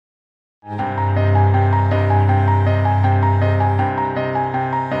Hello,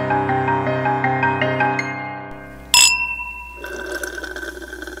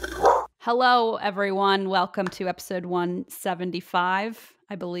 everyone. Welcome to episode 175,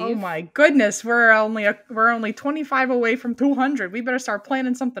 I believe. Oh my goodness, we're only 25 away from 200. We better start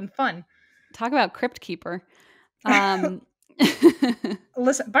planning something fun. Talk about Crypt Keeper. Listen,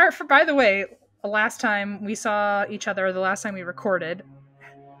 by the way, the last time we saw each other, the last time we recorded,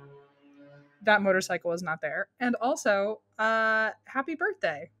 that motorcycle was not there. And also, happy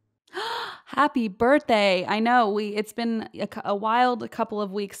birthday. Happy birthday. I know it's been a wild couple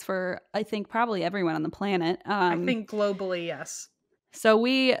of weeks for, I think, probably everyone on the planet. I think globally, yes. So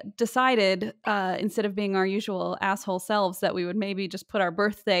we decided, instead of being our usual asshole selves, that we would maybe just put our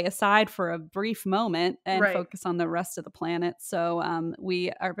birthday aside for a brief moment and focus on the rest of the planet. So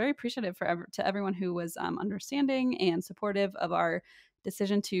we are very appreciative to everyone who was understanding and supportive of our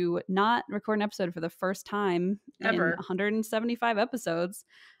decision to not record an episode for the first time ever in 175 episodes.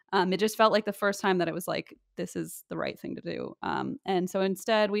 It just felt like the first time that it was like, this is the right thing to do. And so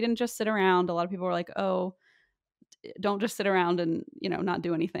instead, we didn't just sit around. A lot of people were like, oh, don't just sit around and, not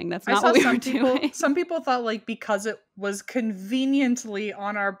do anything. That's not what we were doing. Some people thought like because it was conveniently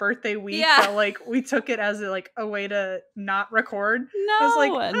on our birthday week that like we took it as a way to not record. No, it was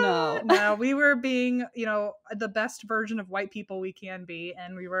like, no, we were being, the best version of white people we can be.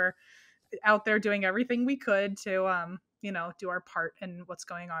 And we were out there doing everything we could to, do our part in what's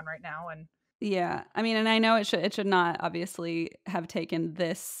going on right now. And yeah, I mean, and I know it should not obviously have taken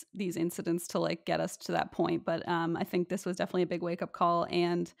these incidents to like get us to that point, but I think this was definitely a big wake up call,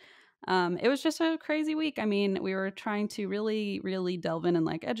 and it was just a crazy week. I mean, we were trying to really, really delve in and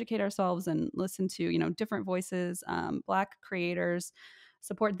like educate ourselves and listen to different voices, Black creators,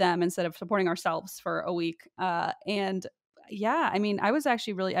 support them instead of supporting ourselves for a week, and yeah, I mean, I was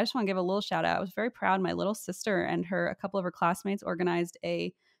actually I just want to give a little shout out. I was very proud. My little sister and a couple of her classmates organized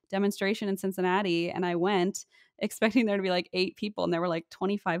a demonstration in Cincinnati, and I went expecting there to be like 8 people, and there were like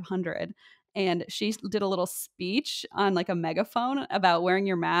 2,500. And she did a little speech on like a megaphone about wearing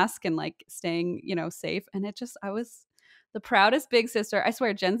your mask and like staying, safe. And I was the proudest big sister. I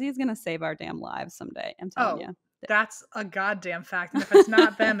swear, Gen Z is going to save our damn lives someday. I'm telling you. That's a goddamn fact. And if it's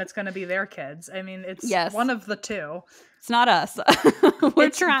not them, it's going to be their kids. I mean, it's one of the two. It's not us.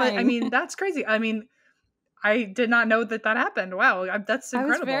 We're trying. But, I mean, that's crazy. I mean, I did not know that happened. Wow, that's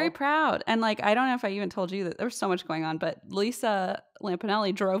incredible. I was very proud. And like, I don't know if I even told you that there was so much going on, but Lisa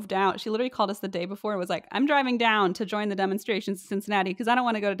Lampanelli drove down. She literally called us the day before and was like, I'm driving down to join the demonstrations in Cincinnati because I don't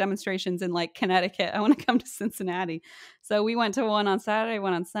want to go to demonstrations in like Connecticut. I want to come to Cincinnati. So we went to one on Saturday,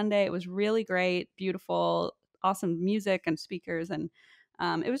 one on Sunday. It was really great, beautiful, awesome music and speakers. And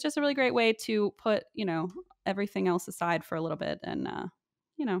it was just a really great way to put, everything else aside for a little bit and,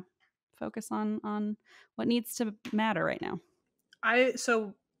 focus on what needs to matter right now.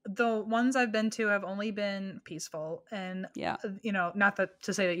 So the ones I've been to have only been peaceful, and not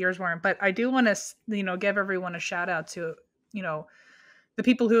to say that yours weren't, but I do want to give everyone a shout out to the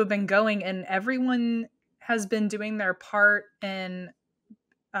people who have been going, and everyone has been doing their part in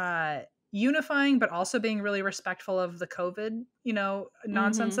unifying, but also being really respectful of the COVID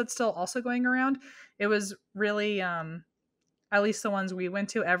nonsense that's still also going around. It was really at least the ones we went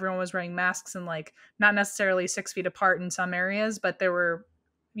to, everyone was wearing masks and like not necessarily 6 feet apart in some areas, but there were,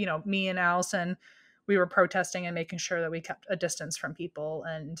 me and Allison, we were protesting and making sure that we kept a distance from people.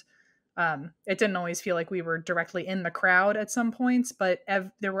 And it didn't always feel like we were directly in the crowd at some points, but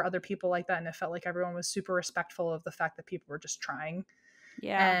there were other people like that. And it felt like everyone was super respectful of the fact that people were just trying.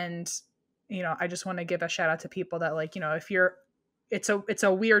 Yeah. And, I just want to give a shout out to people that like, if you're, it's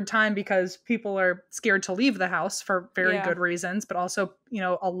a weird time because people are scared to leave the house for very good reasons, but also,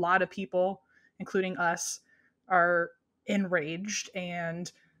 a lot of people, including us, are enraged and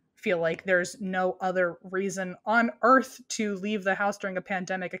feel like there's no other reason on earth to leave the house during a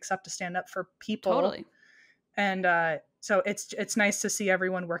pandemic except to stand up for people. Totally. And so it's nice to see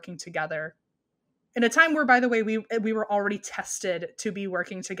everyone working together in a time where, by the way, we were already tested to be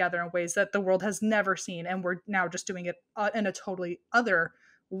working together in ways that the world has never seen, and we're now just doing it in a totally other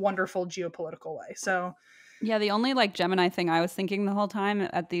wonderful geopolitical way. So yeah, the only like Gemini thing I was thinking the whole time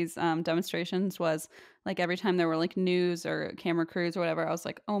at these demonstrations was like every time there were like news or camera crews or whatever, I was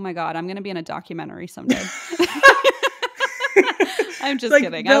like, oh my God, I'm going to be in a documentary someday. I'm just like,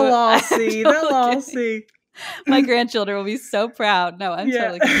 kidding. They'll all see. My grandchildren will be so proud. No, I'm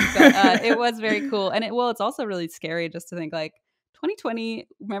totally kidding. But it was very cool. And it's also really scary just to think like 2020,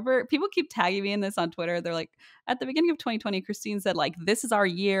 remember, people keep tagging me in this on Twitter. They're like, at the beginning of 2020, Christine said, like, this is our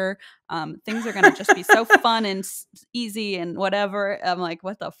year. Things are going to just be so fun and easy and whatever. I'm like,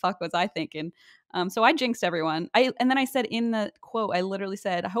 what the fuck was I thinking? So I jinxed everyone. And then I said in the quote, I literally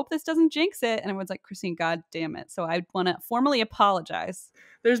said, I hope this doesn't jinx it. And everyone's like, Christine, God damn it. So I want to formally apologize.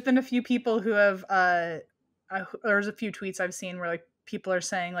 There's been a few people who have, there's a few tweets I've seen where like people are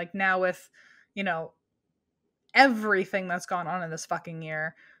saying like now with, you know, everything that's gone on in this fucking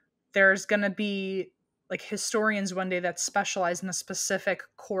year, there's going to be like historians one day that specialize in a specific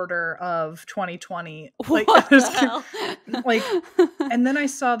quarter of 2020. Like, What the hell? like, and then I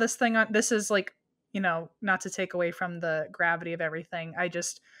saw this thing on, this is like, you know, not to take away from the gravity of everything. I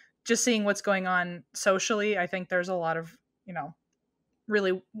just seeing what's going on socially, I think there's a lot of, you know,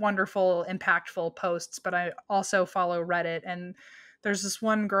 really wonderful, impactful posts, but I also follow Reddit, and there's this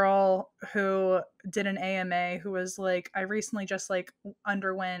one girl who did an AMA who was like, I recently just like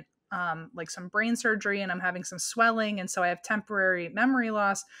underwent like some brain surgery and I'm having some swelling, and so I have temporary memory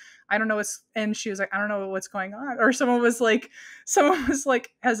loss. I don't know what's, and she was like, I don't know what's going on. Or someone was like,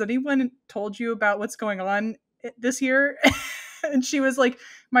 has anyone told you about what's going on this year? And she was like,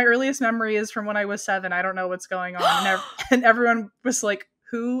 my earliest memory is from when I was 7. I don't know what's going on. And everyone was like,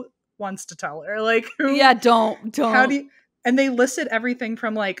 who wants to tell her? Like, who? Yeah, don't. How do you? And they listed everything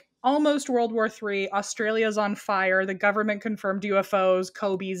from like almost World War III, Australia's on fire, the government confirmed UFOs,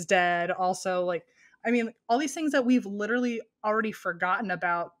 Kobe's dead. Also, like, I mean, all these things that we've literally already forgotten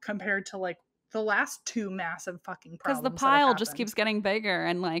about compared to like the last 2 massive fucking problems. Because the pile just keeps getting bigger,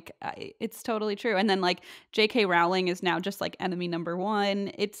 and like it's totally true. And then like J.K. Rowling is now just like enemy number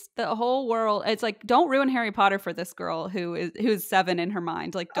 1. It's the whole world. It's like, don't ruin Harry Potter for this girl who's 7 in her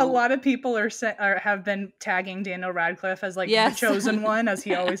mind. Like, don't. A lot of people have been tagging Daniel Radcliffe as like Yes. the chosen one, as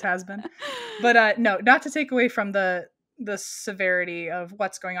he always has been. But no, not to take away from the severity of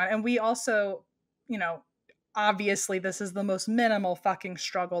what's going on. And we also, you know, obviously this is the most minimal fucking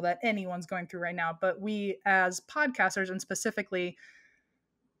struggle that anyone's going through right now, but we as podcasters, and specifically,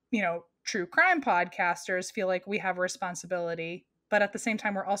 you know, true crime podcasters, feel like we have a responsibility. But at the same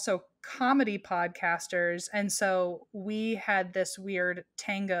time, we're also comedy podcasters, and so we had this weird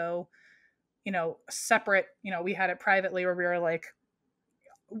tango, you know, separate, you know, we had it privately where we were like,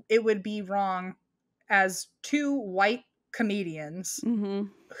 it would be wrong as 2 white comedians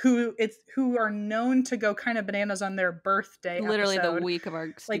who are known to go kind of bananas on their birthday literally episode. The week of our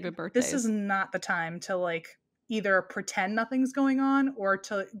stupid like, birthdays. This is not the time to like either pretend nothing's going on or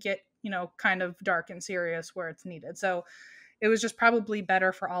to get, you know, kind of dark and serious where it's needed. So it was just probably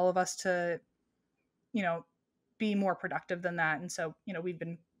better for all of us to, you know, be more productive than that. And so, you know, we've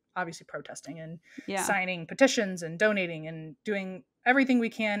been obviously protesting and signing petitions and donating and doing everything we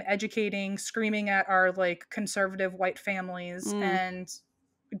can, educating, screaming at our like conservative white families and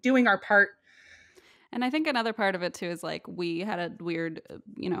doing our part. And I think another part of it too is like we had a weird,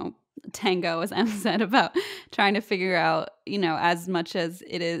 you know, tango, as Em said, about trying to figure out, you know, as much as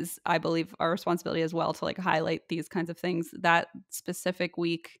it is, I believe, our responsibility as well to like highlight these kinds of things. That specific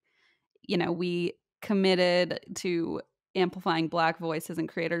week, you know, we committed to amplifying Black voices and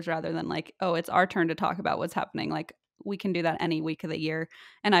creators rather than like, oh, it's our turn to talk about what's happening. Like, we can do that any week of the year,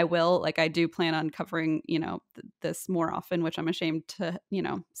 and I will. Like, I do plan on covering, you know, this more often, which I'm ashamed to, you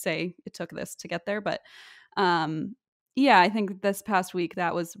know, say it took this to get there. But yeah, I think this past week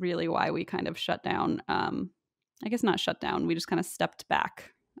that was really why we kind of shut down. I guess not shut down, we just kind of stepped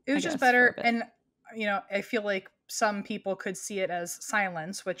back. It was just better. And you know, I feel like some people could see it as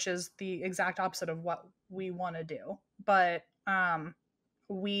silence, which is the exact opposite of what we want to do. But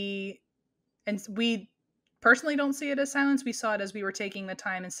we personally don't see it as silence. We saw it as we were taking the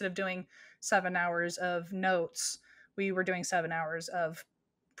time, instead of doing 7 hours of notes, we were doing 7 hours of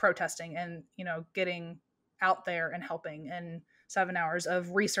protesting and, you know, getting out there and helping, and 7 hours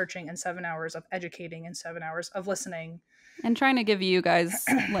of researching, and 7 hours of educating, and 7 hours of listening. And trying to give you guys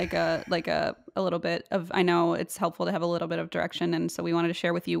like a little bit of, I know it's helpful to have a little bit of direction, and so we wanted to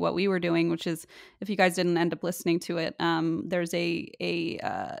share with you what we were doing, which is, if you guys didn't end up listening to it, there's a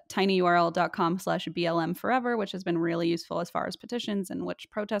tinyurl.com/BLM forever, which has been really useful as far as petitions and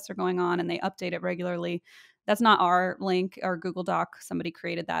which protests are going on, and they update it regularly. That's not our link or Google Doc. Somebody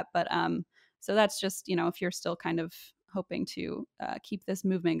created that, but so that's just, you know, if you're still kind of hoping to keep this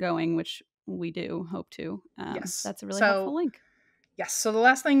movement going, which we do hope to. Yes. That's a really helpful link. Yes. So the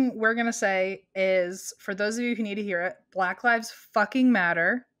last thing we're going to say is, for those of you who need to hear it, Black Lives fucking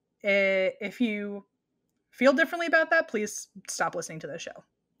matter. If you feel differently about that, please stop listening to this show.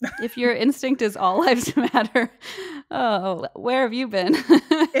 If your instinct is all lives matter, oh, where have you been?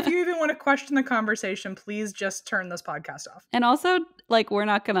 If you even want to question the conversation, please just turn this podcast off. And also, like, we're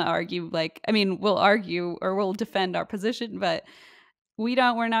not going to argue. Like, I mean, we'll argue or we'll defend our position, but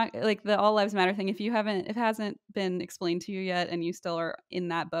we're not like the all lives matter thing. If it hasn't been explained to you yet and you still are in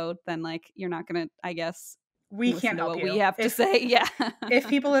that boat, then like, you're not going to, I guess, we listen can't to help what you. we have to say. Yeah. If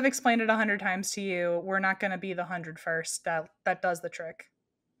people have explained it 100 times to you, we're not going to be the 101st that does the trick.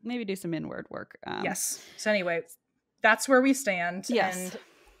 Maybe do some inward work. Yes. So anyway, that's where we stand. Yes. And,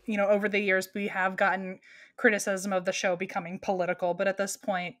 you know, over the years, we have gotten criticism of the show becoming political. But at this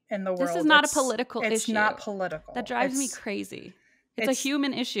point in the world, this is not a political issue. It's not political. That drives me crazy. It's a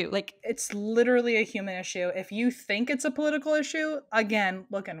human issue. Like, it's literally a human issue. If you think it's a political issue, again,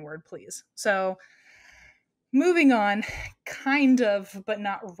 look inward, please. So moving on, kind of, but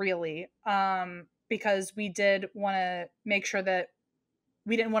not really, because we did want to make sure that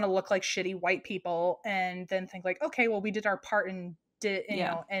we didn't want to look like shitty white people and then think like, okay, well, we did our part and did, you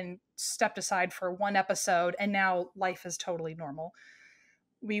know, and stepped aside for one episode and now life is totally normal.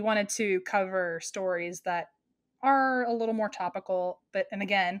 We wanted to cover stories that are a little more topical, and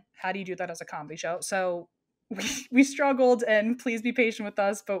again, how do you do that as a comedy show? So we struggled, and please be patient with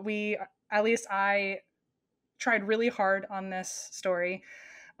us, but at least I tried really hard on this story,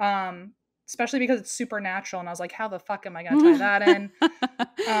 especially because it's supernatural, and I was like, how the fuck am I going to tie that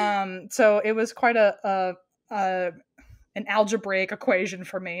in? So it was quite an algebraic equation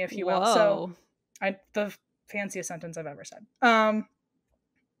for me, if you will. Whoa. So the fanciest sentence I've ever said.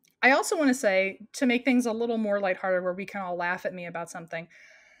 I also want to say, to make things a little more lighthearted where we can all laugh at me about something,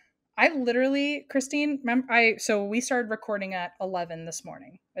 I literally, Christine, so we started recording at 11 this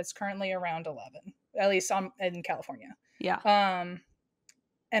morning. It's currently around 11, at least in California. Yeah.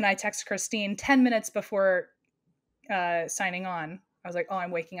 And I texted Christine 10 minutes before signing on. I was like, oh,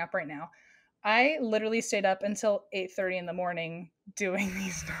 I'm waking up right now. I literally stayed up until 8:30 in the morning doing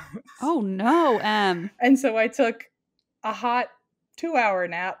these notes. Oh, no, And so I took a hot 2-hour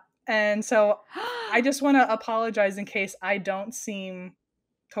nap. And so I just want to apologize in case I don't seem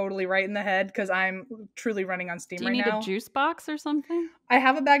totally right in the head, because I'm truly running on steam right now. Do you need a juice box or something? I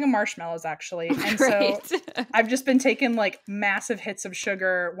have a bag of marshmallows, actually. And Great. So I've just been taking like massive hits of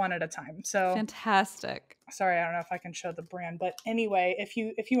sugar one at a time. So fantastic. Sorry, I don't know if I can show the brand, but anyway, if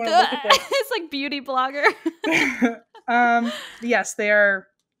you want to look at this. It's like beauty blogger. Yes,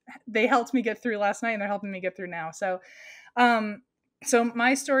 they helped me get through last night and they're helping me get through now. So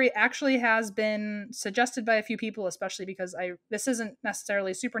my story actually has been suggested by a few people, especially because this isn't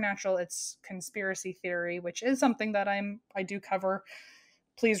necessarily supernatural, it's conspiracy theory, which is something that I do cover.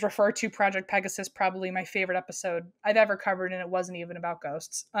 Please refer to Project Pegasus, probably my favorite episode I've ever covered, and it wasn't even about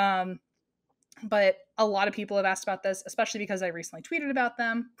ghosts. But a lot of people have asked about this, especially because I recently tweeted about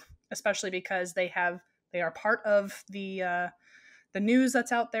them, especially because they are part of the news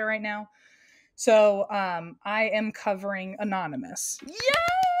that's out there right now. So I am covering Anonymous.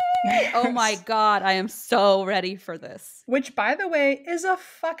 Yay! Oh my God, I am so ready for this. Which, by the way, is a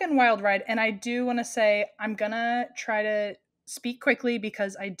fucking wild ride. And I do want to say, I'm going to try to speak quickly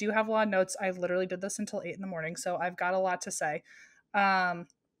because I do have a lot of notes. I literally did this until 8 in the morning, so I've got a lot to say.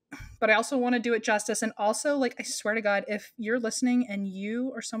 But I also want to do it justice. And also, like, I swear to God, if you're listening and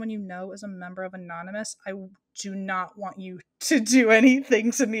you or someone you know is a member of Anonymous, I do not want you to do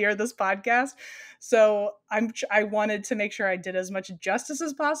anything to me or this podcast. So I wanted to make sure I did as much justice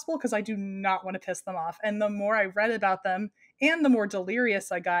as possible because I do not want to piss them off. And the more I read about them and the more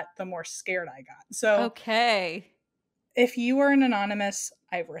delirious I got, the more scared I got. So okay, if you are an Anonymous,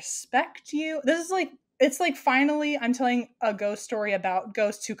 I respect you. It's like finally I'm telling a ghost story about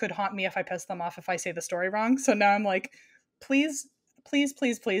ghosts who could haunt me if I piss them off if I say the story wrong. So now I'm like, please.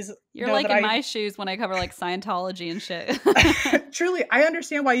 You're like in my shoes when I cover like Scientology and shit. Truly, I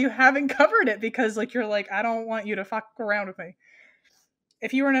understand why you haven't covered it, because like you're like, I don't want you to fuck around with me.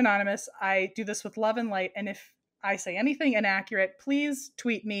 If you are an Anonymous, I do this with love and light. And if I say anything inaccurate, please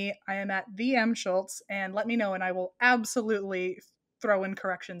tweet me. I am at the M Schultz and let me know, and I will absolutely throw in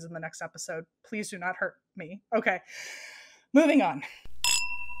corrections in the next episode. Please do not hurt me. Okay, moving on.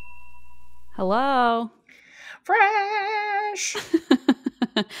 Hello. Fresh.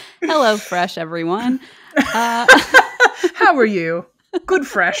 Hello, Fresh, everyone. How are you? Good,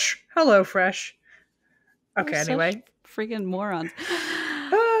 Fresh. Hello, Fresh. Okay, anyway. Freaking morons.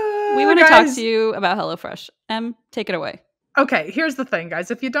 We want to talk to you about HelloFresh. Take it away. Okay, here's the thing, guys.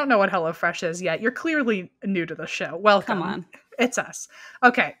 If you don't know what HelloFresh is yet, you're clearly new to the show. Welcome. Come on. It's us.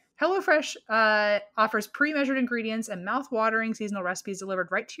 Okay, HelloFresh offers pre-measured ingredients and mouth-watering seasonal recipes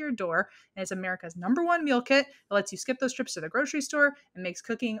delivered right to your door, and it's America's #1 meal kit. It lets you skip those trips to the grocery store and makes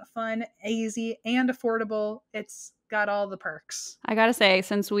cooking fun, easy, and affordable. It's got all the perks. I gotta say,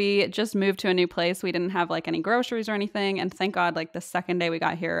 since we just moved to a new place, we didn't have like any groceries or anything. And thank God, like the second day we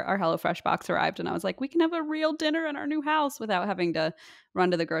got here, our HelloFresh box arrived. And I was like, we can have a real dinner in our new house without having to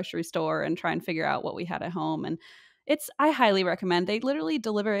run to the grocery store and try and figure out what we had at home. And I highly recommend. They literally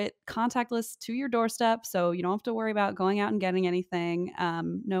deliver it contactless to your doorstep. So you don't have to worry about going out and getting anything.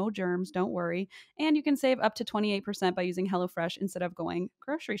 No germs, don't worry. And you can save up to 28% by using HelloFresh instead of going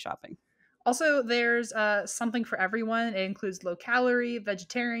grocery shopping. Also, there's something for everyone. It includes low calorie,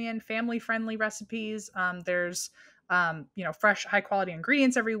 vegetarian, family friendly recipes. There's fresh, high quality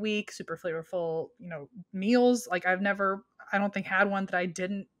ingredients every week, super flavorful, meals. Like I don't think had one that I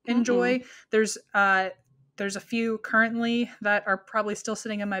didn't Mm-mm. enjoy. There's a few currently that are probably still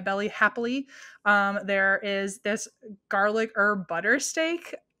sitting in my belly happily. There is this garlic herb butter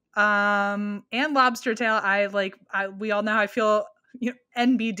steak and lobster tail. We all know how I feel,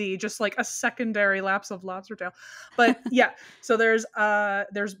 NBD, just like a secondary lapse of lobster tail. But yeah, so there's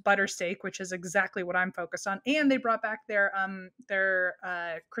butter steak, which is exactly what I'm focused on. And they brought back their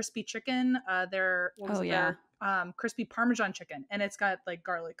crispy chicken, their what was Oh, it, yeah. their crispy Parmesan chicken, and it's got like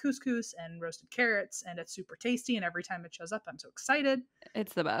garlic couscous and roasted carrots, and it's super tasty. And every time it shows up, I'm so excited.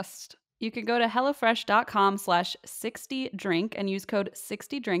 It's the best. You can go to HelloFresh.com/60drink and use code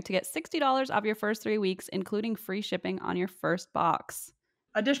 60drink to get $60 off your first 3 weeks, including free shipping on your first box.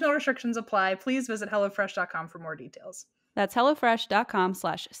 Additional restrictions apply. Please visit HelloFresh.com for more details. That's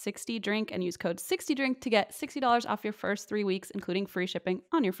HelloFresh.com/60drink and use code 60drink to get $60 off your first 3 weeks, including free shipping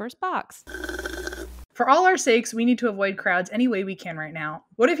on your first box. For all our sakes, we need to avoid crowds any way we can right now.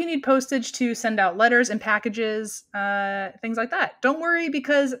 What if you need postage to send out letters and packages, things like that? Don't worry,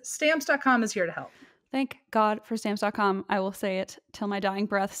 because Stamps.com is here to help. Thank God for Stamps.com. I will say it till my dying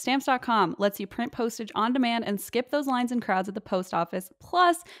breath. Stamps.com lets you print postage on demand and skip those lines and crowds at the post office.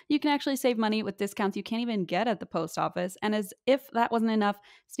 Plus, you can actually save money with discounts you can't even get at the post office. And as if that wasn't enough,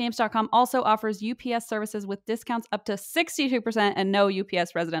 Stamps.com also offers UPS services with discounts up to 62% and no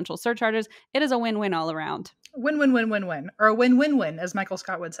UPS residential surcharges. It is a win-win all around. Win, win, win, win, win. Or win, win, win, as Michael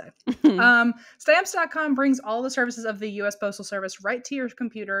Scott would say. Stamps.com brings all the services of the U.S. Postal Service right to your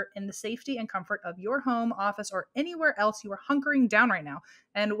computer in the safety and comfort of your home, office, or anywhere else you are hunkering down right now.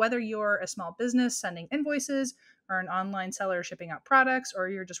 And whether you're a small business sending invoices, or an online seller shipping out products, or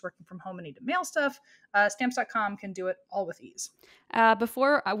you're just working from home and need to mail stuff, Stamps.com can do it all with ease.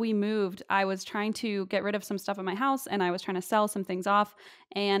 Before we moved, I was trying to get rid of some stuff at my house and I was trying to sell some things off.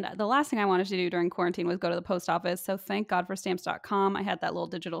 And the last thing I wanted to do during quarantine was go to the post office. So thank God for Stamps.com. I had that little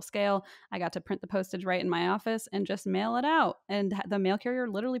digital scale. I got to print the postage right in my office and just mail it out. And the mail carrier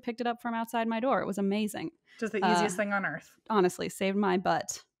literally picked it up from outside my door. It was amazing. Just the easiest thing on earth. Honestly, saved my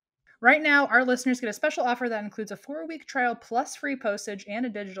butt. Right now, our listeners get a special offer that includes a 4-week trial plus free postage and a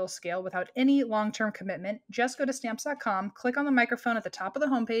digital scale without any long-term commitment. Just go to Stamps.com, click on the microphone at the top of the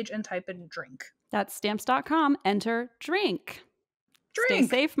homepage, and type in drink. That's Stamps.com. Enter drink. Drink!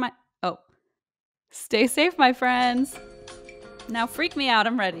 Stay safe, my friends. Now freak me out.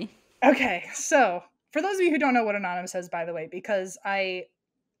 I'm ready. Okay, so for those of you who don't know what Anonymous is, by the way, because I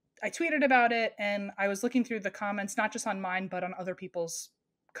tweeted about it and I was looking through the comments, not just on mine, but on other people's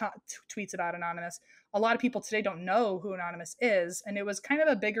tweets about Anonymous. A lot of people today don't know who Anonymous is, and it was kind of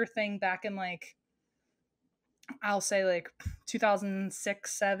a bigger thing back in I'll say 2006,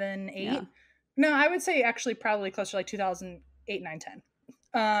 7, 8. Yeah. No, I would say actually probably closer to 2008, 9,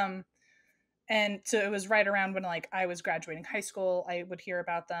 10. And so it was right around when I was graduating high school. I would hear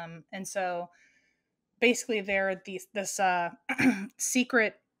about them, and so basically they're this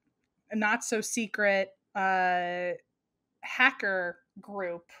secret, not so secret hacker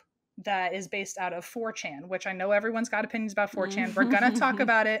group that is based out of 4chan, which I know everyone's got opinions about 4chan. We're going to talk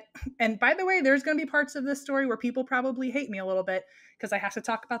about it. And by the way, there's going to be parts of this story where people probably hate me a little bit because I have to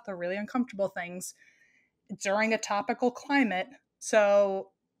talk about the really uncomfortable things during a topical climate.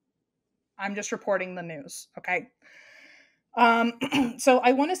 So I'm just reporting the news. Okay. So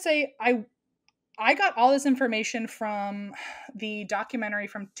I want to say I got all this information from the documentary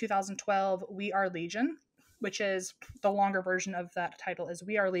from 2012, We Are Legion, which is the longer version of that title is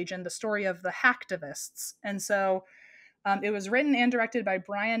We Are Legion, the story of the hacktivists. And so it was written and directed by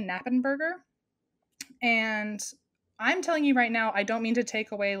Brian Knappenberger. And I'm telling you right now, I don't mean to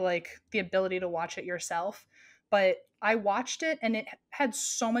take away the ability to watch it yourself, but I watched it and it had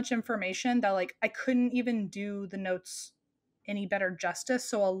so much information that I couldn't even do the notes any better justice.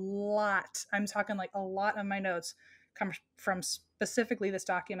 So I'm talking a lot of my notes comes from specifically this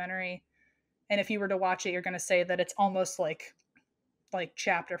documentary. And if you were to watch it, you're going to say that it's almost like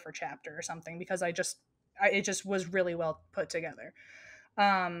chapter for chapter or something, because it just was really well put together.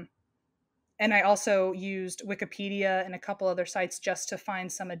 And I also used Wikipedia and a couple other sites just to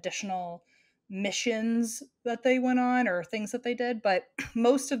find some additional missions that they went on or things that they did. But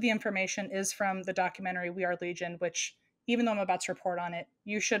most of the information is from the documentary We Are Legion, which, even though I'm about to report on it,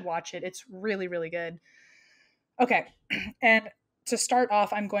 you should watch it. It's really, really good. Okay. And to start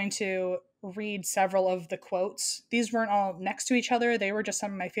off, I'm going to read several of the quotes. These weren't all next to each other. They were just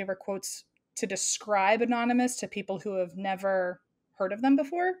some of my favorite quotes to describe Anonymous to people who have never heard of them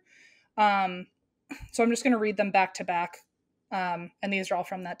before. So I'm just going to read them back to back. And these are all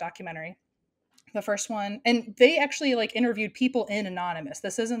from that documentary. The first one, and they actually like interviewed people in Anonymous.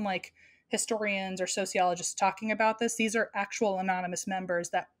 This isn't like historians or sociologists talking about this. These are actual Anonymous members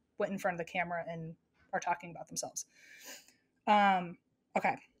that went in front of the camera and are talking about themselves.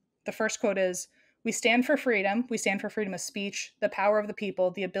 Okay. The first quote is, "We stand for freedom. We stand for freedom of speech, the power of the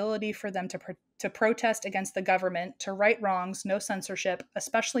people, the ability for them to protest against the government, to right wrongs, no censorship,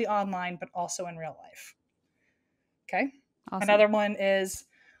 especially online, but also in real life." Okay. Awesome. Another one is,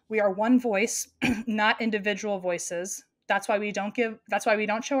 "We are one voice, not individual voices. That's why we don't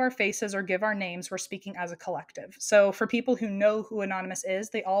show our faces or give our names. We're speaking as a collective." So for people who know who Anonymous is,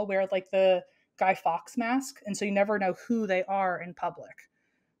 they all wear like the Guy Fawkes mask, and so you never know who they are in public.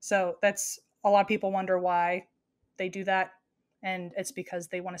 So that's, a lot of people wonder why they do that, and it's because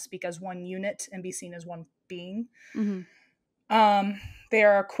they want to speak as one unit and be seen as one being. Mm-hmm. They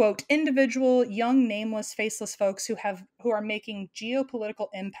are, quote, "individual, young, nameless, faceless folks who are making geopolitical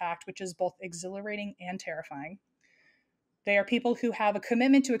impact, which is both exhilarating and terrifying. They are people who have a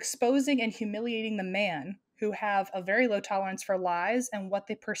commitment to exposing and humiliating the man, who have a very low tolerance for lies and what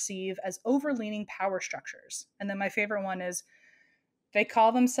they perceive as overleaning power structures." And then my favorite one is, "They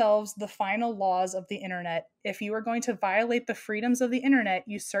call themselves the final laws of the internet. If you are going to violate the freedoms of the internet,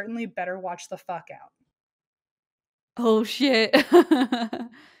 you certainly better watch the fuck out." Oh shit.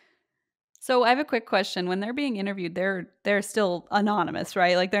 So I have a quick question. When they're being interviewed, they're still anonymous,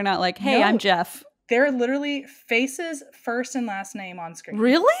 right? Like they're not like, "Hey, I'm No, Jeff." they're literally faces, first and last name on screen.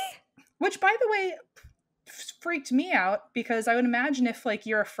 Really? Which, by the way, freaked me out, because I would imagine if like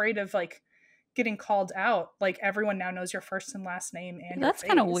you're afraid of like getting called out, like everyone now knows your first and last name and your That's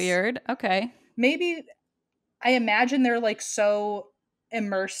kind of face. weird. Okay. Maybe, I imagine they're like so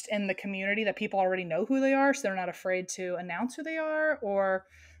immersed in the community that people already know who they are, so they're not afraid to announce who they are. Or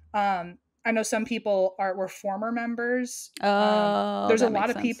I know some people were former members. Oh, There's a that lot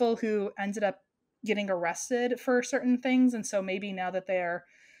makes of sense. people who ended up getting arrested for certain things, and so maybe now that they're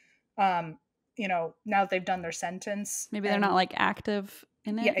now that they've done their sentence, Maybe they're not and like active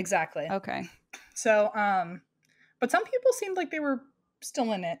in yeah, it. exactly. Okay. So but some people seemed like they were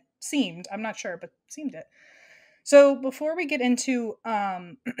still in it. Seemed, I'm not sure, but seemed it. So before we get into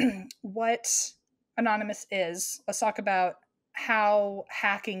what Anonymous is, let's talk about how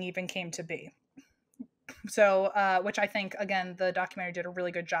hacking even came to be. So, which I think, again, the documentary did a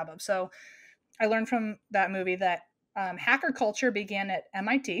really good job of. So I learned from that movie that hacker culture began at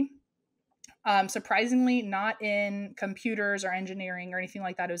MIT. Surprisingly, not in computers or engineering or anything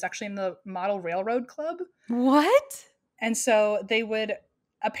like that. It was actually in the Model Railroad Club. What? And so they would,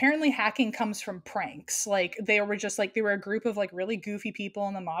 apparently hacking comes from pranks. Like they were a group of like really goofy people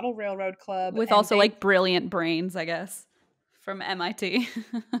in the Model Railroad Club, With and also like brilliant brains, I guess, from MIT.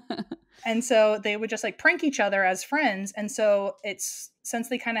 so they would just like prank each other as friends. And so it's, since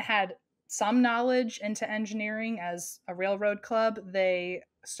they kind of had some knowledge into engineering as a railroad club, they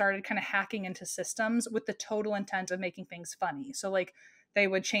started kind of hacking into systems with the total intent of making things funny. So like they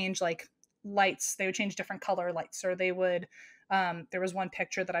would change like lights, they would change different color lights, or they would there was one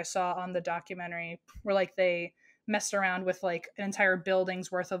picture that I saw on the documentary where like they messed around with like an entire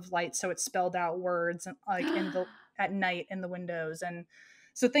building's worth of lights so it spelled out words and like in the at night in the windows. And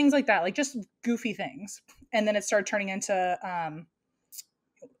so things like that, like just goofy things. And then it started turning into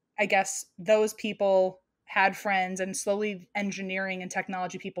I guess those people had friends, and slowly engineering and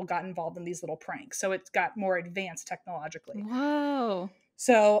technology people got involved in these little pranks, so it got more advanced technologically. Whoa.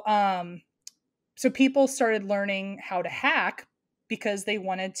 So people started learning how to hack because they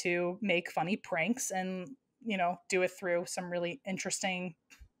wanted to make funny pranks and do it through some really interesting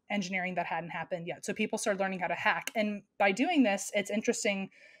engineering that hadn't happened yet. So people started learning how to hack, and by doing this, it's interesting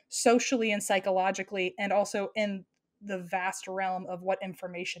socially and psychologically, and also in the vast realm of what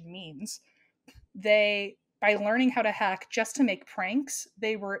information means. They, by learning how to hack just to make pranks,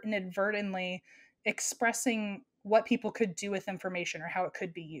 they were inadvertently expressing what people could do with information or how it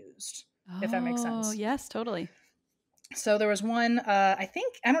could be used, if that makes Oh, sense. yes, totally. So there was one, I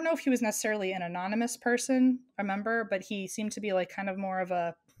think, I don't know if he was necessarily an anonymous person, I remember, but he seemed to be like kind of more of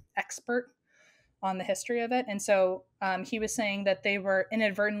a expert on the history of it. And so he was saying that they were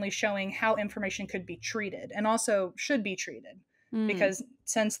inadvertently showing how information could be treated and also should be treated. Mm. Because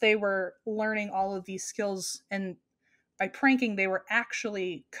since they were learning all of these skills and by pranking, they were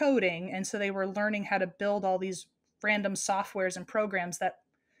actually coding. And so they were learning how to build all these random softwares and programs that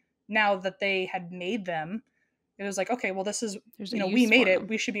now that they had made them, it was like, okay, well, this is, There's a we use made for it. them.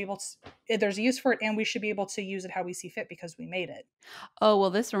 We should be able to, there's a use for it and we should be able to use it how we see fit because we made it. Oh, well,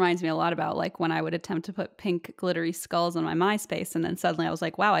 this reminds me a lot about like when I would attempt to put pink glittery skulls on my MySpace, and then suddenly I was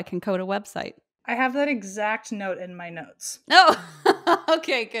like, wow, I can code a website. I have that exact note in my notes. Oh,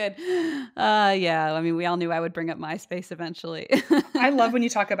 okay, good. Yeah, I mean, we all knew I would bring up MySpace eventually. I love when you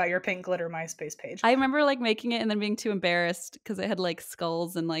talk about your pink glitter MySpace page. I remember like making it and then being too embarrassed because it had like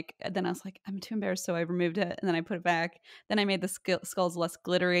skulls and like then I was like, I'm too embarrassed, so I removed it and then I put it back. Then I made the skulls less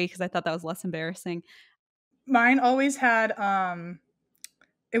glittery because I thought that was less embarrassing. Mine always had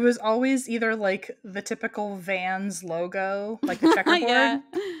it was always either like the typical Vans logo, like the checkerboard, Yeah.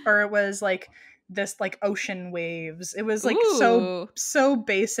 or it was like this like ocean waves. It was like Ooh. so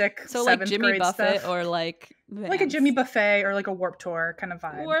basic So like 7th Jimmy grade Buffett stuff. or like Like a Jimmy Vans. Buffet or like a Warp Tour kind of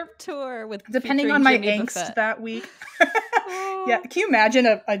vibe. Warp Tour with Depending on featuring my Jimmy angst Buffett. that week. Yeah, Oh, can you imagine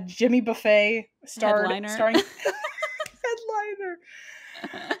a Jimmy Buffet headliner. starring headliner?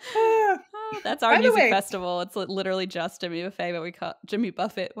 Ah, Oh, that's our by the music way, festival. It's literally just Jimmy Buffet, but we call Jimmy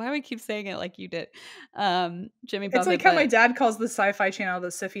Buffett. Why do we keep saying it like you did? Jimmy it's like Buffett, how my but dad calls the Sci-Fi Channel the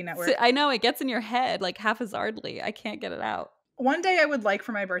Siffy Network. I know it gets in your head like haphazardly. I can't get it out. One day I would like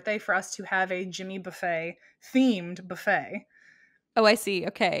for my birthday for us to have a Jimmy Buffet themed buffet. Oh, I see.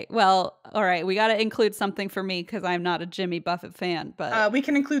 Okay. Well, all right. We got to include something for me because I'm not a Jimmy Buffett fan, but We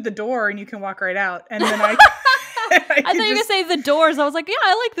can include the door and you can walk right out. And then I, I I thought could you were gonna just, say the Doors. I was like, yeah,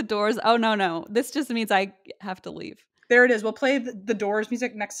 I like the Doors. Oh no, no. This just means I have to leave there it is. We'll play the Doors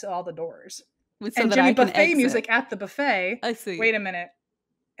music next to all the doors. so And that Jimmy I can Buffet exit. music at the buffet. I see. Wait a minute.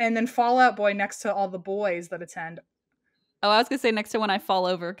 And then Fall Out Boy next to all the boys that attend. Oh, I was gonna say next to when I fall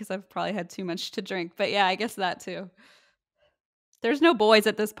over because I've probably had too much to drink. But yeah, I guess that too. There's no boys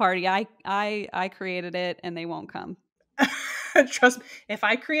at this party. I created it and they won't come. Trust me, if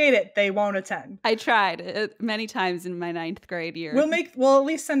I create it, they won't attend. I tried it many times in my 9th grade year. We'll at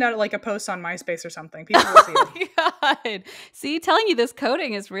least send out like a post on MySpace or something. People will see it. Oh my God. See, telling you this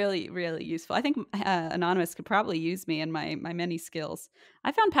coding is really, really useful. I think Anonymous could probably use me in my many skills.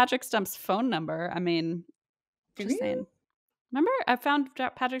 I found Patrick Stump's phone number. I mean, Do just you? saying. Remember, I found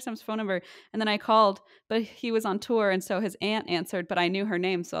Patrick Stump's phone number and then I called, but he was on tour. And so his aunt answered, but I knew her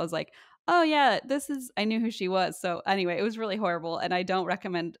name. So I was like, oh, yeah, I knew who she was. So anyway, it was really horrible. And I don't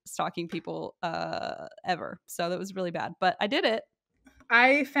recommend stalking people ever. So that was really bad, but I did it.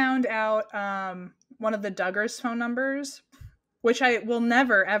 I found out one of the Duggars phone numbers, which I will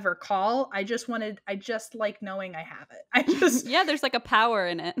never ever call. I just like knowing I have it. I just, Yeah, there's like a power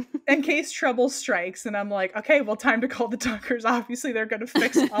in it. in case trouble strikes and I'm like, okay, well, time to call the Duggars. Obviously, they're going to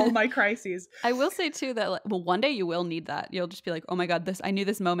fix all my crises. I will say too that like, well, one day you will need that. You'll just be like, oh my God, I knew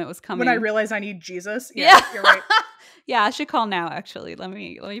this moment was coming. When I realize I need Jesus. Yeah, Yeah. you're right. Yeah, I should call now. Actually, let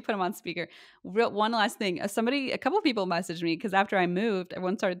me put him on speaker. One last thing, a couple of people messaged me because after I moved,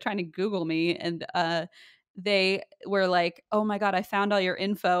 everyone started trying to Google me, and they were like, "Oh my God, I found all your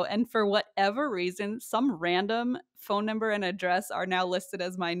info!" And for whatever reason, some random phone number and address are now listed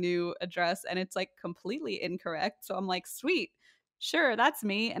as my new address, and it's like completely incorrect. So I'm like, "Sweet." Sure, that's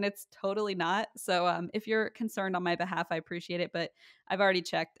me, and it's totally not. So, if you're concerned on my behalf, I appreciate it. But I've already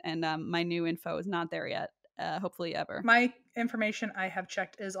checked, and my new info is not there yet. Hopefully ever. My information I have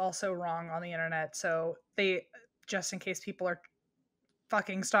checked is also wrong on the internet. So just in case people are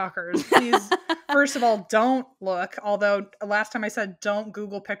fucking stalkers, please, first of all, don't look. Although last time I said don't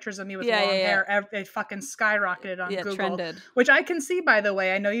Google pictures of me with long hair, it fucking skyrocketed on Google. Trended. Which I can see, by the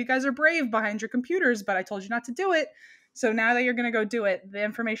way. I know you guys are brave behind your computers, but I told you not to do it. So now that you're going to go do it, the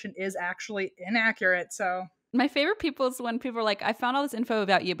information is actually inaccurate. So my favorite people is when people are like, I found all this info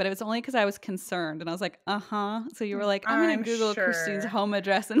about you, but it was only because I was concerned. And I was like, so you were like, I'm going to Google Christine's home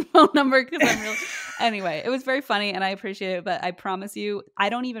address and phone number because I'm really. Anyway, it was very funny and I appreciate it. But I promise you, I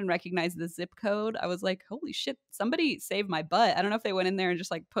don't even recognize the zip code. I was like, holy shit, somebody saved my butt. I don't know if they went in there and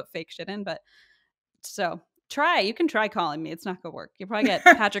just like put fake shit in, but so you can try calling me. It's not going to work. You'll probably get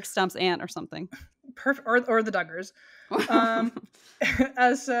Patrick Stump's aunt or something. Perfect, or the Duggars.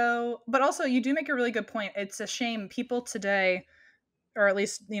 But also you do make a really good point. It's a shame people today, or at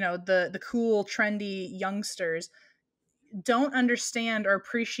least the cool trendy youngsters, don't understand or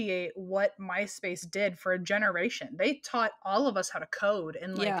appreciate what MySpace did for a generation. They taught all of us how to code,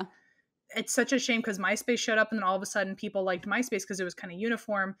 and like Yeah. it's such a shame because MySpace showed up and then all of a sudden people liked MySpace because it was kind of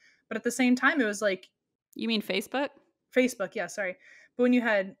uniform. But at the same time, it was like You mean Facebook? Facebook, yeah, sorry. But when you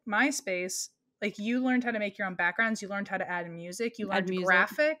had MySpace, like you learned how to make your own backgrounds, you learned how to add music, you Add learned music.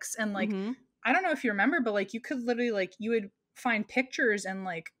 graphics, and like Mhm. I don't know if you remember, but like you could literally like you would find pictures and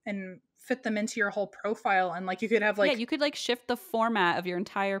like and fit them into your whole profile, and like you could have Yeah, like you could like shift the format of your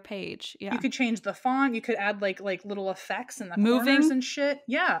entire page. you Yeah. could change the font, you could add like little effects in the corners Moving. and shit.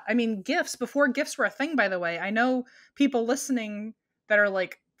 Yeah, I mean gifs before gifs were a thing, by the way. I know people listening that are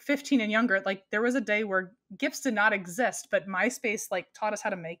like 15 and younger, like there was a day where gifs did not exist, but MySpace like taught us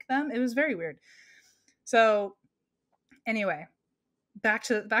how to make them. It was very weird. So anyway, back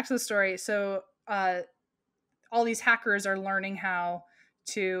to the story. So all these hackers are learning how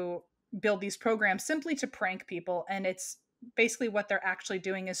to build these programs simply to prank people, and it's basically what they're actually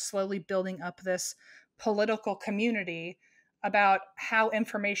doing is slowly building up this political community about how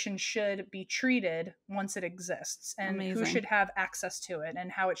information should be treated once it exists and who Amazing. should have access to it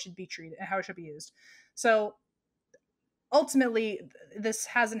and how it should be treated and how it should be used. So ultimately this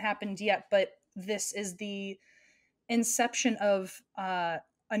hasn't happened yet, but this is the inception of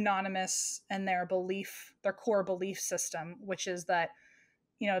anonymous and their core belief system, which is that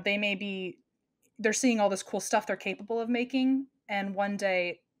they may be they're seeing all this cool stuff they're capable of making, and one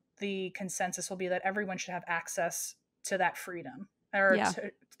day the consensus will be that everyone should have access to that freedom, or Yeah.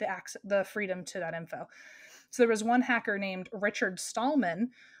 to the freedom to that info. So there was one hacker named Richard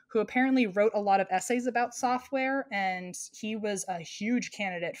Stallman who apparently wrote a lot of essays about software, and he was a huge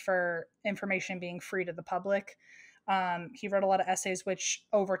candidate for information being free to the public. He wrote a lot of essays, which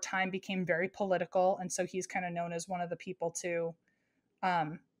over time became very political, and so he's kind of known as one of the people to,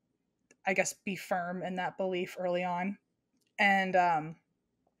 um, I guess, be firm in that belief early on. And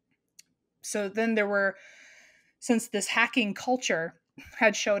so then since this hacking culture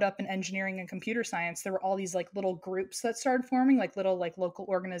had showed up in engineering and computer science, there were all these like little groups that started forming, like little like local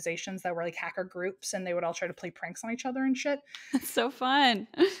organizations that were like hacker groups, and they would all try to play pranks on each other and shit. That's so fun.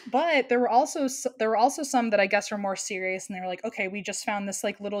 But there were also some that I guess were more serious, and they were like, okay, we just found this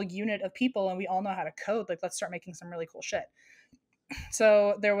like little unit of people and we all know how to code, like let's start making some really cool shit.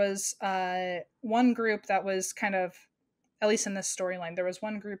 So there was one group that was kind of, at least in this storyline, there was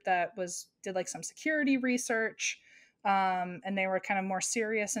one group that did like some security research, and they were kind of more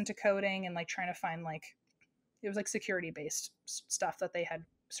serious into coding and like trying to find like, it was like security based stuff that they had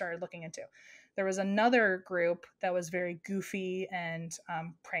started looking into. There was another group that was very goofy and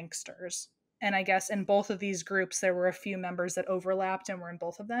pranksters, and I guess in both of these groups there were a few members that overlapped and were in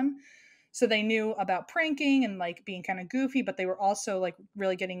both of them. So they knew about pranking and like being kind of goofy, but they were also like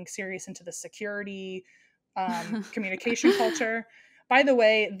really getting serious into the security, communication culture. By the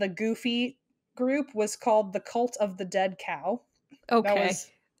way, the goofy group was called the Cult of the Dead Cow. That Okay.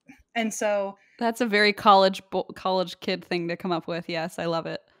 was, and so That's a very college kid thing to come up with. Yes, I love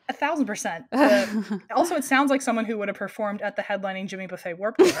it. 1,000%. Also, it sounds like someone who would have performed at the headlining Jimmy Buffett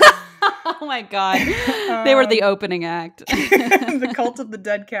Warped Tour. Oh my god. They were the opening act. The Cult of the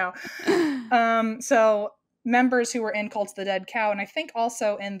Dead Cow. So members who were in Cult of the Dead Cow, and I think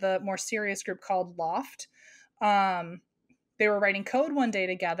also in the more serious group called Loft, they were writing code one day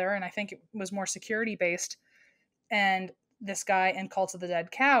together, and I think it was more security based. And this guy in Cult of the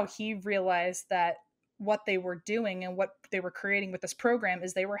Dead Cow, he realized that what they were doing and what they were creating with this program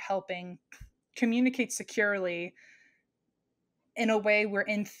is they were helping communicate securely in a way where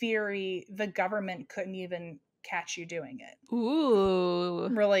in theory the government couldn't even catch you doing it. Ooh.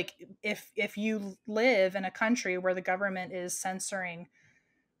 We're like, if you live in a country where the government is censoring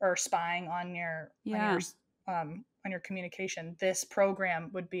or spying on your Yeah. on your communication, this program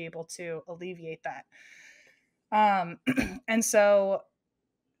would be able to alleviate that. And so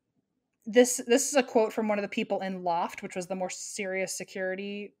this is a quote from one of the people in Loft, which was the more serious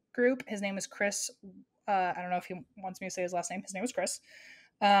security group. His name is Chris. I don't know if he wants me to say his last name. His name was Chris.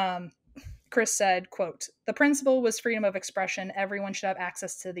 Chris said, quote, "The principle was freedom of expression. Everyone should have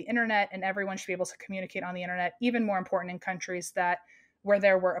access to the internet, and everyone should be able to communicate on the internet, even more important in countries where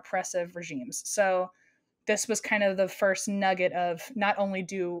there were oppressive regimes." So this was kind of the first nugget of not only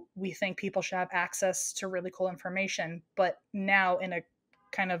do we think people should have access to really cool information, but now in a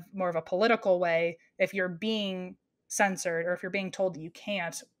kind of more of a political way, if you're being censored or if you're being told that you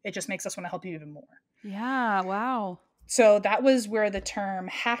can't, it just makes us want to help you even more. Yeah, wow. So that was where the term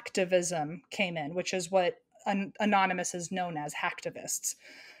hacktivism came in, which is what Anonymous is known as, hacktivists.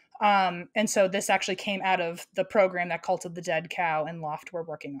 And so this actually came out of the program that Cult of the Dead Cow and Loft were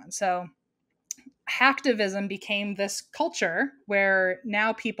working on. So hacktivism became this culture where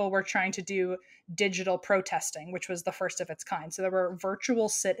now people were trying to do digital protesting, which was the first of its kind. So there were virtual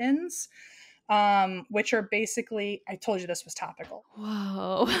sit-ins, which are basically, I told you this was topical.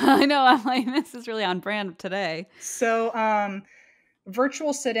 Whoa. I know. I'm like, this is really on brand today. So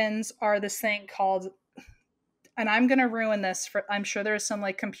virtual sit-ins are this thing called, and I'm going to ruin this for, I'm sure there's some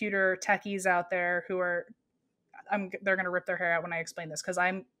like computer techies out there who are, they're going to rip their hair out when I explain this because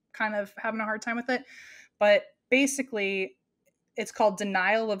I'm kind of having a hard time with it. But basically, it's called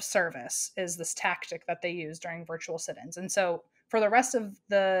denial of service is this tactic that they use during virtual sit-ins. And so for the rest of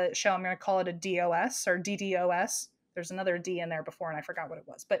the show, I'm going to call it a DOS or DDoS. There's another D in there before, and I forgot what it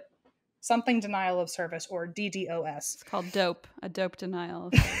was. But something denial of service or DDoS. It's called dope, a dope denial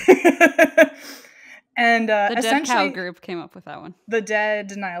of service. And the Dead Cow essentially, group came up with that one. The dead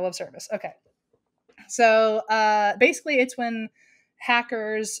denial of service. Okay. So basically, it's when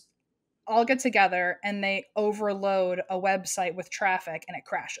hackers all get together and they overload a website with traffic and it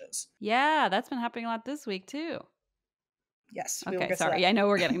crashes. Yeah, that's been happening a lot this week too. Yes. Okay, sorry. I know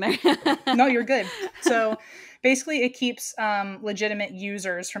we're getting there. No, you're good. So basically, it keeps legitimate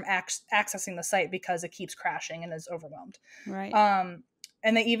users from accessing the site because it keeps crashing and is overwhelmed. Right.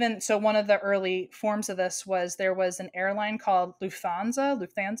 And they even, so one of the early forms of this was there was an airline called Lufthansa.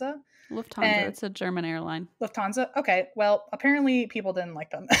 It's a German airline. Lufthansa. Okay. Well, apparently people didn't like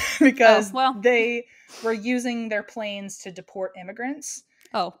them because they were using their planes to deport immigrants.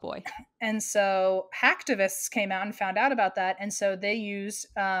 Oh, boy. And so hacktivists came out and found out about that. And so they used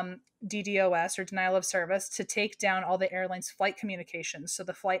DDoS or denial of service to take down all the airline's flight communications. So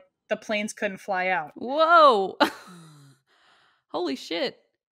the planes couldn't fly out. Whoa. Holy shit.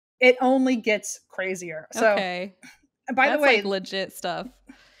 It only gets crazier. Okay. So, by the way, like legit stuff.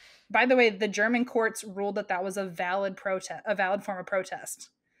 By the way, the German courts ruled that was a valid form of protest.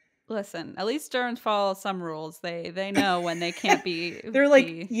 Listen, at least Germans follow some rules. They know when they can't be. They're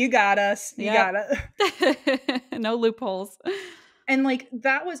like, you got us. You got it. No loopholes. And like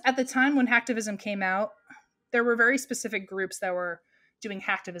that was at the time when hacktivism came out, there were very specific groups that were doing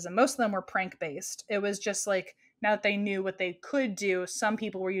hacktivism. Most of them were prank based. It was just like, now that they knew what they could do, some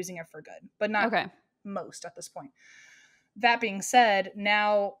people were using it for good, but not most at this point. That being said,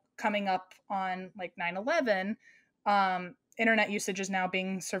 now coming up on like 9/11, internet usage is now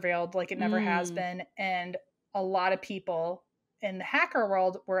being surveilled like it never has been. And a lot of people in the hacker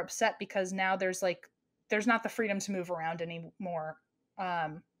world were upset because now there's not the freedom to move around anymore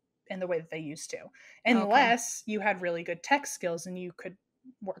in the way that they used to. Unless you had really good tech skills and you could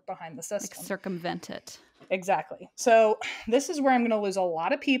work behind the system. Like circumvent it. Exactly. So this is where I'm going to lose a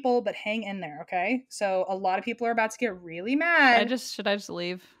lot of people, but hang in there, okay? So a lot of people are about to get really mad. Should I just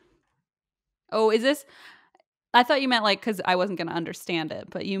leave? Oh, is this... I thought you meant like because I wasn't going to understand it,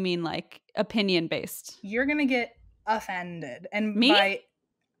 but you mean like opinion based. You're going to get offended. And me? By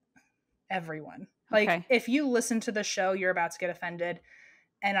everyone. Like if you listen to the show, you're about to get offended.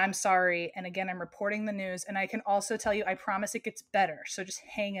 And I'm sorry. And again, I'm reporting the news. And I can also tell you, I promise it gets better. So just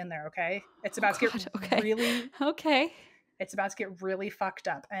hang in there, okay? It's about to get really... Okay. It's about to get really fucked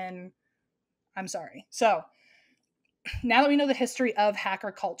up. And I'm sorry. So now that we know the history of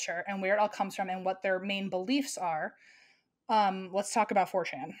hacker culture and where it all comes from and what their main beliefs are, let's talk about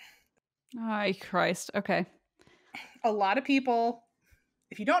 4chan. Oh, Christ. Okay. A lot of people,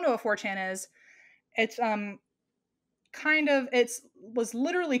 if you don't know what 4chan is, it's was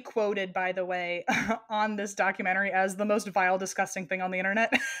literally quoted, by the way, on this documentary as the most vile, disgusting thing on the internet.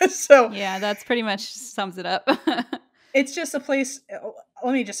 So yeah, that's pretty much sums it up. It's just a place.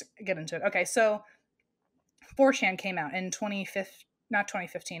 Let me just get into it. Okay, so 4chan came out in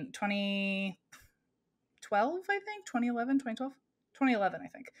 2012, I think. 2011, 2012? 2011, I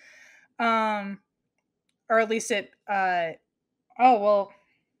think. Or at least it, I'm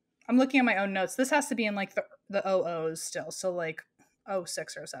looking at my own notes. This has to be in like the 00s still. So like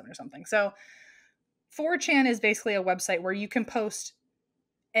 06 or 07 or something. So 4chan is basically a website where you can post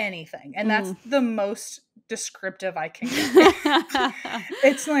anything. And that's the most descriptive I can get.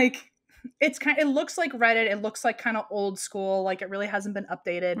 It's like, it looks like Reddit. It looks like kind of old school. Like it really hasn't been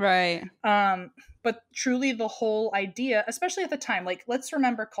updated. Right. But truly the whole idea, especially at the time, like let's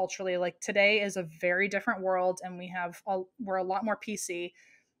remember culturally, like today is a very different world and we're a lot more PC.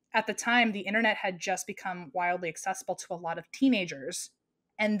 At the time, the internet had just become wildly accessible to a lot of teenagers.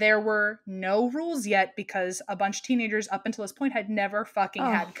 And there were no rules yet because a bunch of teenagers up until this point had never fucking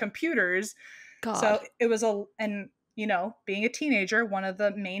had computers. God. So it was being a teenager, one of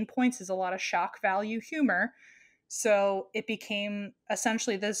the main points is a lot of shock value humor. So it became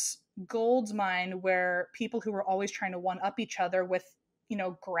essentially this gold mine where people who were always trying to one up each other with,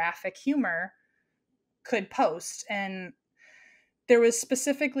 graphic humor could post. And there was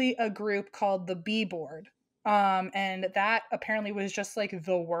specifically a group called the B board. And that apparently was just like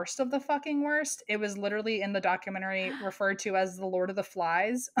the worst of the fucking worst. It was literally in the documentary referred to as the Lord of the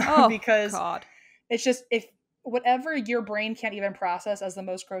Flies Oh because God. it's just, if whatever your brain can't even process as the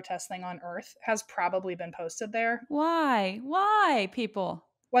most grotesque thing on earth has probably been posted there. Why, people?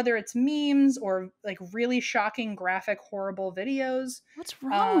 Whether it's memes or like really shocking, graphic, horrible videos, What's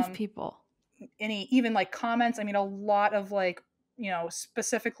wrong with um, people? any even like comments. I mean, a lot of like,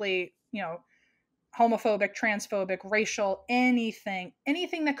 specifically, homophobic, transphobic, racial, anything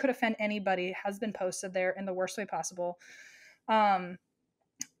that could offend anybody has been posted there in the worst way possible. And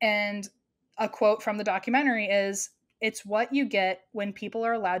a quote from the documentary is, "It's what you get when people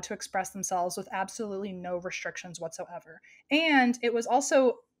are allowed to express themselves with absolutely no restrictions whatsoever." And it was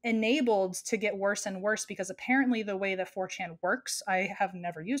also enabled to get worse and worse because apparently the way that 4chan works, I have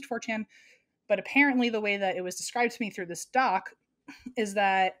never used 4chan, but apparently the way that it was described to me through this doc is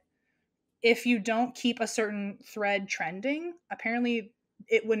that if you don't keep a certain thread trending, apparently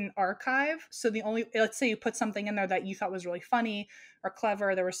it wouldn't archive. So the only, let's say you put something in there that you thought was really funny or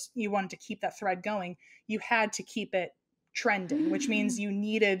clever, you wanted to keep that thread going, you had to keep it trending, which means you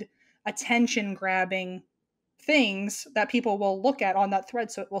needed attention grabbing things that people will look at on that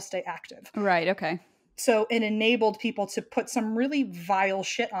thread so it will stay active. Right, okay. So it enabled people to put some really vile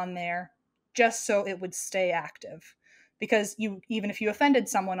shit on there just so it would stay active. Because even if you offended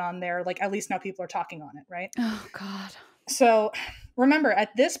someone on there, like at least now people are talking on it, right? Oh God. So remember,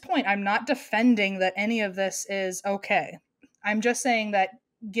 at this point, I'm not defending that any of this is okay. I'm just saying that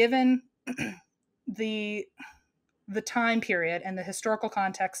given the time period and the historical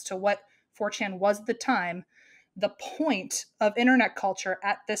context to what 4chan was at the time, the point of internet culture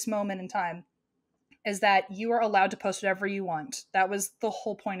at this moment in time is that you are allowed to post whatever you want. That was the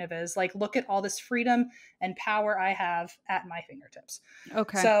whole point of it, is like, look at all this freedom and power I have at my fingertips.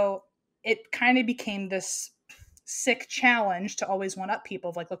 Okay. So it kind of became this sick challenge to always one up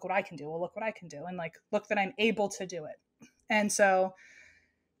people of like, look what I can do. Well, look what I can do. And like, look that I'm able to do it. And so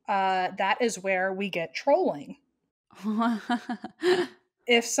that is where we get trolling.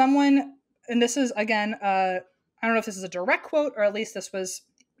 If someone, and this is again, I don't know if this is a direct quote or at least this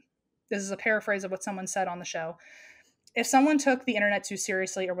is a paraphrase of what someone said on the show. If someone took the internet too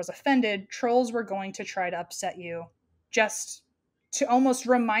seriously or was offended, trolls were going to try to upset you just to almost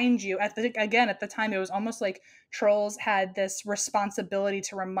remind you. At the time, it was almost like trolls had this responsibility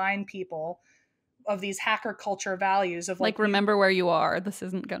to remind people of these hacker culture values of like, remember where you are. This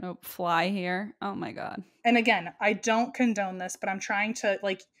isn't going to fly here. Oh my God. And again, I don't condone this, but I'm trying to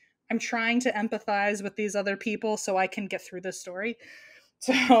empathize with these other people so I can get through this story.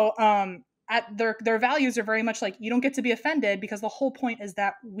 So, at their values are very much like, you don't get to be offended because the whole point is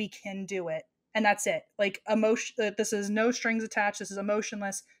that we can do it, and that's it. Like, emotion. This is no strings attached. This is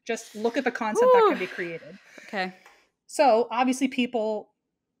emotionless. Just look at the content that can be created. Okay. So obviously, people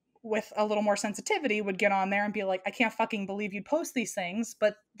with a little more sensitivity would get on there and be like, I can't fucking believe you'd post these things,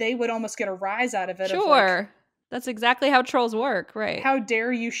 but they would almost get a rise out of it. Sure. Of like, that's exactly how trolls work, right? How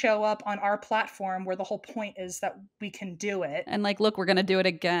dare you show up on our platform where the whole point is that we can do it. And like, look, we're going to do it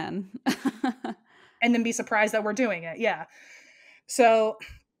again. And then be surprised that we're doing it. Yeah. So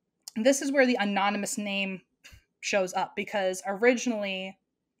this is where the anonymous name shows up, because originally,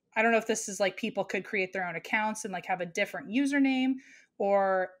 I don't know if this is like people could create their own accounts and like have a different username,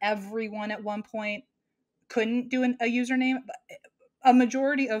 or everyone at one point couldn't do a username. A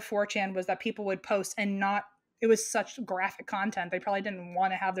majority of 4chan was that people would post and not, it was such graphic content, they probably didn't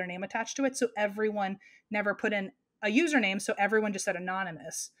want to have their name attached to it. So everyone never put in a username. So everyone just said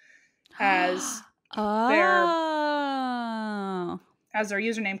anonymous as their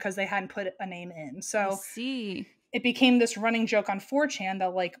username because they hadn't put a name in. So I see. It became this running joke on 4chan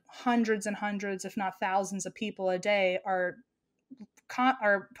that like hundreds and hundreds, if not thousands of people a day are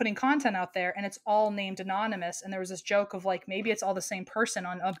putting content out there, and it's all named anonymous. And there was this joke of like, maybe it's all the same person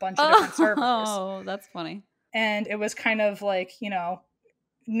on a bunch of different servers. Oh, that's funny. And it was kind of like,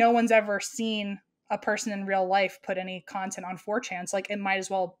 no one's ever seen a person in real life put any content on 4chan. So like, it might as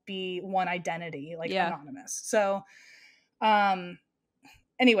well be one identity, like anonymous. So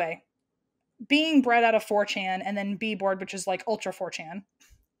anyway, being bred out of 4chan and then B-board, which is like ultra 4chan,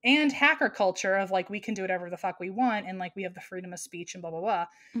 and hacker culture of like, we can do whatever the fuck we want, and like, we have the freedom of speech and blah, blah, blah.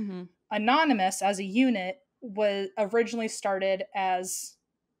 Mm-hmm. Anonymous as a unit was originally started as,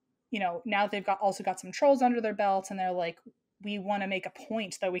 now they've also got some trolls under their belt, and they're like, we want to make a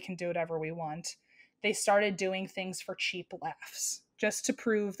point that we can do whatever we want. They started doing things for cheap laughs, just to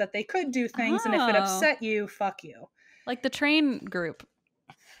prove that they could do things. And if it upset you, fuck you. Like the train group.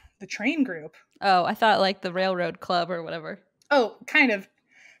 the train group. Oh, I thought like the railroad club or whatever. Oh, kind of.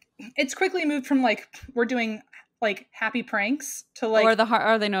 It's quickly moved from like we're doing like happy pranks to like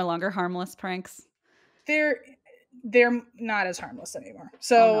Are they no longer harmless pranks? they're they're not as harmless anymore. Oh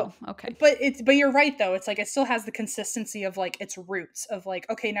So no. Okay. but you're right though. It's like it still has the consistency of like its roots of like,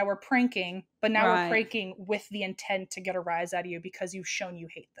 okay, now we're pranking, but now we're Right. pranking with the intent to get a rise out of you because you've shown you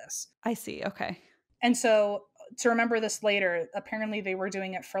hate this. I see. Okay. And so to remember this later, apparently they were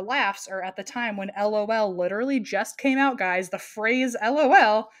doing it for laughs, or at the time when LOL literally just came out, guys, the phrase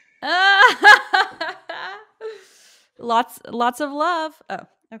LOL. Lots of love. Oh,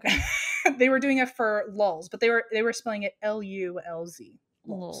 okay. They were doing it for lulz, but they were spelling it LULZ.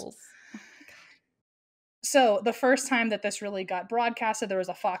 Lols. So the first time that this really got broadcasted, there was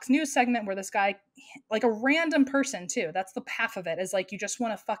a Fox News segment where this guy, like a random person too, that's the half of it, is like you just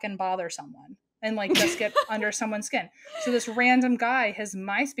want to fucking bother someone and like just get under someone's skin. So this random guy, his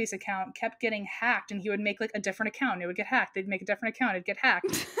MySpace account kept getting hacked, and he would make like a different account. And it would get hacked. They'd make a different account. It'd get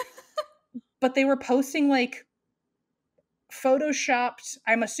hacked. But they were posting like photoshopped,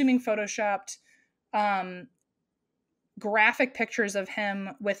 I'm assuming photoshopped, graphic pictures of him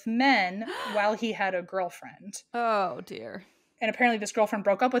with men while he had a girlfriend. Oh dear. And apparently this girlfriend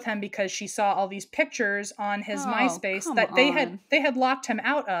broke up with him because she saw all these pictures on his MySpace that on. they had locked him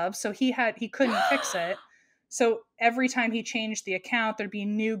out of, so he couldn't fix it. So every time he changed the account, there'd be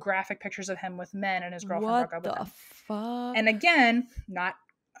new graphic pictures of him with men, and his girlfriend broke up with him. What the fuck? And again, not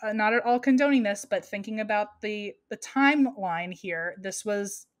at all condoning this, but thinking about the timeline here, this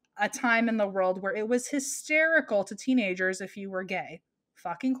was a time in the world where it was hysterical to teenagers if you were gay.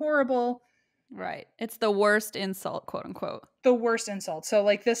 Fucking horrible. Right. It's the worst insult, quote unquote. The worst insult. So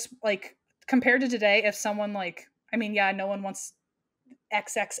like this, like compared to today, if someone like, I mean, yeah, no one wants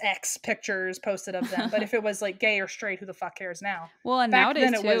XXX pictures posted of them, but if it was like gay or straight, who the fuck cares now? Well, and Back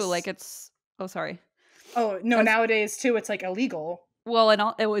nowadays then too, like it's. Oh, sorry. Oh no, nowadays too, it's like illegal. Well, and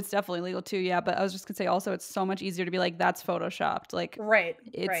it was definitely legal too, yeah. But I was just gonna say, also, it's so much easier to be like, that's photoshopped. Like, right,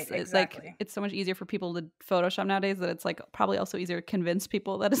 it's exactly. like it's so much easier for people to Photoshop nowadays that it's like probably also easier to convince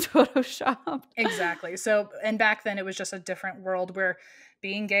people that it's photoshopped. Exactly. So, and back then it was just a different world where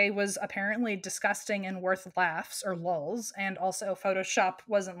being gay was apparently disgusting and worth laughs or lulls, and also Photoshop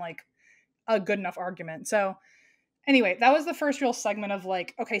wasn't like a good enough argument. So, anyway, that was the first real segment of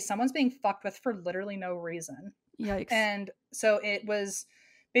like, okay, someone's being fucked with for literally no reason. Yikes. And so it was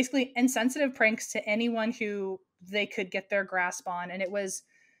basically insensitive pranks to anyone who they could get their grasp on. And it was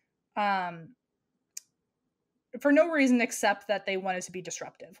for no reason except that they wanted to be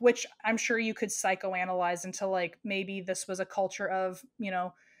disruptive, which I'm sure you could psychoanalyze into like maybe this was a culture of,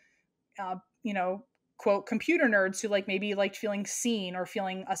 quote, computer nerds who like maybe liked feeling seen or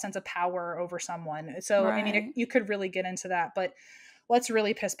feeling a sense of power over someone. So, right. I mean, you could really get into that, but let's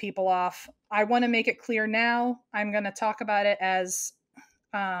really piss people off. I want to make it clear now. I'm going to talk about it as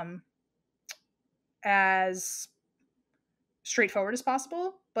straightforward as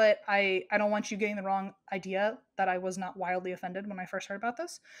possible, but I don't want you getting the wrong idea that I was not wildly offended when I first heard about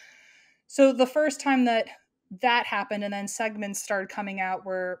this. So the first time that happened, and then segments started coming out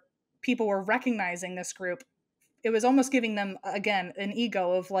where people were recognizing this group, it was almost giving them, again, an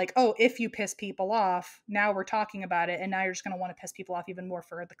ego of like, oh, if you piss people off, now we're talking about it, and now you're just going to want to piss people off even more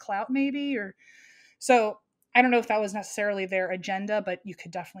for the clout, maybe. Or so I don't know if that was necessarily their agenda, but you could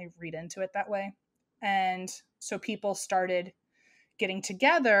definitely read into it that way. And so people started getting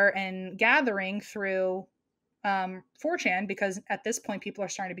together and gathering through 4chan, because at this point people are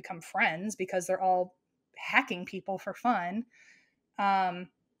starting to become friends because they're all hacking people for fun. And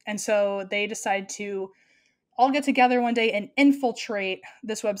so they decide to all get together one day and infiltrate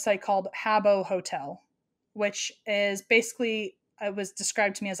this website called Habbo Hotel, which is basically, it was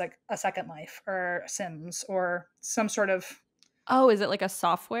described to me as like a Second Life or Sims or some sort of. Oh, is it like a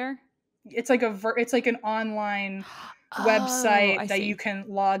software? It's like it's like an online website that you can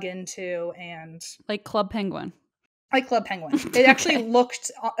log into, and like Club Penguin. Like Club Penguin. It actually looked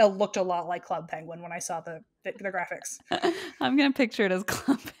a lot like Club Penguin when I saw the graphics. I'm going to picture it as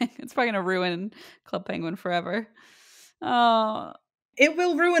Club Penguin. It's probably going to ruin Club Penguin forever. Oh. It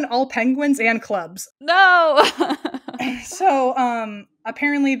will ruin all penguins and clubs. No! So,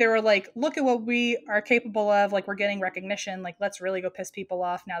 apparently they were like, look at what we are capable of. Like, we're getting recognition. Like, let's really go piss people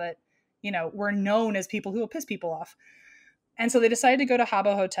off now that, we're known as people who will piss people off. And so they decided to go to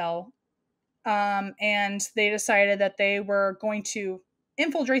Habbo Hotel. And they decided that they were going to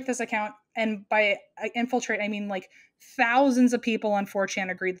infiltrate this account. And by infiltrate, I mean like thousands of people on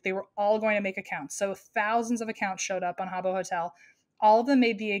 4chan agreed that they were all going to make accounts. So thousands of accounts showed up on Habbo Hotel. All of them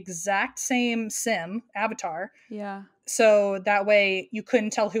made the exact same sim avatar. Yeah. So that way you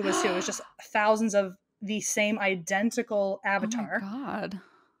couldn't tell who was who. It was just thousands of the same identical Oh my avatar. God.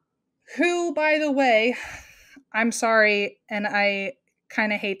 Who, by the way, I'm sorry, and I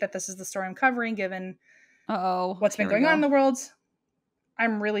kind of hate that this is the story I'm covering given Uh-oh. what's been Here we going on in go. the world.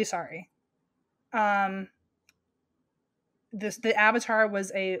 I'm really sorry. The avatar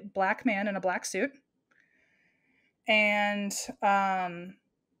was a black man in a black suit, and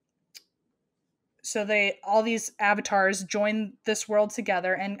so all these avatars joined this world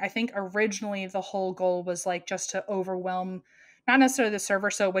together, and I think originally the whole goal was like just to overwhelm, not necessarily the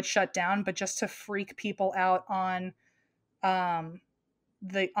server so it would shut down, but just to freak people out um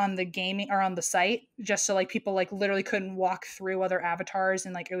the gaming or on the site, just so like people like literally couldn't walk through other avatars,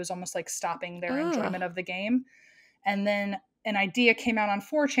 and like it was almost like stopping their Ugh. enjoyment of the game. And then an idea came out on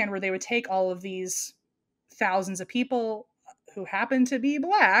 4chan where they would take all of these thousands of people who happen to be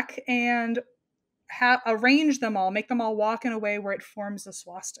black and arrange them all, make them all walk in a way where it forms a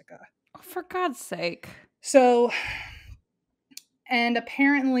swastika. Oh, for God's sake. So, and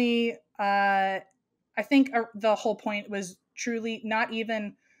apparently, I think the whole point was truly not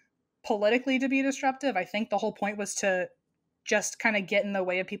even politically to be disruptive. I think the whole point was to just kind of get in the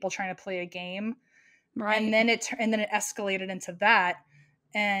way of people trying to play a game. Right. And then it escalated into that.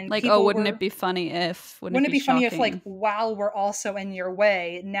 And Like, oh, people wouldn't were, it be funny if? wouldn't it be funny if like shocking? while we're also in your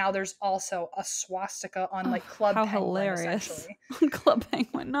way, now there's also a swastika on Oh, like Club how Penguin hilarious. essentially. On Club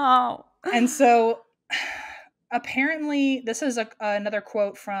Penguin. No. And so apparently this is another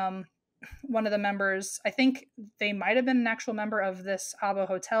quote from one of the members. I think they might have been an actual member of this Habbo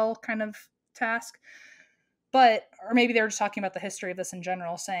Hotel kind of task, but or maybe they were just talking about the history of this in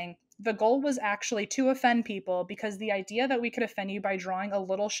general, saying the goal was actually to offend people because the idea that we could offend you by drawing a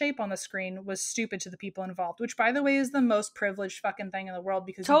little shape on the screen was stupid to the people involved, which by the way is the most privileged fucking thing in the world,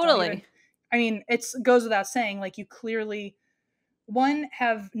 because you don't Totally. even, I mean, it goes without saying, like you clearly, one,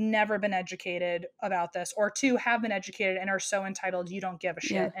 have never been educated about this, or two, have been educated and are so entitled you don't give a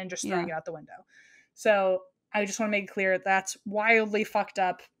shit Yeah. and just throwing it out the window. So I just want to make it clear that's wildly fucked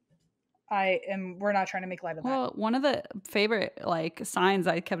up. We're not trying to make light of that. Well, one of the favorite like signs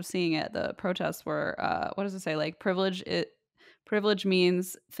I kept seeing at the protests were what does it say? Like privilege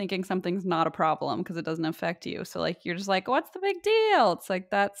means thinking something's not a problem because it doesn't affect you. So like you're just like, what's the big deal? It's like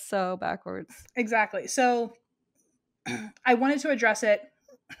that's so backwards. Exactly. So I wanted to address it,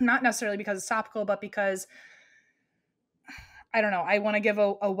 not necessarily because it's topical, but because I don't know, I want to give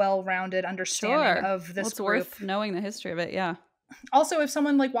a well-rounded understanding of this it's group. worth knowing the history of it. Yeah. Also, if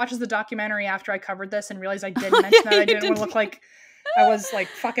someone like watches the documentary after I covered this and realized I didn't mention that, I didn't want to look like I was like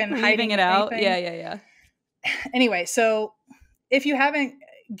fucking hiding it out. anything. Yeah. Anyway, so if you haven't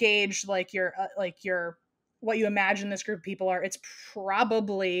gauged like your what you imagine this group of people are, it's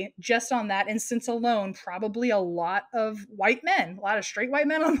probably just on that instance alone, probably a lot of white men, a lot of straight white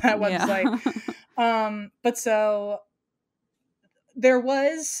men on that website. But so there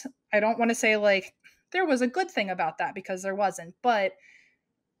was, I don't want to say like there was a good thing about that because there wasn't, but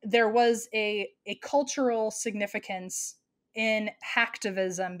there was a cultural significance in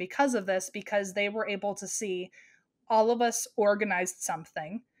hacktivism because of this, because they were able to see all of us organized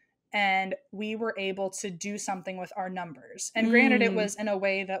something and we were able to do something with our numbers. And granted, it was in a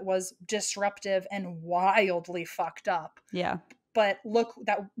way that was disruptive and wildly fucked up. Yeah. But look,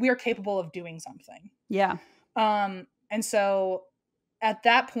 that we are capable of doing something. Yeah. And so at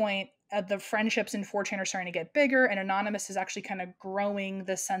that point, the friendships in 4chan are starting to get bigger, and Anonymous is actually kind of growing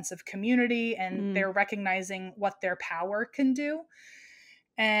this sense of community, and they're recognizing what their power can do.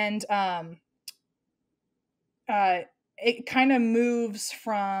 And it kind of moves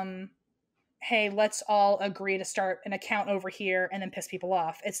from, hey, let's all agree to start an account over here and then piss people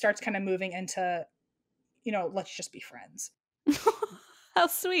off. It starts kind of moving into, let's just be friends. How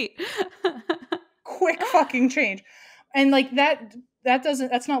sweet. Quick fucking change. And like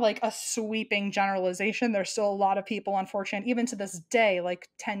that's not like a sweeping generalization. There's still a lot of people on 4chan, even to this day, like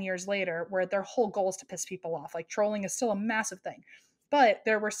 10 years later, where their whole goal is to piss people off. Like trolling is still a massive thing. But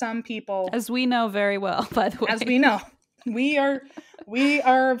there were some people, as we know very well, by the way. As we know. We are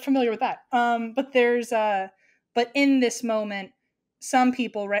familiar with that. But in this moment, some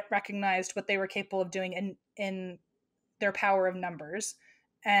people recognized what they were capable of doing in their power of numbers,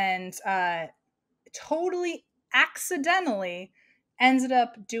 and totally accidentally ended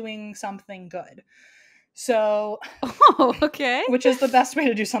up doing something good. So, okay, which is the best way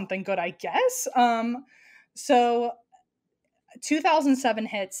to do something good, I guess. So 2007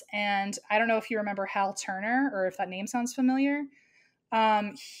 hits, and I don't know if you remember Hal Turner or if that name sounds familiar.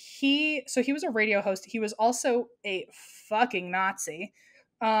 He was a radio host. He was also a fucking Nazi.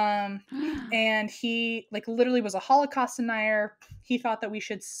 And he like literally was a Holocaust denier. He thought that What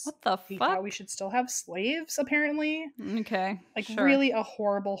the he thought we fuck? should still have slaves, apparently. Okay, Like sure. really a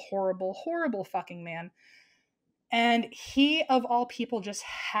horrible, horrible, horrible fucking man. And he of all people just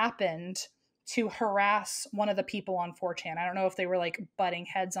happened to harass one of the people on 4chan. I don't know if they were like butting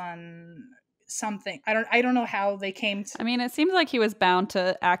heads on something. I don't know how they came to. I mean, it seems like he was bound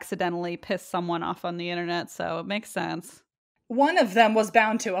to accidentally piss someone off on the internet, so it makes sense. One of them was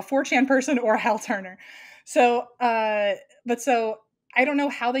bound to a 4chan person or Hal Turner. So, but so I don't know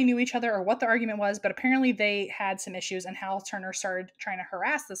how they knew each other or what the argument was, but apparently they had some issues, and Hal Turner started trying to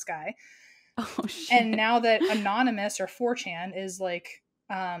harass this guy. Oh And shit. now that Anonymous or 4chan is like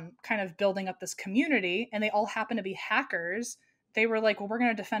kind of building up this community, and they all happen to be hackers, they were like, well, we're going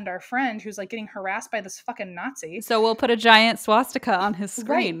to defend our friend who's like getting harassed by this fucking Nazi. So we'll put a giant swastika on his Right.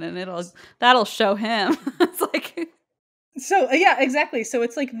 screen and that'll show him. It's like So yeah, exactly. So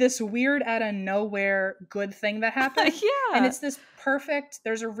it's like this weird out of nowhere good thing that happened. And yeah. it's this perfect.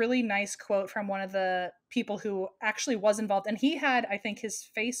 There's a really nice quote from one of the people who actually was involved. And he had, I think his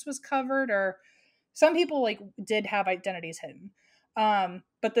face was covered, or some people like did have identities hidden.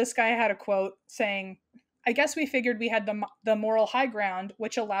 But this guy had a quote saying, I guess we figured we had the moral high ground,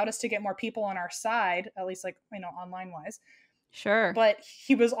 which allowed us to get more people on our side, at least like, online wise. Sure. But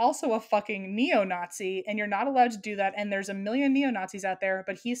he was also a fucking neo-Nazi, and you're not allowed to do that. And there's a million neo-Nazis out there,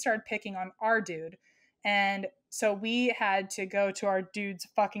 but he started picking on our dude. And so we had to go to our dude's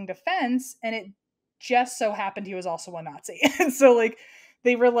fucking defense, and it just so happened he was also a Nazi. And so like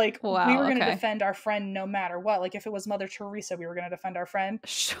they were like, we were Wow, going to okay. defend our friend no matter what. Like if it was Mother Teresa, we were going to defend our friend.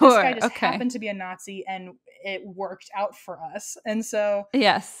 This guy Sure. just Okay. happened to be a Nazi, and it worked out for us. And so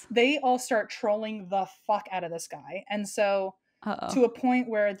Yes. they all start trolling the fuck out of this guy. And so Uh-oh. to a point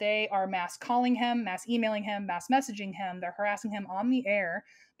where they are mass calling him, mass emailing him, mass messaging him. They're harassing him on the air.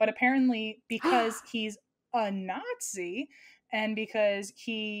 But apparently, because he's a Nazi and because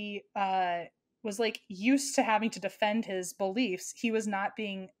he was like used to having to defend his beliefs, he was not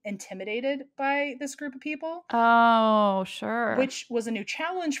being intimidated by this group of people, Oh, sure. which was a new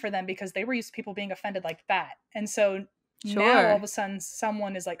challenge for them because they were used to people being offended like that. And so now all of Sure. a sudden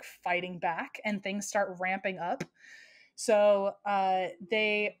someone is like fighting back and things start ramping up. So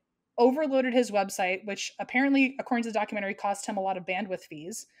they overloaded his website, which apparently, according to the documentary, cost him a lot of bandwidth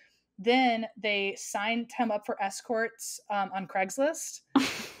fees. Then they signed him up for escorts on Craigslist.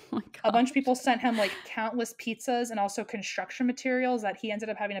 Oh my A god. bunch of people sent him like countless pizzas and also construction materials that he ended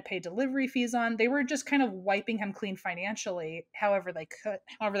up having to pay delivery fees on. They were just kind of wiping him clean financially, however they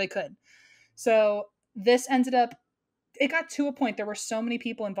could. So this ended up. It got to a point. There were so many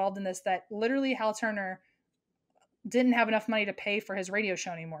people involved in this that literally Hal Turner didn't have enough money to pay for his radio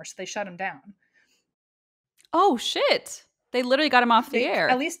show anymore, so they shut him down. Oh shit. They literally got him off the They at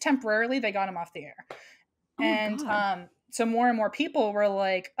air. least temporarily they got him off the air. Oh my And god. so more and more people were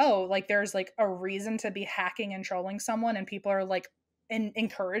like, oh, like there's like a reason to be hacking and trolling someone, and people are like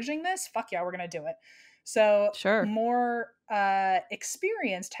encouraging this. Fuck yeah, we're gonna do it. So Sure. more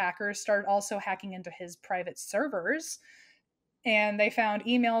experienced hackers started also hacking into his private servers, and they found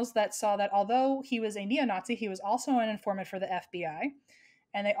emails that saw that although he was a neo-Nazi, he was also an informant for the FBI.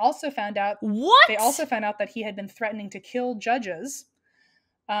 And they also What? found out that he had been threatening to kill judges.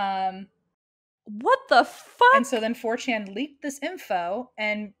 Um, What the and so fuck? then 4chan leaked this info,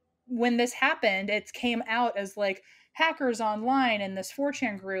 and when this happened, it came out as like hackers online in this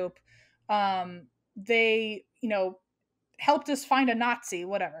 4chan group. They, helped us find a Nazi,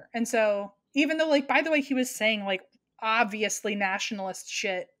 whatever. And so even though, like, by the way, he was saying like obviously nationalist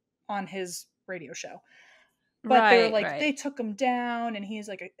shit on his radio show, but they were Right, like right. they took him down, and he's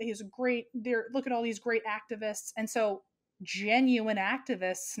a great, there, look at all these great activists. And so genuine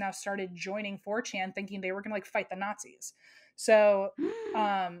activists now started joining 4chan thinking they were going to like fight the Nazis. So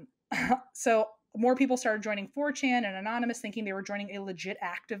um so more people started joining 4chan and Anonymous thinking they were joining a legit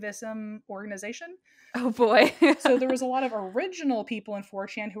activism organization. Oh boy. So there was a lot of original people in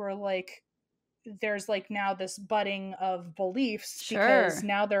 4chan who are like, there's like now this budding of beliefs because Sure.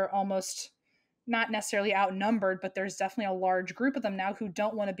 now they're almost not necessarily outnumbered, but there's definitely a large group of them now who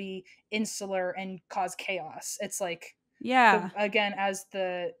don't want to be insular and cause chaos. It's like Yeah. again,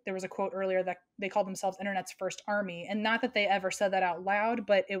 there was a quote earlier that they called themselves internet's first army, and not that they ever said that out loud,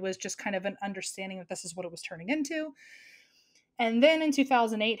 but it was just kind of an understanding that this is what it was turning into. And then in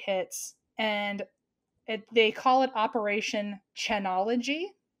 2008 hits, and they call it Operation Chenology.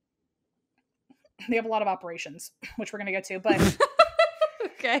 They have a lot of operations, which we're going to get to, but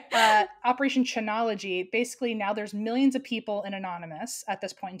Okay. Operation Chenology, basically now there's millions of people in Anonymous at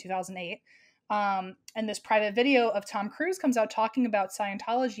this point in 2008. And this private video of Tom Cruise comes out talking about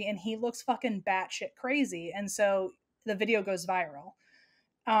Scientology, and he looks fucking batshit crazy. And so the video goes viral.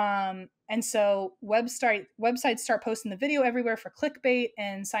 And so websites start posting the video everywhere for clickbait,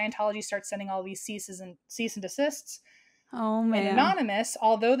 and Scientology starts sending all these cease and desists. Oh And man. Anonymous,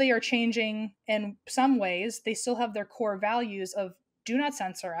 although they are changing in some ways, they still have their core values of do not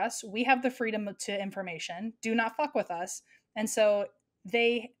censor us. We have the freedom to information. Do not fuck with us. And so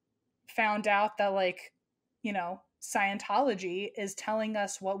they found out that, like, you know, Scientology is telling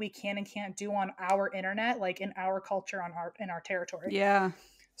us what we can and can't do on our internet, like in our culture, on our in our territory. Yeah.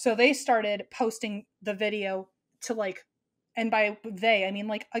 So they started posting the video to, like, and by they, I mean,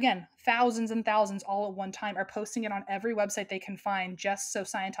 like, again, thousands and thousands all at one time are posting it on every website they can find just so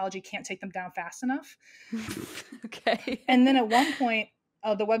Scientology can't take them down fast enough. Okay. And then at one point,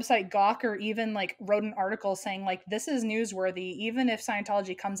 the website Gawker even, like, wrote an article saying, like, this is newsworthy. Even if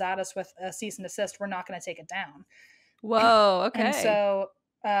Scientology comes at us with a cease and desist, we're not going to take it down. Whoa, And okay. so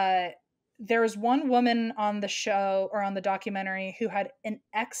there was one woman on the show, or on the documentary, who had an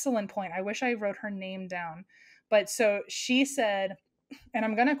excellent point. I wish I wrote her name down. But so she said, and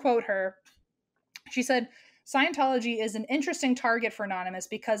I'm going to quote her. She said, Scientology is an interesting target for Anonymous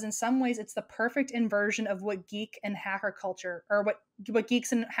because in some ways it's the perfect inversion of what geek and hacker culture, or what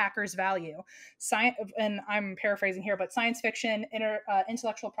geeks and hackers value. And I'm paraphrasing here, but science fiction,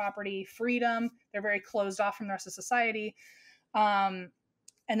 intellectual property, freedom, they're very closed off from the rest of society. And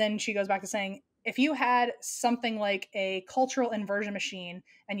then she goes back to saying, if you had something like a cultural inversion machine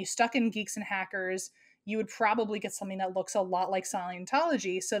and you stuck in geeks and hackers, you would probably get something that looks a lot like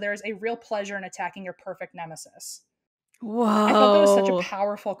Scientology. So there's a real pleasure in attacking your perfect nemesis. I thought that was such a Whoa.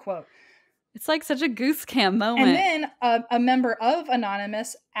 powerful quote. It's like such a goose camp And moment. then a member of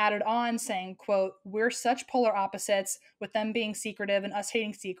Anonymous added on saying, quote, we're such polar opposites, with them being secretive and us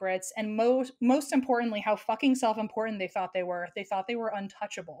hating secrets. And most importantly, how fucking self-important they thought they were. They thought they were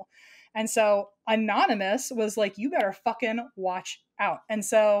untouchable. And so Anonymous was like, you better fucking watch out. And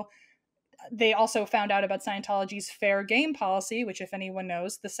so they also found out about Scientology's fair game policy, which, if anyone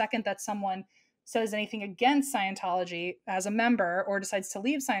knows, the second that someone says anything against Scientology as a member or decides to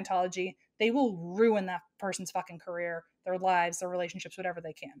leave Scientology, they will ruin that person's fucking career, their lives, their relationships, whatever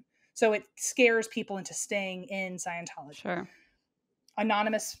they can. So it scares people into staying in Scientology. Sure.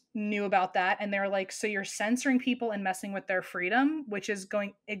 Anonymous knew about that, and they're like, so you're censoring people and messing with their freedom, which is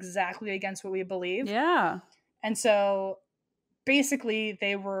going exactly against what we believe. Yeah. And so basically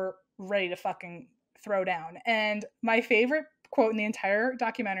they were ready to fucking throw down. And my favorite quote in the entire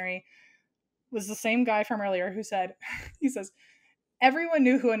documentary was the same guy from earlier who said, he says, everyone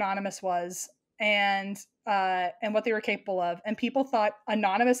knew who Anonymous was and what they were capable of, and people thought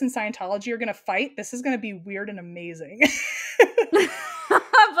Anonymous and Scientology are going to fight. This is going to be weird and amazing.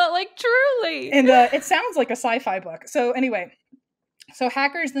 But like, truly. And it sounds like a sci-fi book. So anyway, so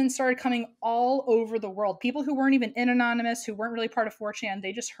hackers then started coming all over the world. People who weren't even in Anonymous, who weren't really part of 4chan,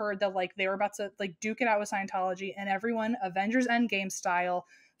 they just heard that, like, they were about to, like, duke it out with Scientology, and everyone, Avengers Endgame style,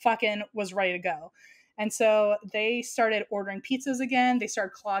 fucking was ready to go. And so they started ordering pizzas again. They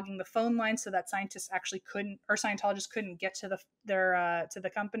started clogging the phone line so that Scientologists couldn't get to the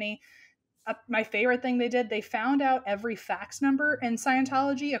company. My favorite thing they did, they found out every fax number in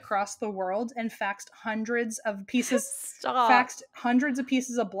Scientology across the world and faxed hundreds of pieces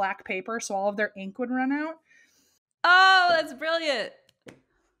of black paper so all of their ink would run out. Oh, that's brilliant.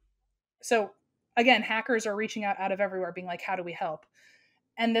 So again, hackers are reaching out of everywhere being like, how do we help?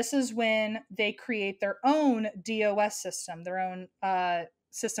 And this is when they create their own DOS system, their own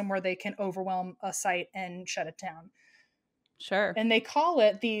system where they can overwhelm a site and shut it down. Sure. And they call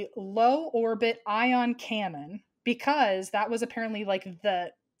it the low orbit ion cannon because that was apparently like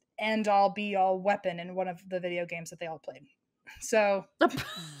the end all be all weapon in one of the video games that they all played. So,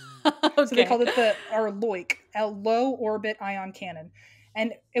 Okay. So they called it LOIC, a low orbit ion cannon.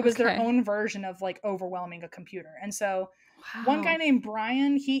 And it was their own version of, like, overwhelming a computer. And so one guy named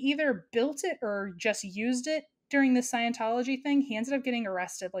Brian, he either built it or just used it during the Scientology thing. He ended up getting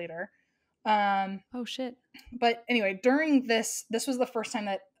arrested later. Oh shit. But anyway, during this was the first time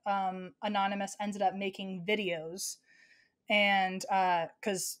that Anonymous ended up making videos, and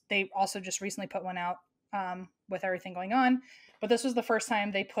because they also just recently put one out with everything going on. But this was the first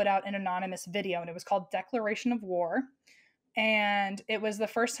time they put out an anonymous video, and it was called Declaration of War. And it was the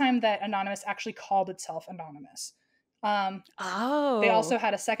first time that Anonymous actually called itself Anonymous. They also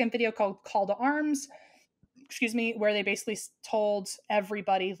had a second video called Call to Arms, where they basically told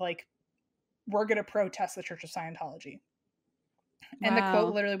everybody, like, we're going to protest the Church of Scientology. Wow. And the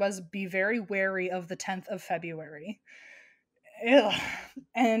quote literally was, be very wary of the 10th of February. Ugh.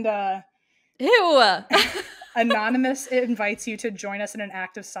 And Ew. Anonymous invites you to join us in an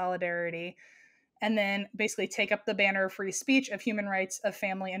act of solidarity, and then basically take up the banner of free speech, of human rights, of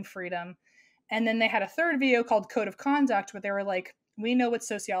family and freedom. And then they had a third video called Code of Conduct, where they were like, we know what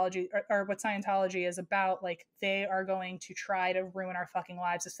sociology or what Scientology is about. Like, they are going to try to ruin our fucking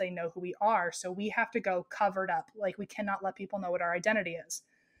lives if they know who we are. So we have to go covered up. Like, we cannot let people know what our identity is.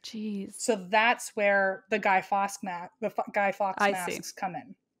 Jeez. So that's where the Guy Fawkes I see. masks come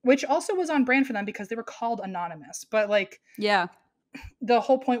in, which also was on brand for them because they were called anonymous. But like, Yeah. the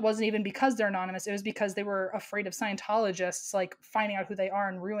whole point wasn't even because they're anonymous. It was because they were afraid of Scientologists like finding out who they are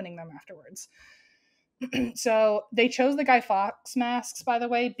and ruining them afterwards. So they chose the Guy Fawkes masks, by the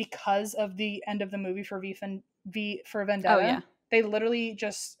way, because of the end of the movie for V for Vendetta. Oh, yeah. They literally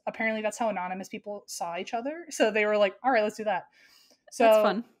just, apparently that's how anonymous people saw each other. So they were like, all right, let's do that. So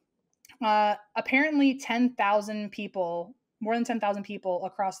That's fun. Apparently 10,000 people, more than 10,000 people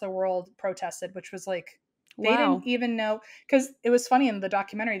across the world protested, which was like, they didn't even know, because it was funny in the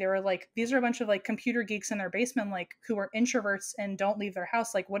documentary. They were like, these are a bunch of like computer geeks in their basement, like who are introverts and don't leave their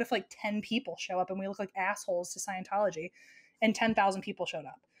house. Like, what if like 10 people show up and we look like assholes to Scientology? And 10,000 people showed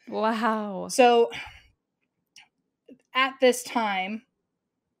up. Wow. So at this time,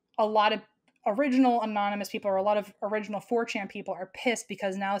 a lot of original anonymous people, or a lot of original 4chan people, are pissed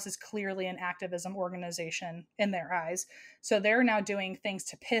because now this is clearly an activism organization in their eyes. So they're now doing things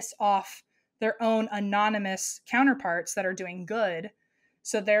to piss off their own anonymous counterparts that are doing good.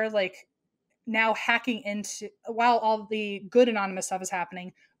 So they're like now hacking into, while all the good anonymous stuff is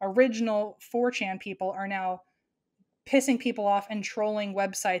happening, original 4chan people are now pissing people off and trolling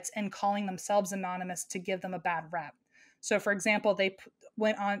websites and calling themselves anonymous to give them a bad rap. So for example, they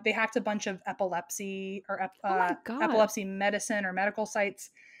hacked a bunch of epilepsy or epilepsy medicine or medical sites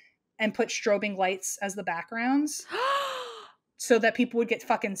and put strobing lights as the backgrounds so that people would get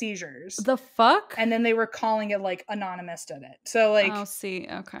fucking seizures. The fuck? And then they were calling it like anonymous did it. So like, oh, see,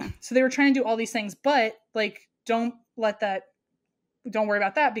 okay. So they were trying to do all these things, but like, don't worry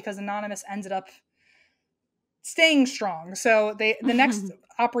about that, because anonymous ended up staying strong. So the next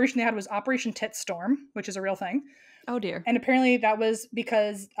operation they had was Operation Titstorm, which is a real thing. Oh dear. And apparently that was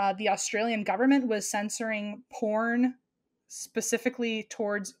because the Australian government was censoring porn specifically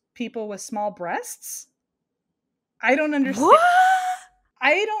towards people with small breasts. I don't understand. What?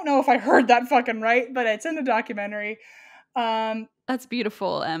 I don't know if I heard that fucking right, but it's in the documentary. That's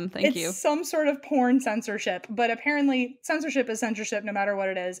beautiful, Thank you. It's some sort of porn censorship, but apparently censorship is censorship no matter what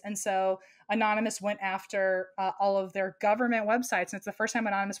it is. And so Anonymous went after all of their government websites, and it's the first time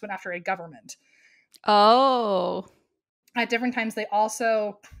Anonymous went after a government. Oh. At different times, they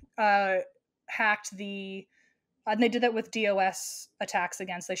also hacked and they did that with DOS attacks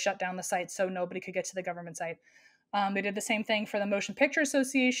against. They shut down the site so nobody could get to the government site. They did the same thing for the Motion Picture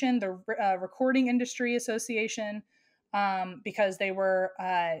Association, the Recording Industry Association, because they were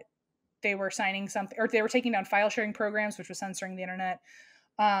signing something, or they were taking down file sharing programs, which was censoring the internet.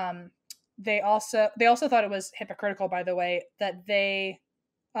 They also thought it was hypocritical, by the way, that they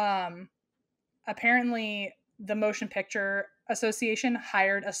apparently the Motion Picture Association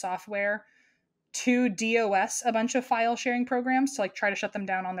hired a software to DOS a bunch of file sharing programs to like try to shut them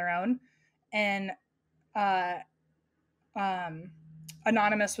down on their own. And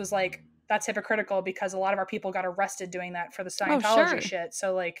Anonymous was like, that's hypocritical because a lot of our people got arrested doing that for the Scientology shit.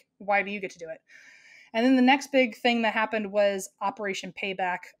 So like, why do you get to do it? And then the next big thing that happened was Operation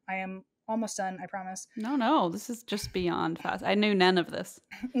Payback. I am almost done, I promise. No, this is just beyond fast. I knew none of this.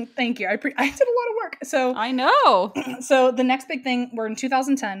 Thank you. I did a lot of work. So I know. So the next big thing, we're in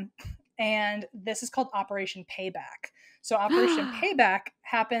 2010, and this is called Operation Payback. So Operation Payback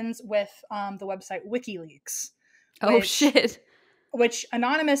happens with the website WikiLeaks. Shit. Which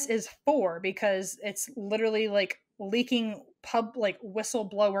Anonymous is for, because it's literally like leaking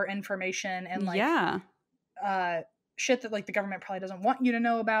whistleblower information and like shit that like the government probably doesn't want you to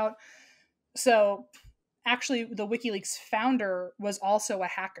know about. So actually the WikiLeaks founder was also a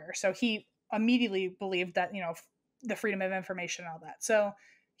hacker. So he immediately believed that, the freedom of information and all that. So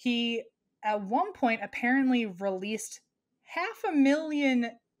he at one point apparently released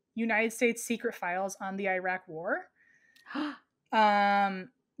 500,000 United States secret files on the Iraq War.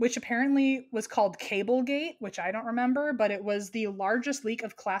 Which apparently was called Cablegate, which I don't remember, but it was the largest leak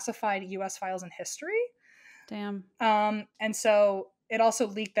of classified US files in history. Damn. And so it also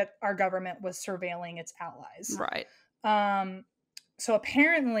leaked that our government was surveilling its allies. Right. So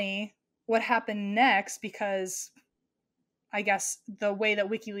apparently what happened next, because I guess the way that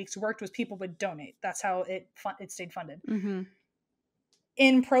WikiLeaks worked was people would donate. That's how it stayed funded. Mm-hmm.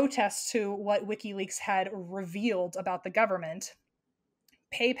 In protest to what WikiLeaks had revealed about the government,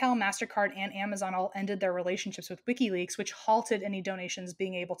 PayPal, MasterCard, and Amazon all ended their relationships with WikiLeaks, which halted any donations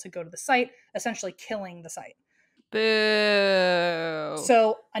being able to go to the site, essentially killing the site. Boo.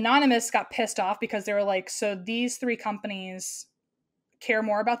 So Anonymous got pissed off because they were like, so these three companies care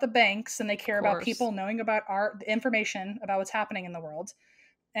more about the banks than they care about people knowing about the information about what's happening in the world.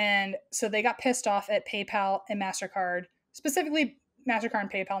 And so they got pissed off at PayPal and MasterCard, specifically MasterCard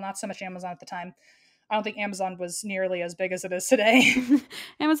and PayPal, not so much Amazon at the time. I don't think Amazon was nearly as big as it is today.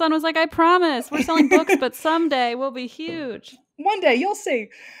 Amazon was like, I promise, we're selling books, but someday we'll be huge. One day, you'll see.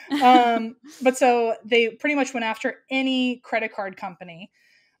 But so they pretty much went after any credit card company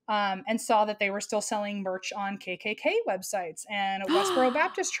and saw that they were still selling merch on KKK websites and Westboro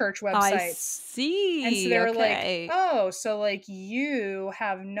Baptist Church websites. I see. And so they were like, oh, so like you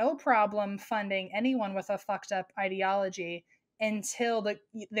have no problem funding anyone with a fucked up ideology until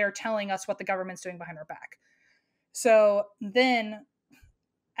they're telling us what the government's doing behind our back. So then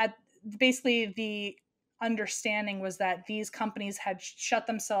basically the understanding was that these companies had shut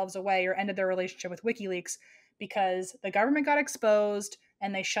themselves away or ended their relationship with WikiLeaks because the government got exposed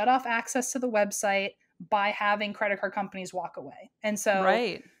and they shut off access to the website by having credit card companies walk away. And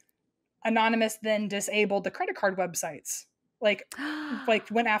so Anonymous then disabled the credit card websites, like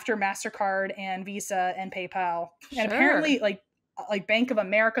went after MasterCard and Visa and PayPal. And apparently like Bank of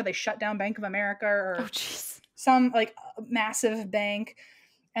America, they shut down Bank of America or some like massive bank.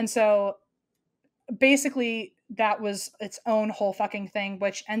 And so basically that was its own whole fucking thing,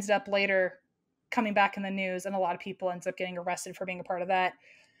 which ended up later coming back in the news, and a lot of people ends up getting arrested for being a part of that.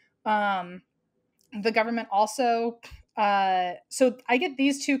 The government also so I get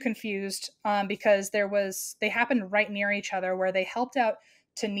these two confused because they happened right near each other, where they helped out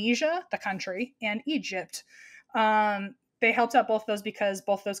Tunisia, the country, and Egypt. They helped out both those because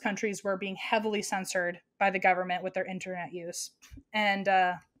both those countries were being heavily censored by the government with their internet use. And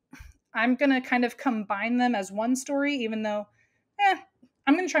I'm going to kind of combine them as one story, even though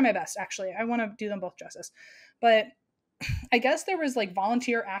I'm going to try my best, actually. I want to do them both justice. But I guess there was like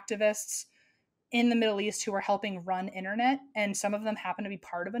volunteer activists in the Middle East who were helping run internet, and some of them happened to be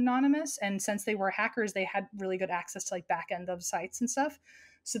part of Anonymous. And since they were hackers, they had really good access to like back end of sites and stuff.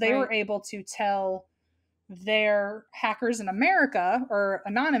 So they were able to tell their hackers in America, or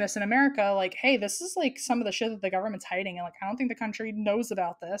Anonymous in America, like, hey, this is like some of the shit that the government's hiding, and like I don't think the country knows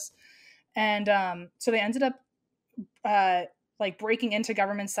about this. And so they ended up like breaking into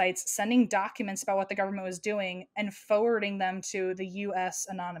government sites, sending documents about what the government was doing, and forwarding them to the US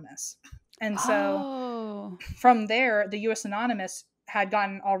Anonymous. And so from there, the US Anonymous they'd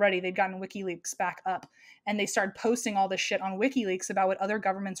gotten WikiLeaks back up, and they started posting all this shit on WikiLeaks about what other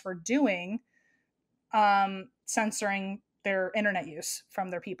governments were doing, censoring their internet use from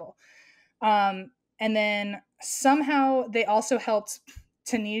their people. And then somehow they also helped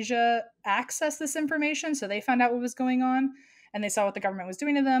Tunisia access this information. So they found out what was going on, and they saw what the government was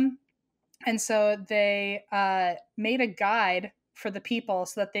doing to them. And so they made a guide for the people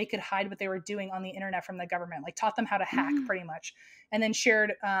so that they could hide what they were doing on the internet from the government, like taught them how to hack pretty much, and then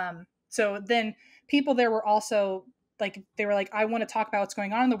shared. So then people there were also like, they were like, I want to talk about what's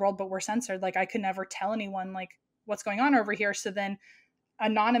going on in the world, but we're censored. Like I could never tell anyone like what's going on over here. So then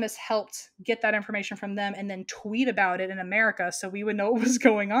Anonymous helped get that information from them and then tweet about it in America so we would know what was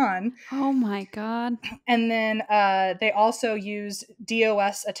going on. Oh my God. And then they also used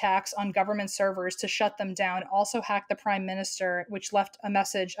DOS attacks on government servers to shut them down, also hacked the prime minister, which left a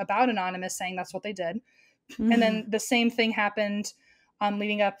message about Anonymous saying that's what they did. And then the same thing happened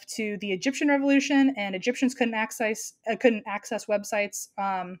leading up to the Egyptian revolution, and Egyptians couldn't access websites.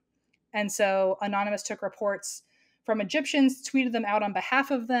 And so Anonymous took reports from Egyptians, tweeted them out on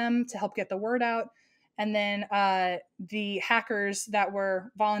behalf of them to help get the word out. And then the hackers that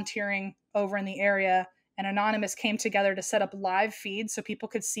were volunteering over in the area and Anonymous came together to set up live feeds so people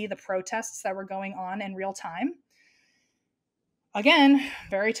could see the protests that were going on in real time. Again,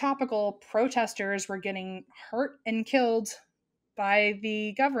 very topical. Protesters were getting hurt and killed by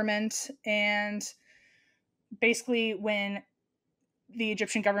the government. And basically when the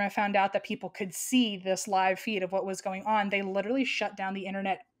Egyptian government found out that people could see this live feed of what was going on, they literally shut down the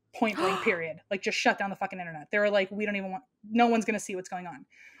internet point blank period. Like just shut down the fucking internet. They were like, no one's going to see what's going on.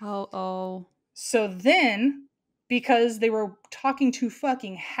 Oh. So then, because they were talking to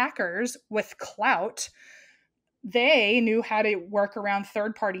fucking hackers with clout, they knew how to work around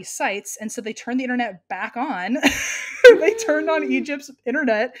third-party sites. And so they turned the internet back on. They turned on Egypt's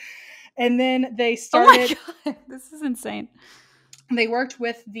internet. And then they started... Oh my God. This is insane. They worked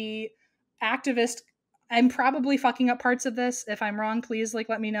with the activist. I'm probably fucking up parts of this. If I'm wrong, please like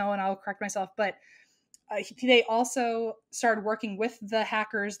let me know and I'll correct myself. But They also started working with the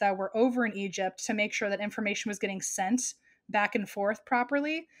hackers that were over in Egypt to make sure that information was getting sent back and forth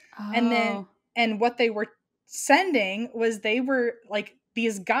properly. And then, Oh. and what they were sending was they were like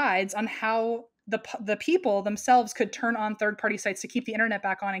these guides on how the people themselves could turn on third party sites to keep the internet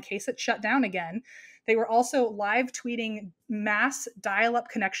back on in case it shut down again. They were also live tweeting mass dial up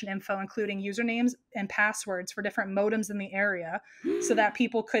connection info, including usernames and passwords for different modems in the area, so that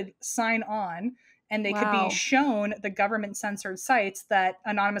people could sign on and they could be Wow. shown the government censored sites that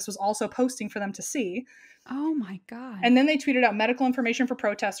Anonymous was also posting for them to see. Oh my God. And then they tweeted out medical information for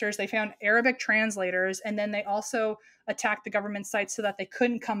protesters. They found Arabic translators, and then they also attacked the government sites so that they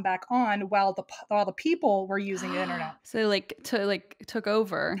couldn't come back on while the people were using the internet. So they took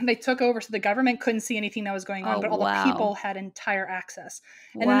over. They took over, so the government couldn't see anything that was going on, Oh, but all the wow. people had entire access.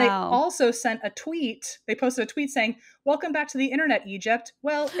 And then they Wow. also sent a tweet. They posted a tweet saying, "Welcome back to the internet, Egypt.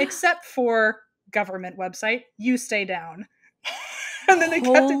 Well, except for government website, you stay down." And then they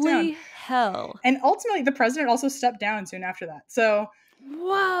kept it down. Holy hell. And ultimately, the president also stepped down soon after that. So,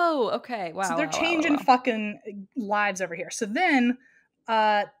 Whoa. Okay. Wow. so they're wow, changing wow, wow. fucking lives over here. So then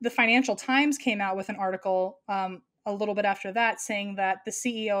the Financial Times came out with an article a little bit after that saying that the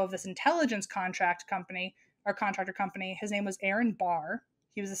CEO of this intelligence contractor company, his name was Aaron Barr.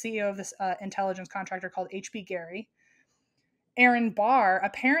 He was the CEO of this intelligence contractor called HB Gary. Aaron Barr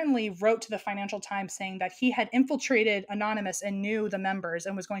apparently wrote to the Financial Times saying that he had infiltrated Anonymous and knew the members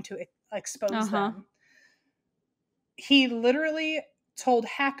and was going to expose them. He literally told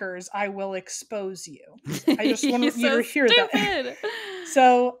hackers, "I will expose you." I just want you to hear that.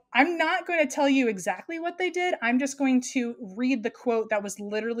 So I'm not going to tell you exactly what they did. I'm just going to read the quote that was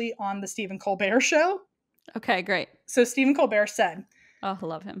literally on the Stephen Colbert show. Okay, great. So Stephen Colbert said, Oh, I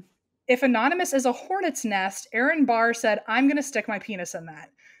love him. "If Anonymous is a hornet's nest, Aaron Barr said, I'm going to stick my penis in that.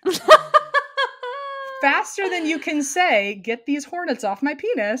 Faster than you can say, get these hornets off my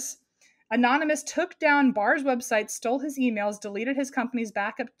penis." Anonymous took down Barr's website, stole his emails, deleted his company's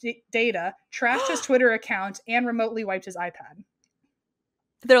backup data, trashed his Twitter account, and remotely wiped his iPad.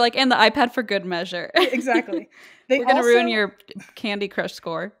 They're like, and the iPad for good measure. Exactly. We're going to ruin your Candy Crush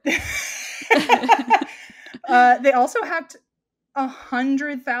score. They also hacked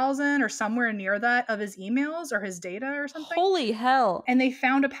 100,000 or somewhere near that of his emails or his data or something. Holy hell. And they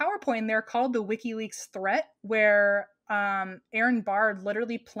found a PowerPoint there called the WikiLeaks threat, where Aaron Barr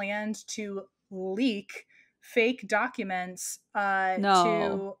literally planned to leak fake documents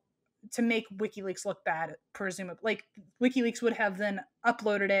to make WikiLeaks look bad, presumably. Like, WikiLeaks would have then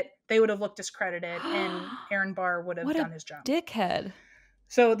uploaded it, they would have looked discredited, and Aaron Barr would have done his job. Dickhead.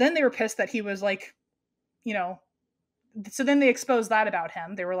 So then they were pissed that he was like, so then they exposed that about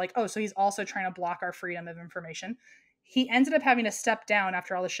him. They were like, oh, so he's also trying to block our freedom of information. He ended up having to step down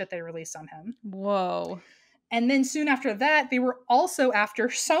after all the shit they released on him. Whoa. And then soon after that, they were also after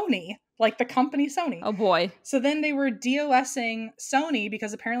Sony, like the company Sony. Oh boy. So then they were DOSing Sony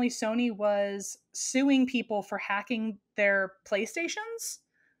because apparently Sony was suing people for hacking their PlayStations.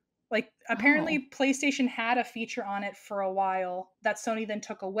 Like, apparently PlayStation had a feature on it for a while that Sony then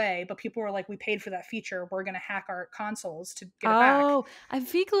took away, but people were like, we paid for that feature, we're going to hack our consoles to get it back. Oh, I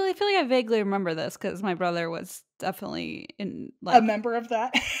feel like I vaguely remember this because my brother was definitely in like a member of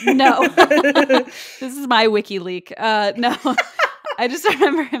that. No. This is my WikiLeak. No. I just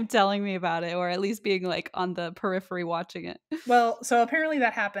remember him telling me about it, or at least being like on the periphery watching it. Well, so apparently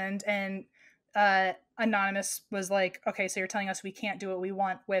that happened, and Anonymous was like, okay, so you're telling us we can't do what we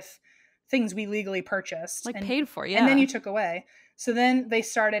want with things we legally purchased. Like, and paid for, yeah. And then you took away. So then they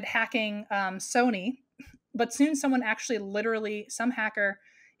started hacking Sony, but soon some hacker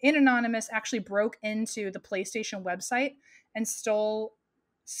in Anonymous actually broke into the PlayStation website and stole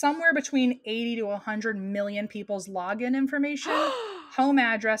somewhere between 80 to 100 million people's login information, home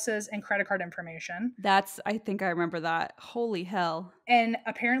addresses, and credit card information. I think I remember that. Holy hell. And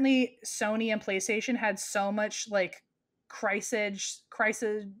apparently Sony and PlayStation had so much like crisis,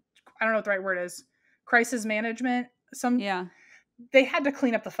 I don't know what the right word is, crisis management. They had to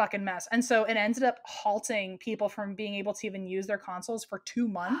clean up the fucking mess. And so it ended up halting people from being able to even use their consoles for 2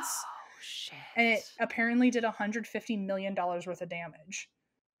 months. Oh, shit. And it apparently did $150 million worth of damage.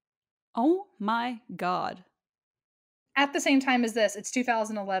 Oh my God. At the same time as this, it's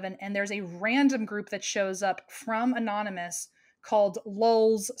 2011, and there's a random group that shows up from Anonymous called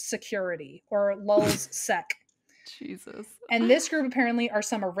Lulz Security, or Lulz Sec. Jesus. And this group apparently are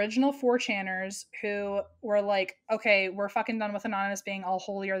some original 4chaners who were like, okay, we're fucking done with Anonymous being all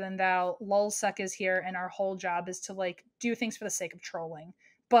holier than thou. Lulz Sec is here, and our whole job is to like do things for the sake of trolling,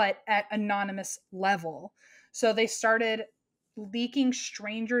 but at Anonymous level. So they started leaking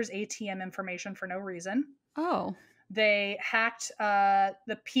strangers' ATM information for no reason. Oh. They hacked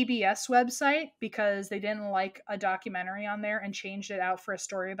the PBS website because they didn't like a documentary on there and changed it out for a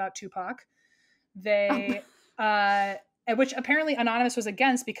story about Tupac. Oh. They, uh, which apparently Anonymous was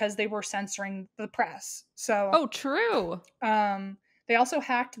against because they were censoring the press. So, Oh, true. they also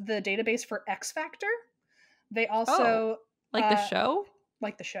hacked the database for X Factor. They Oh. also, Like the show?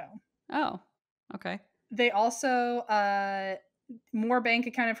 like the show. Oh. Okay. They also, more bank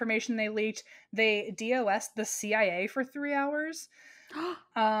account information they leaked. They DOS'd the CIA for 3 hours.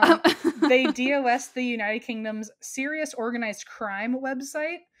 They DOS'd the United Kingdom's Serious Organized Crime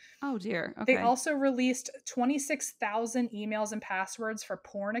website. Oh dear. They Okay. also released 26,000 emails and passwords for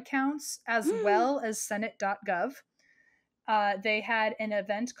porn accounts, as well as Senate.gov. They had an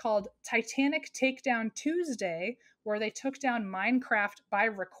event called Titanic Takedown Tuesday, where they took down Minecraft by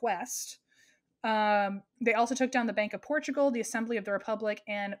request. They also took down the Bank of Portugal, the Assembly of the Republic,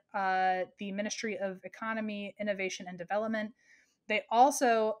 and the Ministry of Economy, Innovation, and Development. They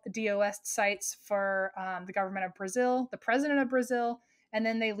also DOS'd sites for the government of Brazil, the president of Brazil, and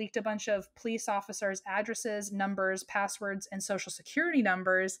then they leaked a bunch of police officers' addresses, numbers, passwords, and social security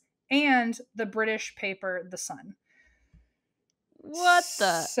numbers, and the British paper The Sun. What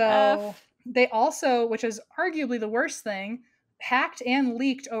the So F? they also, which is arguably the worst thing, hacked and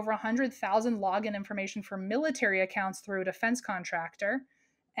leaked over 100,000 login information for military accounts through a defense contractor,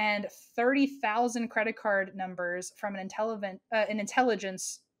 and 30,000 credit card numbers from an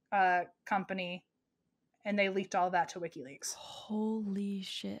intelligence company, and they leaked all that to WikiLeaks. Holy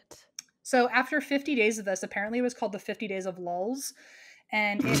shit. So after 50 days of this, apparently it was called the 50 Days of Lulls,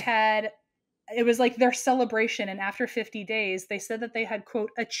 and it was like their celebration. And after 50 days, they said that they had,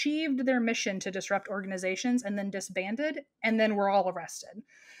 quote, achieved their mission to disrupt organizations, and then disbanded, and then were all arrested.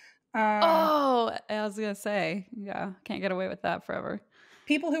 Oh, I was gonna say, yeah, can't get away with that forever.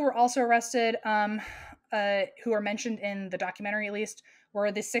 People who were also arrested, who were mentioned in the documentary at least, were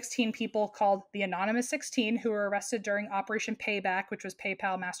the 16 people called the Anonymous 16 who were arrested during Operation Payback, which was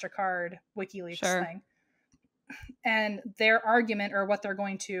PayPal, MasterCard, WikiLeaks thing. And their argument, or what they were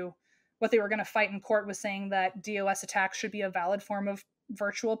going to fight in court, was saying that DOS attacks should be a valid form of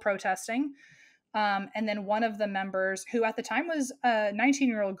virtual protesting. And then one of the members, who at the time was a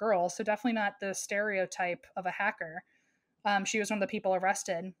 19-year-old girl, so definitely not the stereotype of a hacker, she was one of the people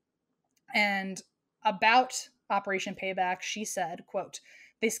arrested. And about Operation Payback, she said, quote,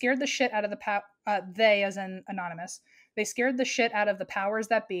 they scared the shit out of they, as in Anonymous, they scared the shit out of the powers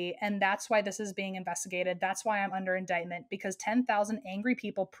that be, and that's why this is being investigated. That's why I'm under indictment, because 10,000 angry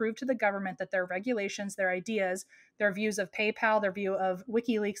people proved to the government that their regulations, their ideas, their views of PayPal, their view of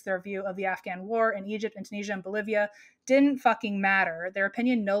WikiLeaks, their view of the Afghan war in Egypt and Tunisia and Bolivia didn't fucking matter. Their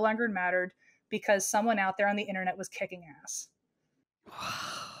opinion no longer mattered because someone out there on the internet was kicking ass.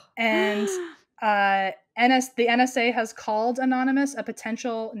 And the NSA has called Anonymous a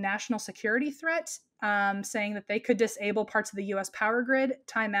potential national security threat, saying that they could disable parts of the U.S. power grid.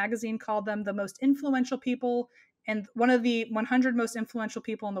 Time magazine called them the most influential people and one of the 100 most influential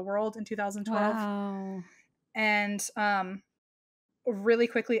people in the world in 2012. Wow. And really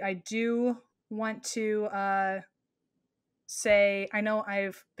quickly, I do want to say, I know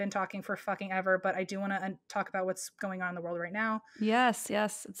I've been talking for fucking ever, but I do want to talk about what's going on in the world right now. Yes,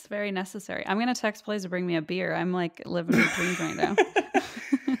 it's very necessary. I'm gonna text Blaze to bring me a beer. I'm like living my dreams right now.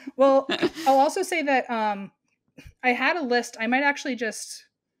 Well, I'll also say that I had a list. I might actually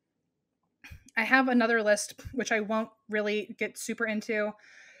I have another list, which I won't really get super into.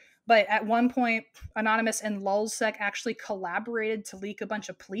 But at one point, Anonymous and LulzSec actually collaborated to leak a bunch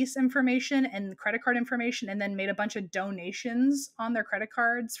of police information and credit card information, and then made a bunch of donations on their credit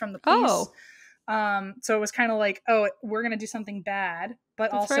cards from the police. So it was kind of like, oh, we're going to do something bad, but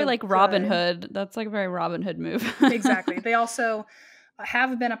That's also very like good. Robin Hood. That's like a very Robin Hood move. Exactly. They also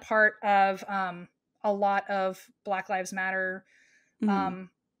have been a part of a lot of Black Lives Matter. Mm-hmm.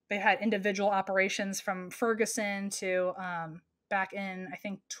 They had individual operations from Ferguson to back in, I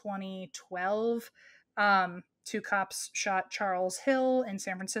think, 2012. 2 cops shot Charles Hill in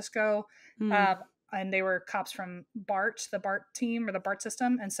San Francisco. And they were cops from BART, the BART team, or the BART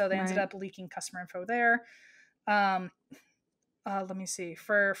system. And so they ended up leaking customer info there. Let me see.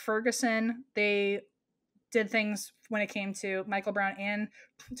 For Ferguson, they did things when it came to Michael Brown and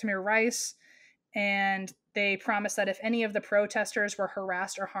Tamir Rice. And they promised that if any of the protesters were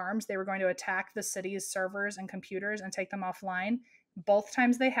harassed or harmed, they were going to attack the city's servers and computers and take them offline. Both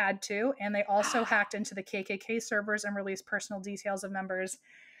times they had to. And they also hacked into the KKK servers and released personal details of members.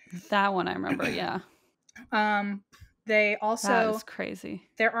 That one I remember, yeah. They That also, is crazy.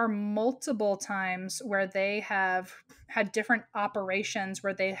 there are multiple times where they have had different operations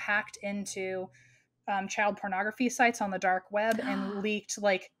where they hacked into child pornography sites on the dark web and leaked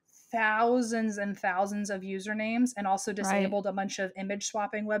like thousands and thousands of usernames, and also Right. disabled a bunch of image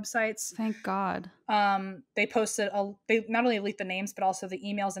swapping websites. Thank God. They not only leaked the names but also the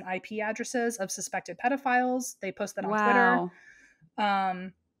emails and IP addresses of suspected pedophiles. They posted on Twitter. Wow.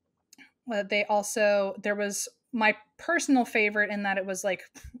 Um, they also, there was my personal favorite in that it was like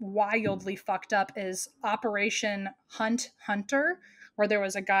wildly fucked up, is Operation Hunt Hunter, where there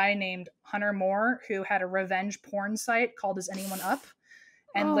was a guy named Hunter Moore who had a revenge porn site called Is Anyone Up?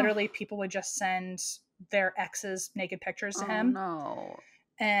 And Oh. literally people would just send their exes naked pictures to Oh him. no.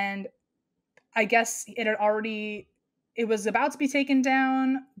 And I guess it was about to be taken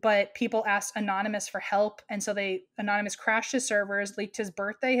down, but people asked Anonymous for help, and so Anonymous crashed his servers, leaked his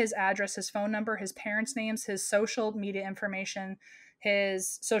birthday, his address, his phone number, his parents' names, his social media information,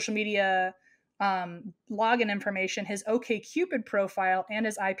 his social media login information, his OkCupid profile, and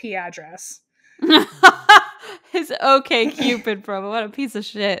his IP address. His OK Cupid, bro. What a piece of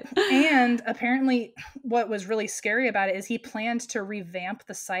shit. And apparently, what was really scary about it is he planned to revamp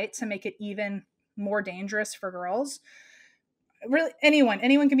the site to make it even more dangerous for girls. Really, anyone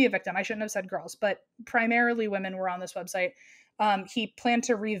can be a victim. I shouldn't have said girls, but primarily women were on this website. He planned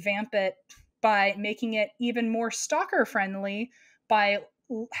to revamp it by making it even more stalker friendly by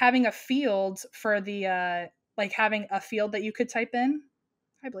having a field for the like having a field that you could type in.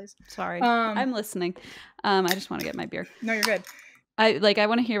 Hi, Blaze. Sorry. I'm listening. I just want to get my beer. No, you're good. I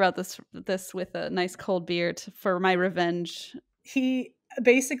want to hear about this with a nice cold beer for my revenge. He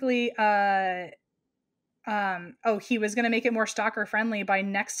basically he was going to make it more stalker friendly by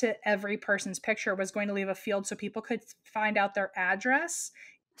next to every person's picture was going to leave a field so people could find out their address.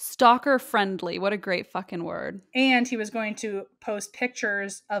 Stalker friendly. What a great fucking word. And he was going to post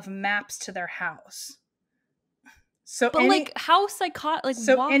pictures of maps to their house. So how psychotic? Like,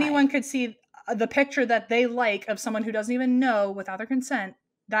 so why? anyone could see the picture that they like of someone who doesn't even know without their consent.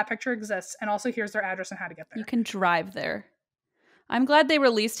 That picture exists, and also here's their address and how to get there. You can drive there. I'm glad they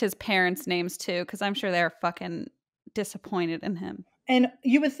released his parents' names too, because I'm sure they're fucking disappointed in him. And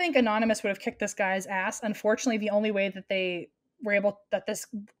you would think Anonymous would have kicked this guy's ass. Unfortunately, the only way that this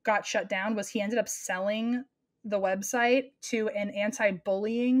got shut down was he ended up selling the website to an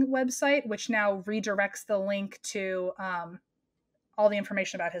anti-bullying website, which now redirects the link to all the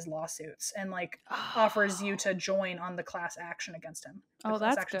information about his lawsuits and like offers you to join on the class action against him. Oh,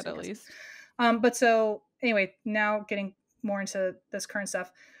 that's good at least. But so anyway, now getting more into this current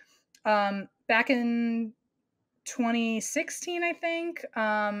stuff. Back in 2016, I think,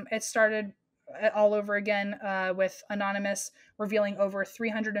 it started all over again with Anonymous revealing over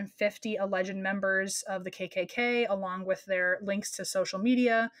 350 alleged members of the KKK, along with their links to social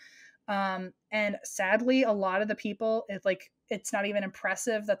media. And sadly, a lot of the people, it's not even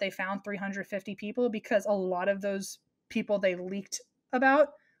impressive that they found 350 people, because a lot of those people they leaked about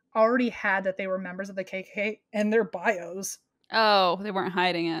already had that they were members of the KKK in their bios. Oh, they weren't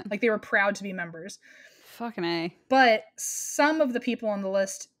hiding it. Like, they were proud to be members. Fucking A. But some of the people on the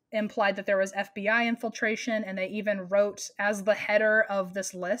list implied that there was FBI infiltration, and they even wrote, as the header of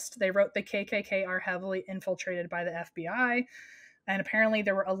this list, they wrote the KKK are heavily infiltrated by the FBI. And apparently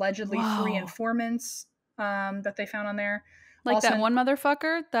there were allegedly 3 informants that they found on there. Like also, that one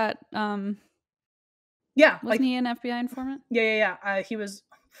motherfucker that yeah, wasn't he an FBI informant? Yeah. He was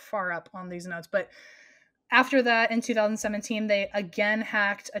far up on these notes. But after that, in 2017, they again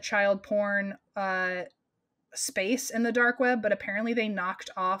hacked a child porn space in the dark web, but apparently they knocked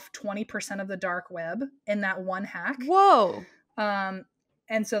off 20% of the dark web in that one hack. Whoa. And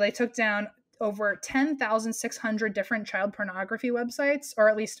so they took down over 10,600 different child pornography websites, or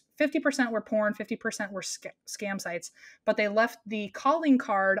at least 50% were porn, 50% were scam sites. But they left the calling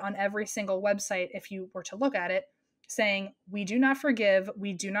card on every single website, if you were to look at it, saying, "We do not forgive,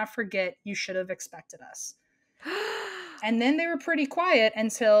 we do not forget, you should have expected us." And then they were pretty quiet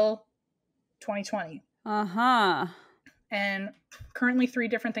until 2020. Uh-huh. And currently 3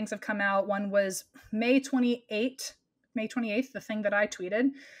 different things have come out. One was May 28th, the thing that I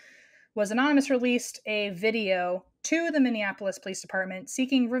tweeted, was Anonymous released a video to the Minneapolis Police Department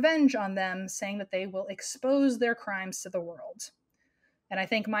seeking revenge on them, saying that they will expose their crimes to the world. And I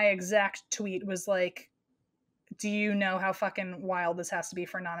think my exact tweet was like, do you know how fucking wild this has to be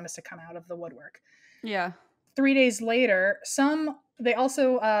for Anonymous to come out of the woodwork? Yeah. 3 days later, they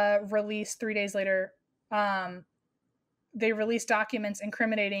also released 3 days later, they released documents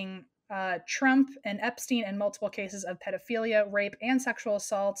incriminating Trump and Epstein in multiple cases of pedophilia, rape, and sexual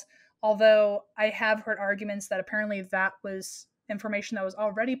assault, Although I have heard arguments that apparently that was information that was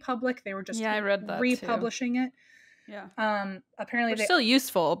already public. They were just Yeah, I read that too. republishing it. Yeah. Apparently Which they still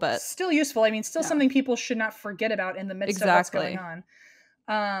useful, but still useful. I mean, still yeah. something people should not forget about in the midst of what's going Exactly.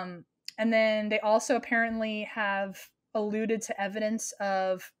 on. And then they also apparently have alluded to evidence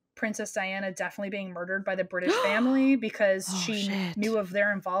of Princess Diana definitely being murdered by the British family because Oh, she shit. knew of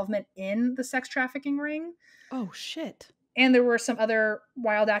their involvement in the sex trafficking ring. Oh, shit. And there were some other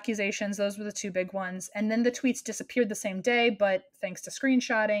wild accusations. Those were the two big ones. And then the tweets disappeared the same day, but thanks to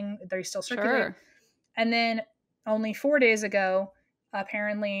screenshotting, they still circulate. Sure. And then only 4 days ago,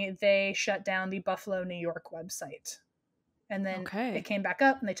 apparently they shut down the Buffalo, New York website. And then it came back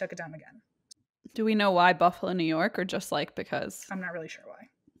up and they took it down again. Do we know why Buffalo, New York, or just like because? I'm not really sure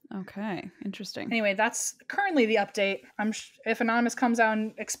why. Okay, interesting. Anyway, that's currently the update. If Anonymous comes out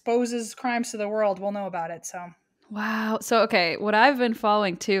and exposes crimes to the world, we'll know about it. So wow. So okay, what I've been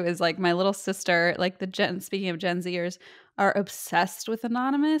following too is like my little sister, like speaking of Gen Zers, are obsessed with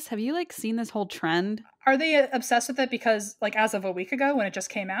Anonymous. Have you like seen this whole trend? Are they obsessed with it because like as of a week ago when it just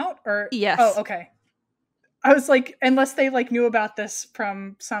came out? Or yes. Oh, okay. I was like, unless they like knew about this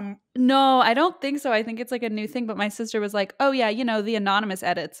from some. No, I don't think so. I think it's like a new thing. But my sister was like, "Oh yeah, the anonymous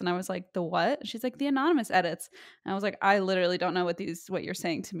edits," and I was like, "The what?" She's like, "The anonymous edits," and I was like, "I literally don't know what you're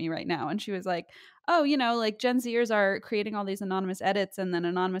saying to me right now." And she was like, "Oh, like Gen Zers are creating all these anonymous edits, and then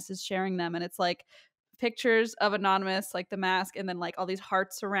Anonymous is sharing them, and it's like pictures of Anonymous, like the mask, and then like all these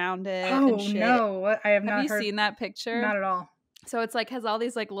hearts around it and shit." No, I have not you seen that picture? Not at all. So it's like has all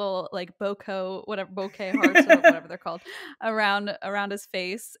these like little like bokeh hearts or whatever they're called around his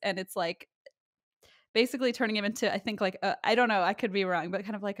face, and it's like basically turning him into I think like I don't know, I could be wrong, but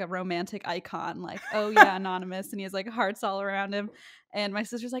kind of like a romantic icon, like oh yeah, Anonymous, and he has like hearts all around him. And my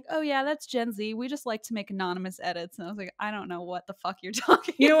sister's like, oh yeah, that's Gen Z. We just like to make anonymous edits, and I was like, I don't know what the fuck you're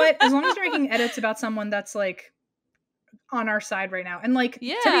talking. You know what? As long as you're making edits about someone that's like on our side right now, and like to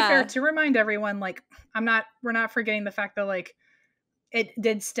be fair, to remind everyone, like we're not forgetting the fact that like it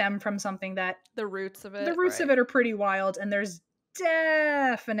did stem from something that the roots of it are pretty wild, and there's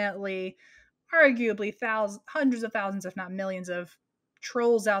definitely arguably hundreds of thousands if not millions of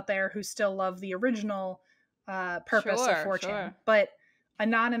trolls out there who still love the original purpose of 4chan. But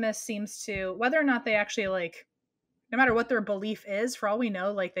Anonymous seems to, whether or not they actually like, no matter what their belief is, for all we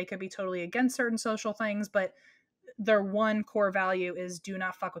know, like they could be totally against certain social things, but their one core value is do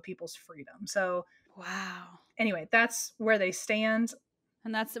not fuck with people's freedom. So wow. Anyway, that's where they stand.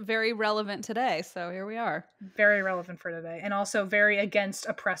 And that's very relevant today. So here we are. Very relevant for today. And also very against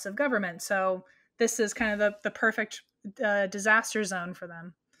oppressive government. So this is kind of the perfect disaster zone for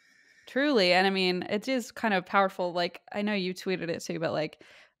them. Truly. And I mean, it is kind of powerful. Like, I know you tweeted it too, but like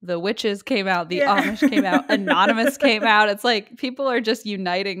the witches came out, the Amish came out, Anonymous came out. It's like people are just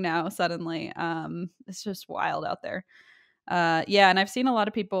uniting now suddenly. It's just wild out there. Yeah. And I've seen a lot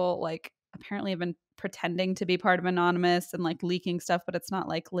of people like apparently have been pretending to be part of Anonymous and like leaking stuff, but it's not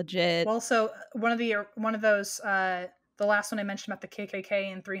like legit. Well, so one of those the last one I mentioned about the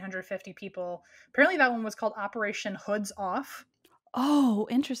KKK and 350 people, apparently that one was called Operation Hoods Off. Oh,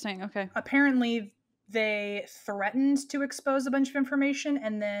 interesting. Okay. Apparently they threatened to expose a bunch of information,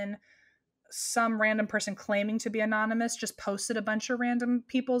 and then some random person claiming to be anonymous just posted a bunch of random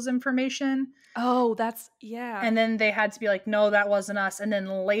people's information. Oh, yeah. And then they had to be like, no, that wasn't us. And then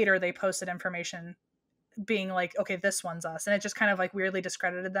later they posted information being like, okay, this one's us. And it just kind of like weirdly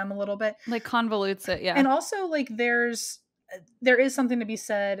discredited them a little bit. Like convolutes it, yeah. And also like there is something to be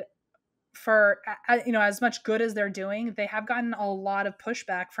said for, as much good as they're doing, they have gotten a lot of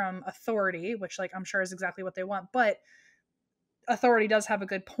pushback from authority, which like I'm sure is exactly what they want. But authority does have a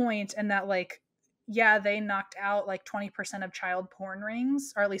good point in that like, yeah, they knocked out like 20% of child porn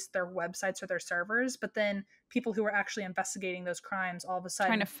rings, or at least their websites or their servers. But then people who were actually investigating those crimes all of a sudden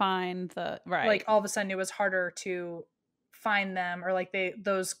trying to find like all of a sudden it was harder to find them, or like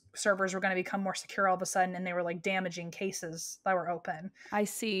those servers were going to become more secure all of a sudden, and they were like damaging cases that were open. I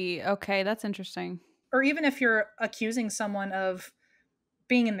see. Okay, that's interesting. Or even if you're accusing someone of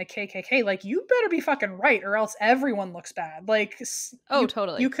being in the KKK, like you better be fucking right, or else everyone looks bad. Like,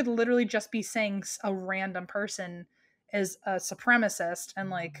 totally. You could literally just be saying a random person is a supremacist, and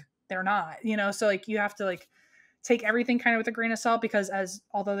like they're not, So like you have to like take everything kind of with a grain of salt, because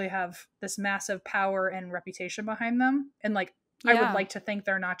although they have this massive power and reputation behind them, and like I would like to think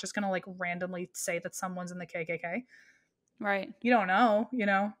they're not just gonna like randomly say that someone's in the KKK. Right. You don't know,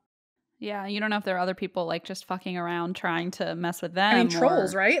 Yeah, you don't know if there are other people like just fucking around trying to mess with them. I mean,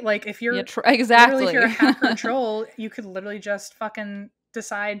 trolls, right? Like if you're exactly, if you're a hacker troll, you could literally just fucking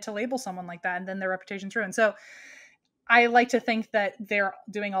decide to label someone like that, and then their reputation's ruined. So I like to think that they're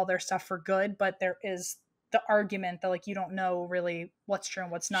doing all their stuff for good, but there is the argument that like you don't know really what's true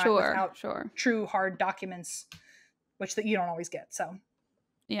and what's not Sure, without sure. true hard documents, which that you don't always get. So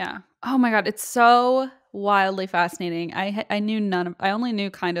Yeah. Oh my god, it's so wildly fascinating. I knew none of I only knew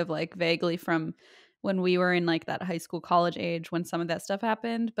kind of like vaguely from when we were in like that high school college age when some of that stuff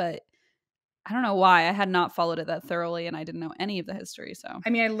happened, but I don't know why I had not followed it that thoroughly and I didn't know any of the history, so. I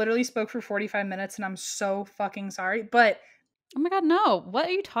mean, I literally spoke for 45 minutes and I'm so fucking sorry, but Oh my god, no. What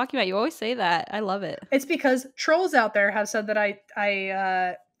are you talking about? You always say that. I love it. it's because trolls out there have said that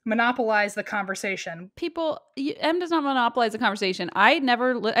I monopolize the conversation. M does not monopolize the conversation. I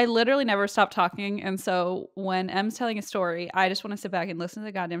literally never stop talking. And so when M's telling a story, I just want to sit back and listen to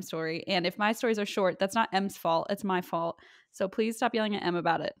the goddamn story. And if my stories are short, that's not M's fault. It's my fault. So please stop yelling at M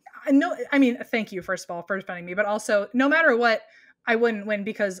about it. No, I mean, thank you first of all for defending me, but also no matter what, I wouldn't win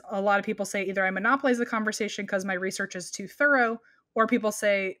because a lot of people say either I monopolize the conversation because my research is too thorough, or people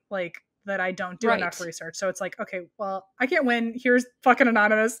say like that I don't do enough Right. research. So it's like, okay, well, I can't win. Here's fucking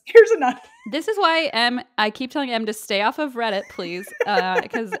anonymous. Here's anonymous. This is why I keep telling M to stay off of Reddit, please,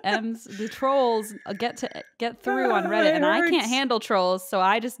 because the trolls get through on Reddit, and I can't handle trolls, so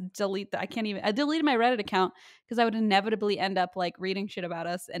I just delete I can't even. I deleted my Reddit account because I would inevitably end up like reading shit about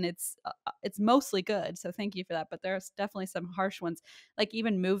us, and it's mostly good. So thank you for that, but there's definitely some harsh ones. Like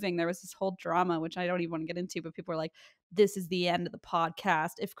even moving, there was this whole drama which I don't even want to get into, but people were like, "This is the end of the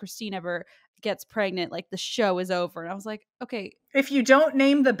podcast. If Christine ever gets pregnant, like the show is over." And I was like, okay. If you don't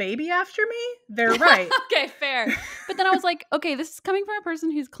name the baby after me, they're right. Okay, fair. But then I was like, okay, this is coming from a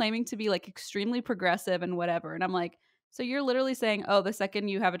person who's claiming to be like extremely progressive and whatever. And I'm like, so you're literally saying, oh, the second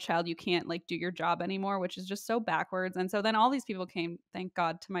you have a child, you can't like do your job anymore, which is just so backwards. And so then all these people came, thank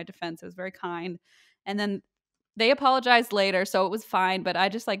God, to my defense. It was very kind. And then they apologized later, so it was fine. But I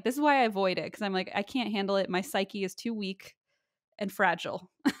just like, this is why I avoid it, because I'm like, I can't handle it. My psyche is too weak and fragile.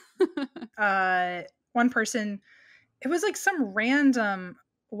 One person, it was like some random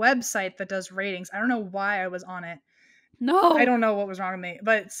website that does ratings. I don't know why I was on it. I No. don't know what was wrong with me,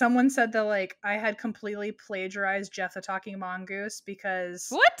 but someone said that like I had completely plagiarized Jeff the Talking Mongoose because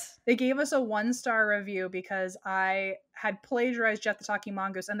What? they gave us a 1-star review because I had plagiarized Jeff the Talking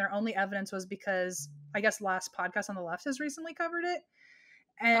Mongoose, and their only evidence was because I guess Last Podcast on the Left has recently covered it.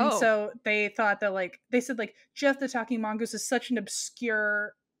 And Oh. so they thought that like they said like Jeff the Talking Mongoose is such an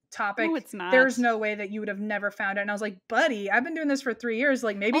obscure topic. No, it's There's not. no way that you would have never found it. And I was like, buddy, I've been doing this for 3 years.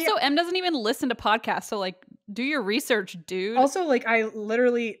 Like maybe Also, M doesn't even listen to podcasts, so like do your research, dude. also like I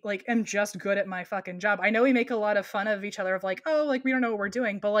literally like am just good at my fucking job. I know we make a lot of fun of each other of like, oh, like we don't know what we're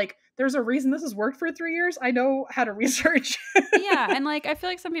doing, but like there's a reason this has worked for 3 years. I know how to research. Yeah, and like I feel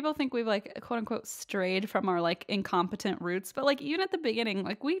like some people think we've like quote unquote strayed from our like incompetent roots, but like even at the beginning,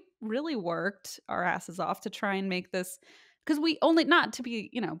 like we really worked our asses off to try and make this, because we only, not to be,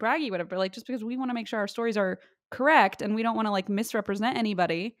 braggy whatever, but like just because we want to make sure our stories are correct and we don't want to like misrepresent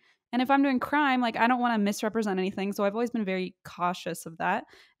anybody. And if I'm doing crime, like I don't want to misrepresent anything, so I've always been very cautious of that.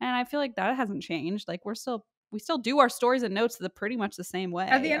 And I feel like that hasn't changed. Like we still do our stories and notes pretty much the same way.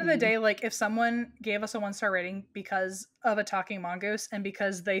 At the end of the day, like if someone gave us a 1-star rating because of a talking mongoose and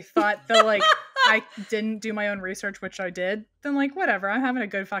because they thought that like I didn't do my own research, which I did, then like whatever, I'm having a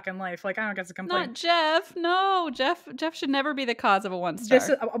good fucking life. Like I don't get to complain. Not Jeff. No, Jeff should never be the cause of a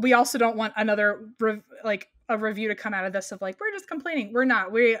 1-star. We also don't want another like a review to come out of this of like we're just complaining. We're not.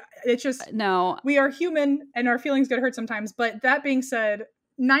 It's just no. We are human and our feelings get hurt sometimes. But that being said,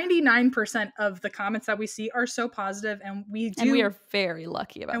 99% of the comments that we see are so positive, and we are very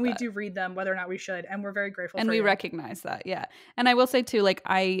lucky about that. And we do read them whether or not we should, and we're very grateful and for we you. recognize that. Yeah. And I will say too, like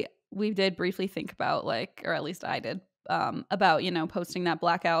we did briefly think about like, or at least I did, about posting that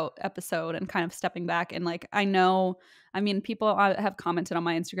blackout episode and kind of stepping back. And like people have commented on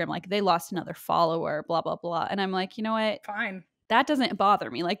my Instagram like they lost another follower, blah blah blah, and I'm like, you know what, fine, that doesn't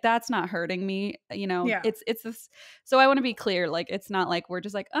bother me. Like that's not hurting me. Yeah. It's this. So I want to be clear. Like it's not like we're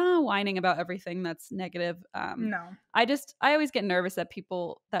just like whining about everything that's negative. No. I always get nervous that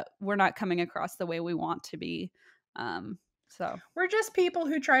we're not coming across the way we want to be. So we're just people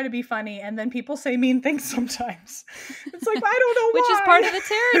who try to be funny, and then people say mean things sometimes. It's like I don't know which why. is part of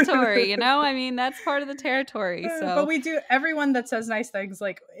the territory, I mean, that's part of the territory. So, but we do. Everyone that says nice things,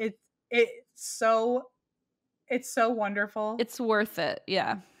 like it's so wonderful. It's worth it.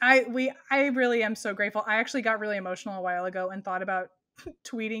 Yeah. I really am so grateful. I actually got really emotional a while ago and thought about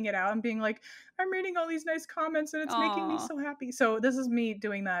tweeting it out and being like, I'm reading all these nice comments and it's making me so happy. So this is me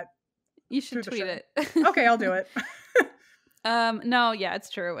doing that. You should tweet it. Okay, I'll do it. No, yeah, it's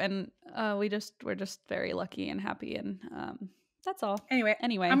true. And we're just very lucky and happy, and That's all. Anyway, I'm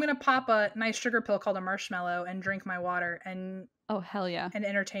Anyway. gonna pop a nice sugar pill called a marshmallow and drink my water Oh, hell yeah. and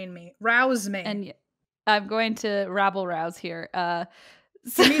entertain me. Rouse me. And I'm going to rabble rouse here.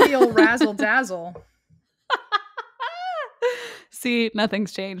 So Give me the old razzle dazzle. see,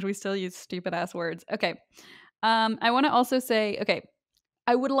 nothing's changed. We still use stupid ass words. Okay. I want to also say, okay,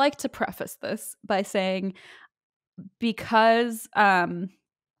 I would like to preface this by saying because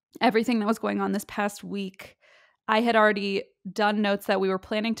everything that was going on this past week, I had already done notes that we were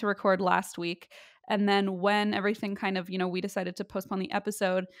planning to record last week. And then when everything kind of, we decided to postpone the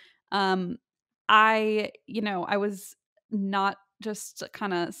episode, um, I was not just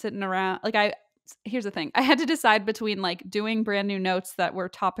kind of sitting around. Here's the thing. I had to decide between like doing brand new notes that were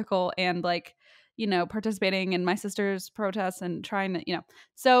topical and like, participating in my sister's protests and trying to,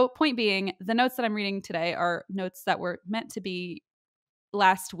 So, point being, the notes that I'm reading today are notes that were meant to be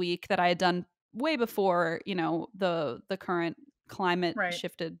last week that I had done way before, the current climate Right.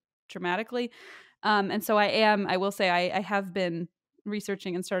 shifted dramatically. And so I will say I have been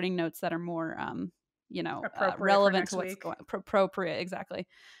researching and starting notes that are more, Appropriate for relevant to next what's week. going appropriate. Exactly.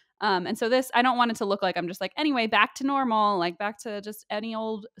 And so I don't want it to look like I'm just like, anyway, back to normal, like back to just any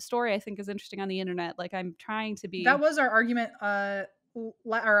old story I think is interesting on the internet. Like I'm trying to That be was our argument,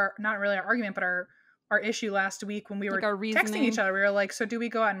 or not really our argument, but our issue last week when we like were our texting each reasoning. other. We were like, so do we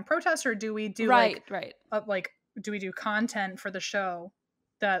go out and protest, or do we do Right, right, like do we do content for the show?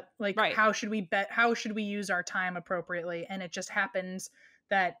 That like right. how should we use our time appropriately? And it just happens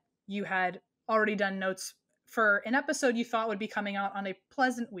that you had already done notes for an episode you thought would be coming out on a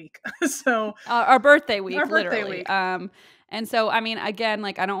pleasant week. So Our birthday our week, birthday literally. week. And so, I mean, again,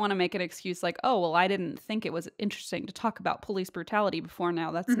 like, I don't want to make an excuse like, oh, well, I didn't think it was interesting to talk about police brutality before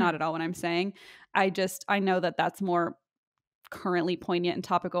now. That's Mhm. not at all what I'm saying. I know that that's more currently poignant and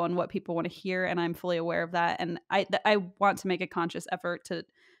topical and what people want to hear. And I'm fully aware of that. And I want to make a conscious effort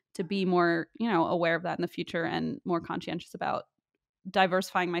to be more, aware of that in the future and more conscientious about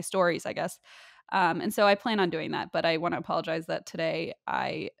diversifying my stories, I guess. And so I plan on doing that, but I want to apologize that today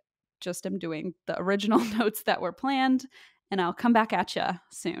I just am doing the original notes that were planned, and I'll come back at you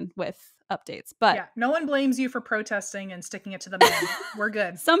soon with updates. But Yeah, no one blames you for protesting and sticking it to the man. We're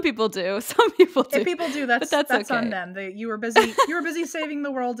good. some people do, some people If do, people do, but that's that's on okay. them. You were busy. You were busy saving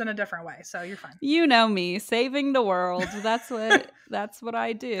the world in a different way, so you're fine. You know me, saving the world. That's what I That's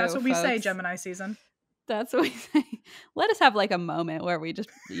do, what we say, folks. Gemini season. That's what we say. Let us have like a moment where we just,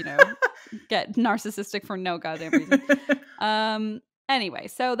 get narcissistic for no goddamn reason. Um, anyway,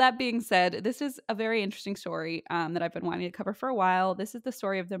 so that being said, this is a very interesting story that I've been wanting to cover for a while. This is the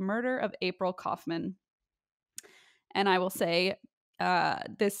story of the murder of April Kauffman. And I will say,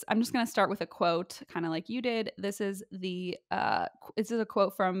 I'm just going to start with a quote, kind of like you did. This is a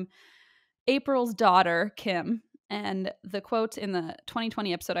quote from April's daughter, Kim. And the quote in the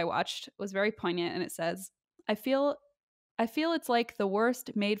 2020 episode I watched was very poignant. And it says, I feel it's like the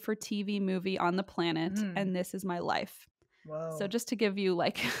worst made for TV movie on the planet, Mm. and this is my life. So Whoa. just to give you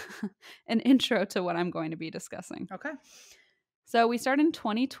like an intro to what I'm going to be discussing. Okay. So we start in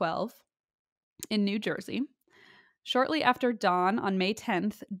 2012 in New Jersey. Shortly after dawn on May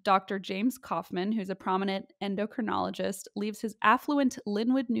 10th, Dr. James Kauffman, who's a prominent endocrinologist, leaves his affluent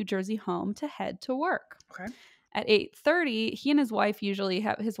Linwood, New Jersey home to head to work. Okay. At 8:30, he and his wife usually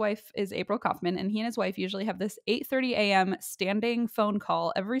have his wife is April Kauffman, and he and his wife usually have this 8:30 a.m. standing phone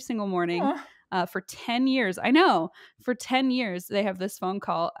call every single morning for 10 years. I know, for 10 years they have this phone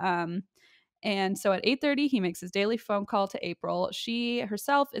call. And so at 8:30, he makes his daily phone call to April. She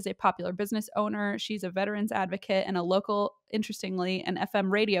herself is a popular business owner. She's a veterans advocate and a local, interestingly, an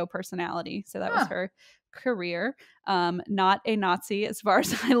FM radio personality. So that was her career. Not a Nazi, as far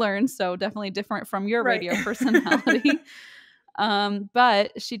as I learned. So definitely different from your Right. radio personality.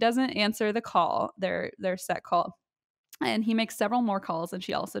 But she doesn't answer the call, their set call. And he makes several more calls, and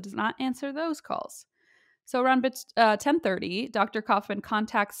she also does not answer those calls. So around 10:30, Dr. Kaufman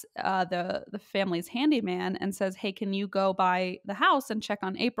contacts the family's handyman and says, "Hey, can you go by the house and check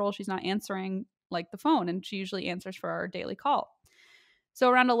on April? She's not answering like the phone, and she usually answers for our daily call." So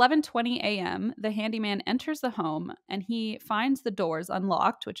around 11:20 a.m., the handyman enters the home and he finds the doors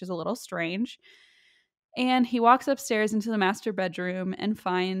unlocked, which is a little strange. And he walks upstairs into the master bedroom and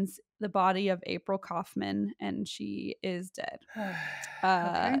finds the body of April Kauffman, and she is dead.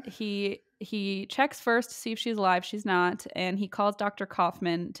 Okay. He checks first to see if she's alive. She's not, and he calls Dr.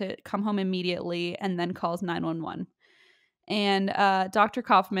 Kaufman to come home immediately, and then calls 911. And Dr.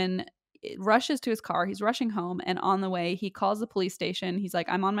 Kaufman rushes to his car. He's rushing home, and on the way, he calls the police station. He's like,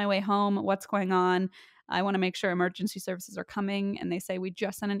 "I'm on my way home. What's going on? I want to make sure emergency services are coming." And they say, "We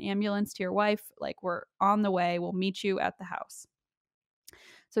just sent an ambulance to your wife. Like, we're on the way. We'll meet you at the house."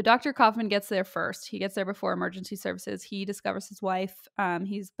 So Dr. Kauffman gets there first. He gets there before emergency services. He discovers his wife.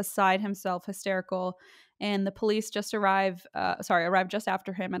 He's beside himself, hysterical, and the police just arrive just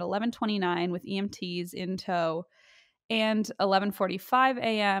after him at 11:29 with EMTs in tow. And 11:45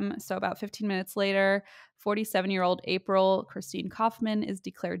 a.m., so about 15 minutes later, 47-year-old April Christine Kauffman is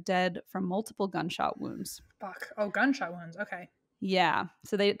declared dead from multiple gunshot wounds. Fuck. Oh, gunshot wounds. Okay. Yeah.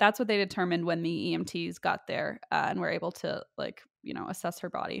 So that's what they determined when the EMTs got there and were able to assess her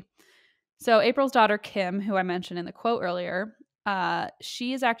body. So April's daughter, Kim, who I mentioned in the quote earlier,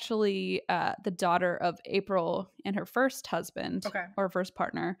 she is actually the daughter of April and her first husband or first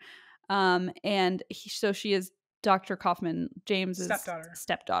partner. So she is Dr. Kauffman, James's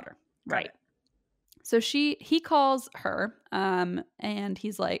stepdaughter. Right. So he calls her and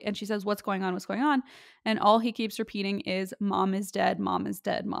he's like, and she says, what's going on? What's going on? And all he keeps repeating is, Mom is dead. Mom is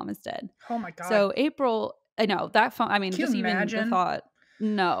dead. Mom is dead. Oh my God. So April, I know that phone. I mean, Can just you imagine? Even the thought.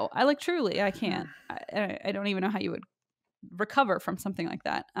 No, I truly, I can't. I don't even know how you would recover from something like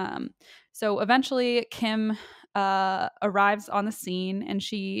that. So eventually Kim arrives on the scene and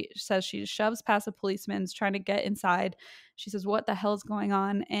she says she shoves past a policeman's trying to get inside. She says, what the hell is going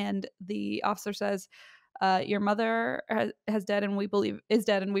on? And the officer says, your mother is dead and we believe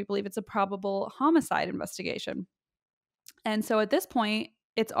it's a probable homicide investigation. And so at this point,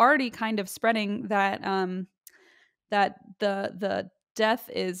 it's already kind of spreading that that the death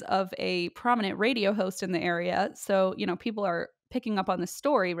is of a prominent radio host in the area. So, people are picking up on this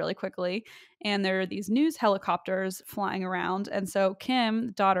story really quickly, and there are these news helicopters flying around. And so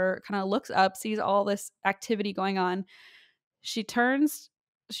Kim, daughter, kind of looks up, sees all this activity going on. She turns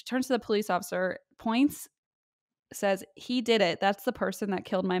to the police officer, points, says, he did it. That's the person that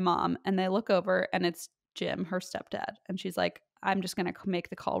killed my mom. And they look over and it's Jim, her stepdad. And she's like, I'm just going to make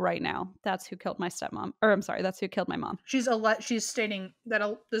the call right now. That's who killed my stepmom. Or I'm sorry, that's who killed my mom. She's stating that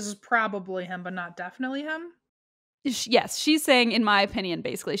this is probably him, but not definitely him. Yes, she's saying, in my opinion,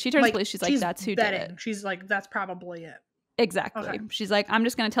 basically. She turns to police. She's like, that's who did it. She's like, that's probably it. Exactly. Okay. She's like, I'm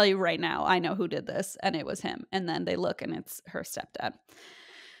just going to tell you right now. I know who did this. And it was him. And then they look and it's her stepdad.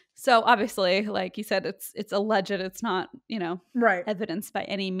 So obviously, like you said, it's alleged. It's not, right, evidence by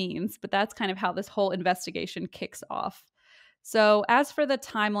any means. But that's kind of how this whole investigation kicks off. So as for the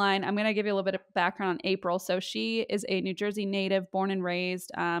timeline, I'm going to give you a little bit of background on April. So she is a New Jersey native, born and raised.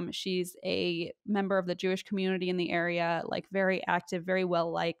 She's a member of the Jewish community in the area, like very active, very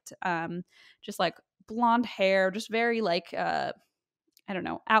well liked, just like blonde hair, just very like, I don't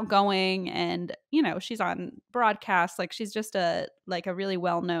know, outgoing. And, she's on broadcasts. Like she's just a really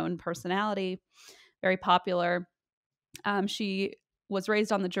well-known personality, very popular. She was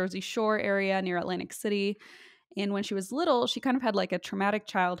raised on the Jersey Shore area near Atlantic City. And when she was little, she kind of had like a traumatic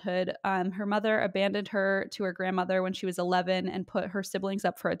childhood. Her mother abandoned her to her grandmother when she was 11 and put her siblings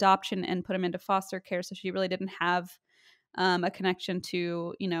up for adoption and put them into foster care. So she really didn't have a connection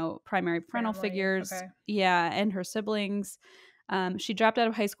to, primary parental figures. Okay. Yeah, and her siblings. She dropped out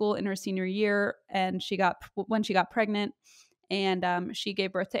of high school in her senior year, and when she got pregnant, and she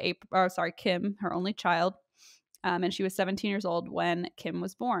gave birth to Kim, her only child. And she was 17 years old when Kim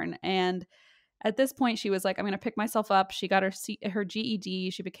was born. And at this point, she was like, I'm going to pick myself up. She got her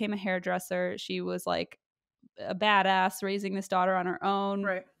GED. She became a hairdresser. She was like a badass raising this daughter on her own.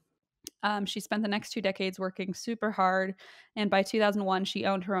 Right. She spent the next 2 decades working super hard. And by 2001, she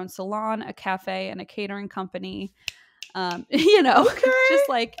owned her own salon, a cafe, and a catering company. Just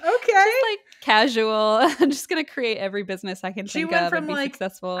like casual. I'm just going to create every business I can think of and be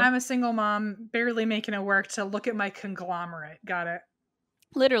successful. I'm a single mom, barely making it work, to look at my conglomerate. Got it.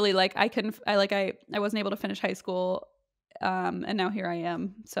 Literally, like I wasn't able to finish high school, and now here I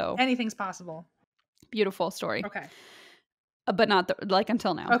am. So anything's possible. Beautiful story. Okay, but not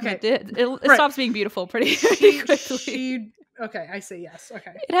until now. Okay, it stops being beautiful pretty quickly. Okay, I say yes.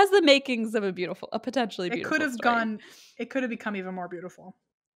 Okay, it has the makings of a potentially beautiful. It could have become even more beautiful.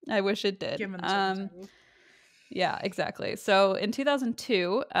 I wish it did. Given the circumstances. Yeah, exactly. So in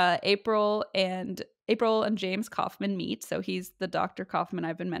 2002, April and James Kauffman meet. So he's the Dr. Kauffman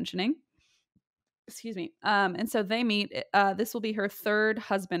I've been mentioning. Excuse me. And so they meet. This will be her third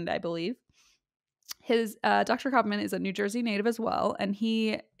husband, I believe. His Dr. Kauffman is a New Jersey native as well, and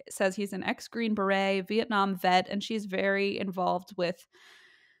he says he's an ex-Green Beret, Vietnam vet, and she's very involved with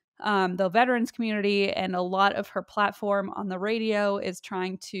the veterans community, and a lot of her platform on the radio is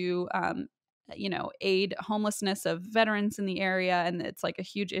trying to aid homelessness of veterans in the area. And it's like a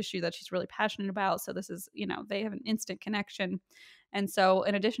huge issue that she's really passionate about. So this is, they have an instant connection. And so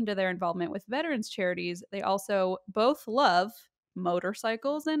in addition to their involvement with veterans charities, they also both love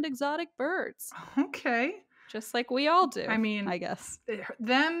motorcycles and exotic birds. Okay. just like we all do. I mean, I guess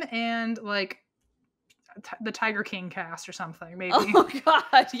them and like the Tiger King cast or something, maybe. Oh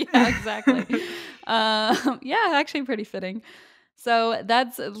God, yeah, exactly. Yeah, actually, pretty fitting. So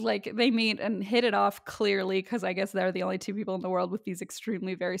that's like they meet and hit it off clearly because I guess they're the only two people in the world with these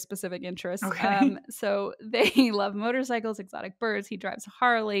extremely very specific interests. Okay. So they love motorcycles, exotic birds. He drives a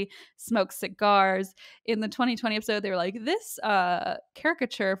Harley, smokes cigars. In the 2020 episode, they were like, this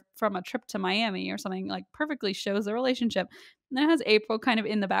caricature from a trip to Miami or something like perfectly shows the relationship. And then it has April kind of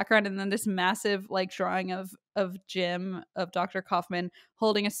in the background, and then this massive like drawing of Jim of Dr. Kauffman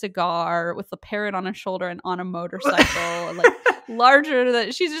holding a cigar with a parrot on his shoulder and on a motorcycle, like larger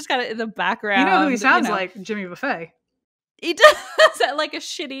than she's just kind of in the background. You know who he sounds like? Jimmy Buffett. He does like a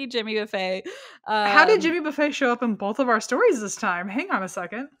shitty Jimmy Buffett. How did Jimmy Buffett show up in both of our stories this time? Hang on a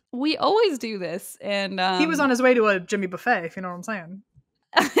second. We always do this, and he was on his way to a Jimmy Buffett, if you know what I'm saying.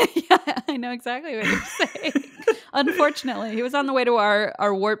 Yeah, I know exactly what you're saying. Unfortunately, he was on the way to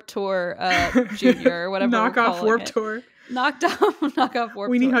our Warp Tour Junior or whatever. Knockoff Warp Tour. Knockoff Warp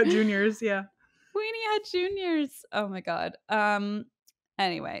Weenie Tour. Hut Juniors, yeah. Weenie Hut Juniors. Oh my God.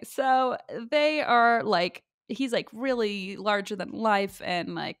 Anyway, so they are like, he's like really larger than life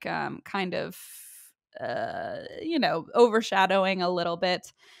and like kind of overshadowing a little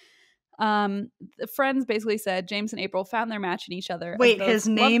bit. The friends basically said James and April found their match in each other. Wait, his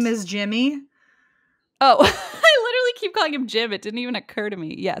name is Jimmy? Oh, I literally keep calling him Jim. It didn't even occur to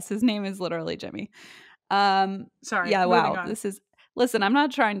me. Yes, his name is literally Jimmy. Sorry. Yeah, wow. Listen, I'm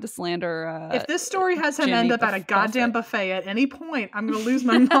not trying to slander. If this story has him Jimmy end up at a goddamn buffet at any point, I'm going to lose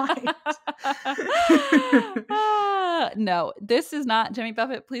my mind. No, this is not Jimmy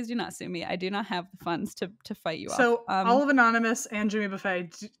Buffett. Please do not sue me. I do not have the funds to fight you off. So all of Anonymous and Jimmy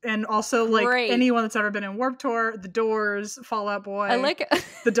Buffett, and also like anyone that's ever been in Warped Tour, The Doors, Fall Out Boy, I like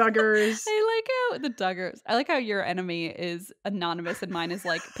the Duggars. I like how the Duggars. I like how your enemy is Anonymous and mine is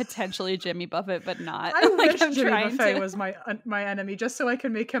like potentially Jimmy Buffett, but not. I wish Jimmy Buffett was my enemy, just so I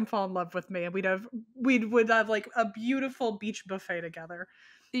could make him fall in love with me, and we would have like a beautiful beach buffet together.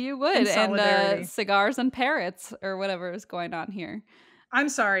 You would, and cigars and parrots or whatever is going on here. I'm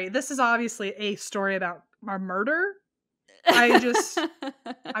sorry, this is obviously a story about a murder. I'm just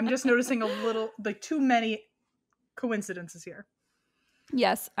noticing a little, like, too many coincidences here.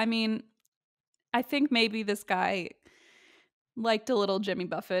 Yes, I mean, I think maybe this guy liked a little Jimmy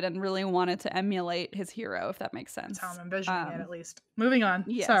Buffett and really wanted to emulate his hero, if that makes sense. That's how I'm envisioning it, at least. Moving on.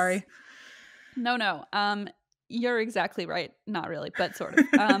 Yes. Sorry. No. You're exactly right. Not really, but sort of.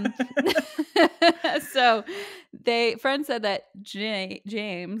 So friends said that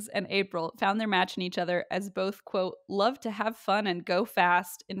James and April found their match in each other as both, quote, love to have fun and go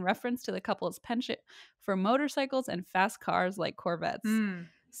fast, in reference to the couple's penchant for motorcycles and fast cars like Corvettes.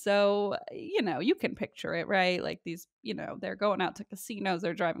 So, you can picture it, right? Like these, they're going out to casinos,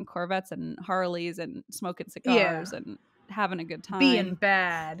 they're driving Corvettes and Harleys and smoking cigars and having a good time. Being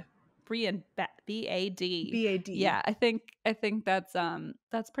bad. B-A-D. B-A-D. Yeah, I think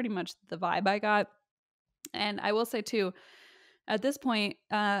that's pretty much the vibe I got. And I will say too, at this point,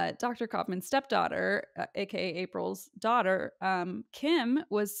 Dr. Kauffman's stepdaughter, aka April's daughter, Kim,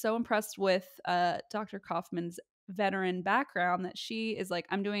 was so impressed with Dr. Kauffman's veteran background that she is like,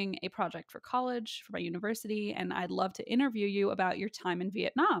 I'm doing a project for college, for my university, and I'd love to interview you about your time in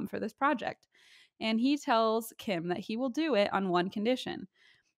Vietnam for this project. And he tells Kim that he will do it on one condition.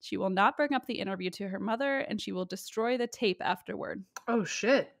 She will not bring up the interview to her mother, and she will destroy the tape afterward. Oh,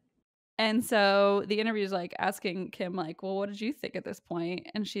 shit. And so the interview is like asking Kim, like, well, what did you think at this point?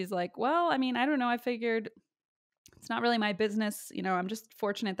 And she's like, well, I mean, I don't know. I figured it's not really my business. I'm just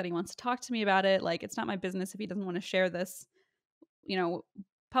fortunate that he wants to talk to me about it. Like, it's not my business if he doesn't want to share this,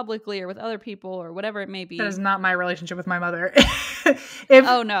 publicly or with other people or whatever it may be. That is not my relationship with my mother.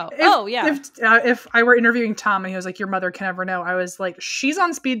 If I were interviewing Tom and he was like, your mother can never know, I was like, she's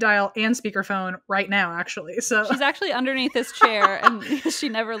on speed dial and speakerphone right now, actually. So she's actually underneath this chair and she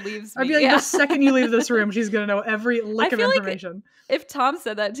never leaves me. I'd be like, the second you leave this room, she's gonna know every lick of information. Like if Tom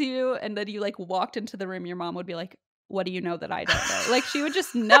said that to you and then you like walked into the room, your mom would be like, what do you know that I don't know? Like, she would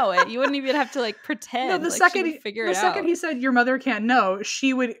just know it. You wouldn't even have to like pretend. No, the second he said your mother can't know,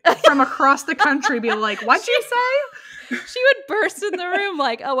 she would from across the country be like, what'd you say? She would burst in the room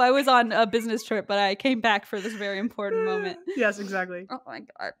like, oh, I was on a business trip, but I came back for this very important moment. Yes, exactly. Oh my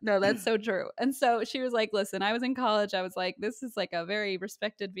God. No, that's so true. And so she was like, listen, I was in college. I was like, this is like a very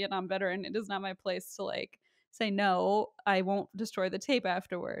respected Vietnam veteran. It is not my place to like say, no, I won't destroy the tape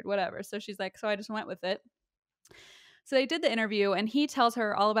afterward, whatever. So she's like, so I just went with it. So they did the interview, and he tells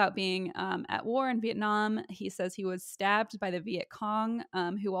her all about being at war in Vietnam. He says he was stabbed by the Viet Cong,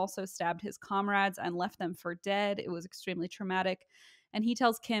 who also stabbed his comrades and left them for dead. It was extremely traumatic. And he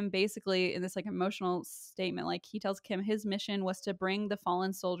tells Kim, basically in this like emotional statement, like he tells Kim his mission was to bring the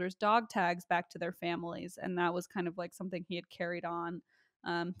fallen soldiers' dog tags back to their families, and that was kind of like something he had carried on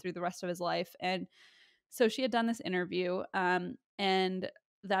through the rest of his life. And so she had done this interview, and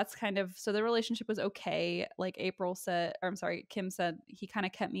that's kind of, so the relationship was okay. Like April said, or I'm sorry, Kim said he kind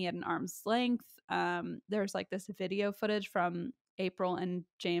of kept me at an arm's length. There's like this video footage from April and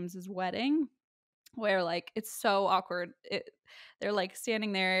James's wedding where like it's so awkward. They're like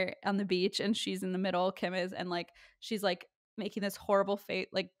standing there on the beach and she's in the middle, Kim is, and like she's like making this horrible face,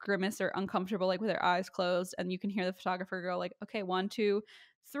 like grimace or uncomfortable, like with her eyes closed, and you can hear the photographer go like, okay, 1, 2,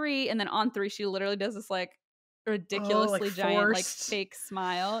 3, and then on 3 she literally does this like Oh, like ridiculously giant like forced. fake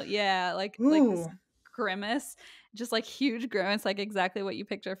smile. Yeah, like this Ooh. grimace, just like huge grimace, like exactly what you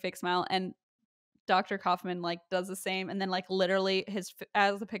picture a fake smile. And Dr. Kauffman like does the same, and then like literally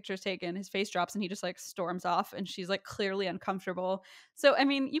as the picture's taken, his face drops and he just like storms off, and she's like clearly uncomfortable. So I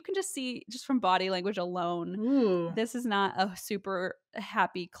mean, you can just see just from body language alone, Ooh. this is not a super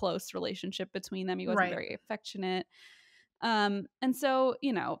happy close relationship between them. He wasn't Right. very affectionate. And so,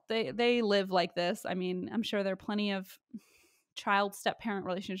 you know, they live like this. I mean, I'm sure there are plenty of child step parent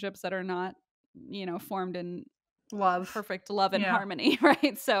relationships that are not, you know, formed in Love. perfect love and Yeah. harmony,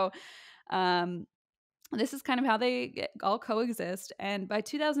 right? So um this is kind of how they all coexist. And by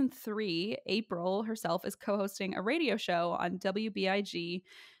 2003, April herself is co-hosting a radio show on WBIG.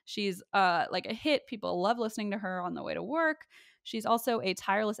 She's like a hit. People love listening to her on the way to work. She's also a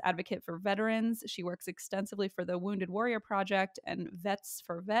tireless advocate for veterans. She works extensively for the Wounded Warrior Project and Vets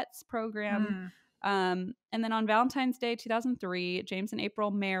for Vets program. Mm. And then on Valentine's Day 2003, James and April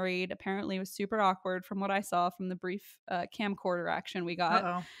married. Apparently it was super awkward from what I saw from the brief camcorder action we got.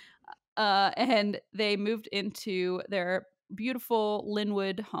 Uh-oh. And they moved into their beautiful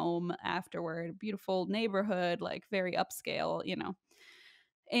Linwood home afterward. Beautiful neighborhood, like very upscale, you know.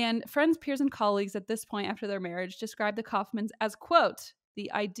 And friends, peers, and colleagues at this point after their marriage described the Kaufmans as, quote,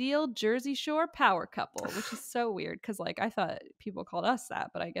 the ideal Jersey Shore power couple, which is so weird because, like, I thought people called us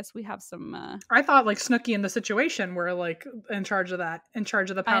that, but I guess we have some. I thought like Snooki and the Situation were like in charge of that, in charge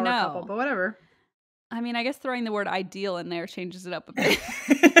of the I power couple, know. but whatever. I mean, I guess throwing the word ideal in there changes it up a bit.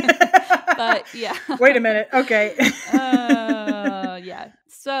 But yeah. Wait a minute. Okay. Yeah.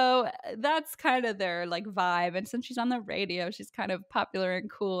 So that's kind of their like vibe. And since she's on the radio, she's kind of popular and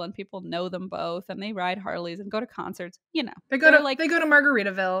cool, and people know them both, and they ride Harleys and go to concerts. You know, They go to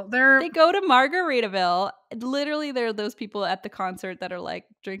Margaritaville. they go to Margaritaville. Literally, there are those people at the concert that are like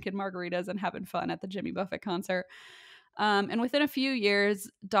drinking margaritas and having fun at the Jimmy Buffett concert. And within a few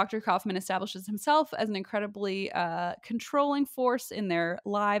years, Dr. Kaufman establishes himself as an incredibly controlling force in their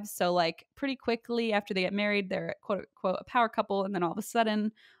lives. So, like, pretty quickly after they get married, they're quote unquote a power couple. And then all of a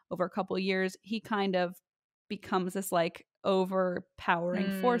sudden, over a couple of years, he kind of becomes this like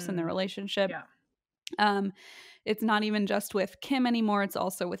overpowering force in their relationship. Yeah. It's not even just with Kim anymore. It's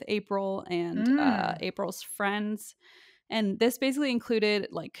also with April and April's friends. And this basically included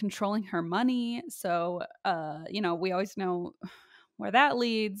like controlling her money. So, you know, we always know where that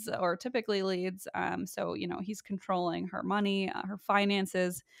leads or typically leads. So, you know, he's controlling her money, her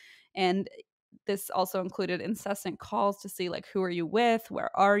finances. And this also included incessant calls to see like, who are you with?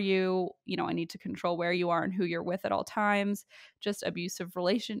 Where are you? You know, I need to control where you are and who you're with at all times. Just abusive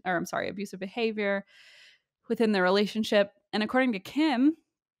behavior within the relationship. And according to Kim,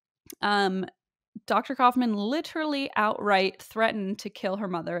 Dr. Kaufman literally outright threatened to kill her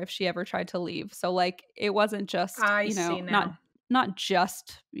mother if she ever tried to leave. So like it wasn't just, I you know, see now. not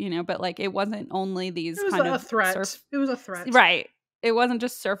just, you know, but like it wasn't only these It was kind a of threat. It was a threat. Right. It wasn't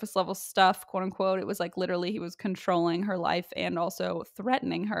just surface level stuff, quote unquote. It was like literally he was controlling her life and also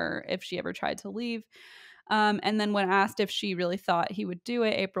threatening her if she ever tried to leave. And then when asked if she really thought he would do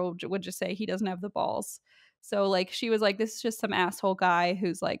it, April would just say he doesn't have the balls. So like she was like, this is just some asshole guy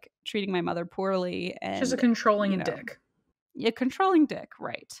who's like treating my mother poorly, and Just a controlling you know, dick. Yeah, controlling dick,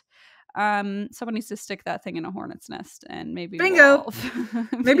 right? Someone needs to stick that thing in a hornet's nest, and maybe Bingo. we'll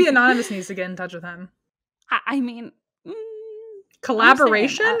Maybe Anonymous needs to get in touch with him. I mean,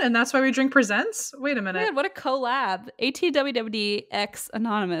 collaboration, and that's why we drink presents. Wait a minute. Yeah, what a collab! ATWWD X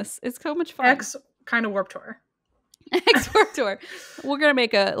Anonymous. It's so much fun. X kind of Warped Tour. X Warped Tour. We're gonna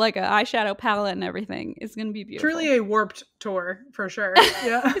make a eyeshadow palette and everything. It's gonna be beautiful. Truly a warped tour for sure.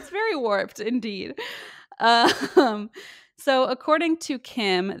 Yeah. It's very warped indeed. So according to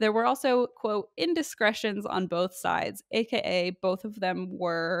Kim, there were also, quote, indiscretions on both sides, aka both of them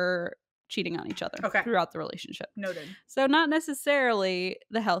were cheating on each other Okay. throughout the relationship. Noted. So not necessarily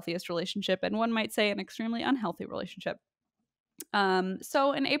the healthiest relationship, and one might say an extremely unhealthy relationship.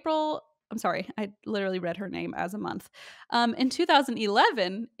 So in April, I'm sorry, I literally read her name as a month. In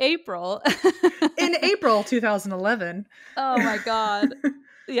 2011, April. In April 2011. Oh my God.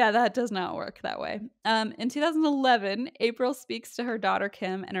 Yeah, that does not work that way. In 2011, April speaks to her daughter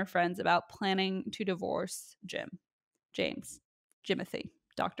Kim and her friends about planning to divorce Jimothy,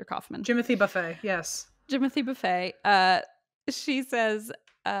 Dr. Kauffman. Jimothy Buffett, yes. Jimothy Buffet. She says,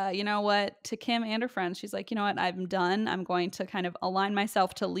 you know what, to Kim and her friends, she's like, you know what, I'm done. I'm going to kind of align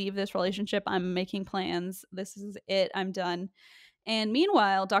myself to leave this relationship. I'm making plans. This is it. I'm done. And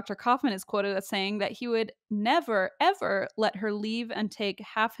meanwhile, Dr. Kaufman is quoted as saying that he would never, ever let her leave and take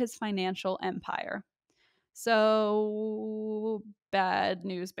half his financial empire. So bad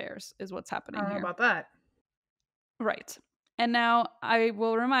news bears is what's I happening don't know here. about that. Right. And now I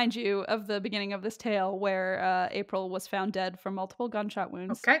will remind you of the beginning of this tale where April was found dead from multiple gunshot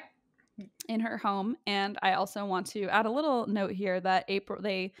wounds Okay. in her home. And I also want to add a little note here that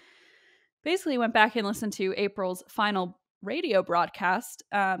they basically went back and listened to April's final radio broadcast.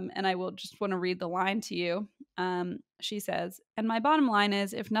 And I will just want to read the line to you. She says, and my bottom line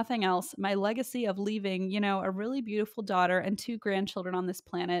is, if nothing else, my legacy of leaving, a really beautiful daughter and 2 grandchildren on this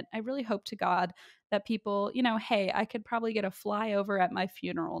planet, I really hope to God that people, hey, I could probably get a flyover at my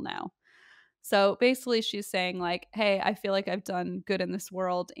funeral now. So basically she's saying like, hey, I feel like I've done good in this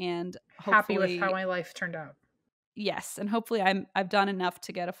world and Happy with how hopefully, my life turned out. yes, and hopefully I've done enough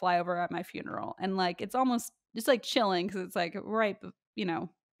to get a flyover at my funeral. And like it's like chilling because it's like right,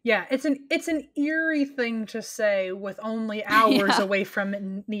 Yeah, it's an eerie thing to say with only hours yeah, away from it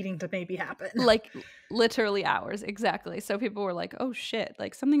needing to maybe happen. like literally hours exactly. So people were like, oh shit,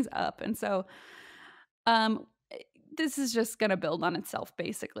 like something's up. And so um this is just going to build on itself,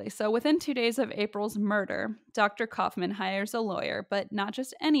 basically. So, within 2 days of April's murder, Dr. Kaufman hires a lawyer, but not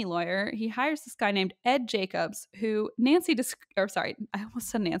just any lawyer. He hires this guy named Ed Jacobs, who I almost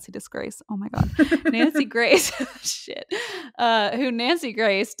said Nancy Disgrace. Oh my God. Nancy Grace, shit. Who Nancy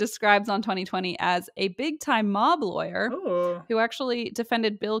Grace describes on 2020 as a big time mob lawyer Ooh. who actually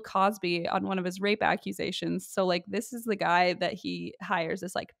defended Bill Cosby on one of his rape accusations. So, like, this is the guy that he hires,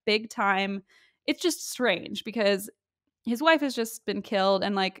 this like big time. It's just strange because his wife has just been killed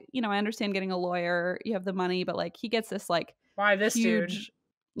and like, I understand getting a lawyer, you have the money, but like he gets this like Why this dude? huge,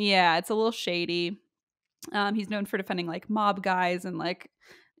 yeah, it's a little shady. He's known for defending like mob guys and like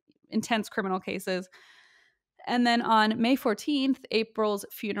intense criminal cases. And then on May 14th, April's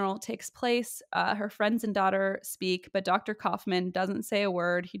funeral takes place. Her friends and daughter speak, but Dr. Kaufman doesn't say a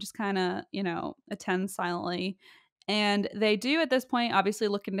word. He just kind of, attends silently. And they do at this point obviously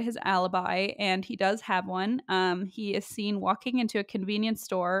look into his alibi, and he does have one. He is seen walking into a convenience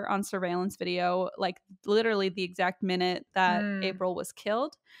store on surveillance video, like literally the exact minute that April was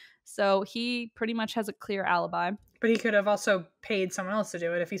killed. So he pretty much has a clear alibi. But he could have also paid someone else to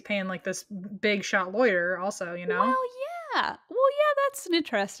do it if he's paying like this big shot lawyer also, Well, yeah. Well, yeah, that's an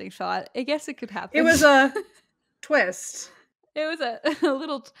interesting thought. I guess it could happen. It was a twist. It was a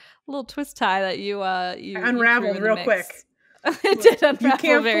little twist tie that you unraveled you real quick. It did unravel. You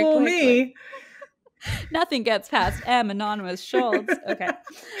can't very fool quickly. me. Nothing gets past M. Anonymous Schultz. Okay.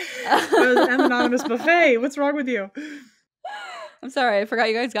 M. Anonymous Buffet. What's wrong with you? I'm sorry, I forgot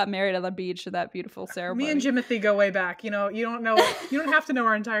you guys got married on the beach at that beautiful ceremony. Me and Jimothy go way back. You don't have to know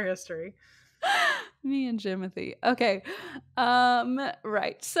our entire history. Me and Jimothy. Okay.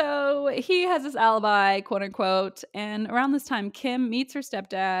 Right. So he has this alibi, quote unquote. And around this time, Kim meets her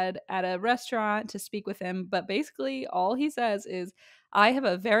stepdad at a restaurant to speak with him. But basically, all he says is, I have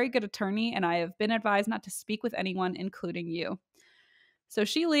a very good attorney and I have been advised not to speak with anyone, including you. So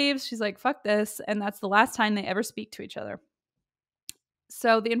she leaves. She's like, fuck this. And that's the last time they ever speak to each other.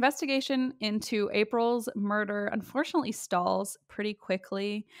 So the investigation into April's murder unfortunately stalls pretty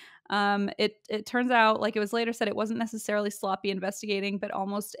quickly. It turns out, like it was later said, it wasn't necessarily sloppy investigating, but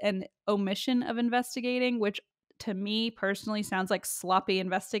almost an omission of investigating, which to me personally sounds like sloppy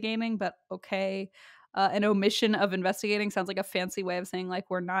investigating, but okay. An omission of investigating sounds like a fancy way of saying like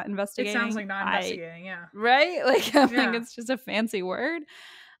we're not investigating. It sounds like not investigating, yeah. Right? Like I think it's just a fancy word.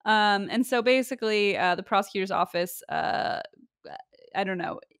 And so basically the prosecutor's office I don't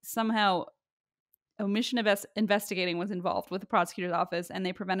know, somehow omission of investigating was involved with the prosecutor's office, and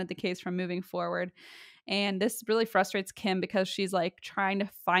they prevented the case from moving forward. And this really frustrates Kim because she's like trying to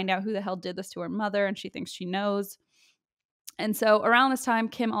find out who the hell did this to her mother, and she thinks she knows. And so around this time,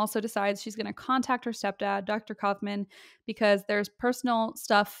 Kim also decides she's going to contact her stepdad, Dr. Kaufman, because there's personal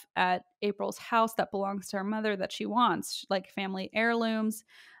stuff at April's house that belongs to her mother that she wants, like family heirlooms.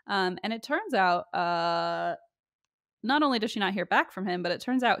 And it turns out, not only does she not hear back from him, but it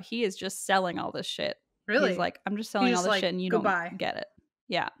turns out he is just selling all this shit. He's Really? like, I'm just He's selling all just this like, shit and you don't goodbye. get it.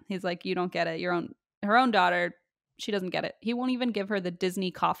 Yeah. He's like, you don't get it. Her own daughter, she doesn't get it. He won't even give her the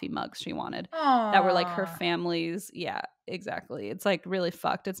Disney coffee mugs she wanted that were like her Aw. family's. Yeah, exactly. It's like really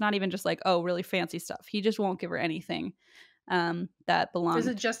fucked. It's not even just like, oh, really fancy stuff. He just won't give her anything that Is it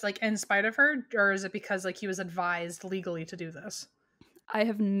belonged. just like in spite of her, or is it because like he was advised legally to do this? I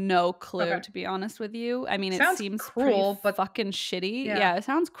have no clue, Okay. to be honest with you. I mean, it Sounds seems pretty cruel, but fucking shitty. yeah. Yeah, it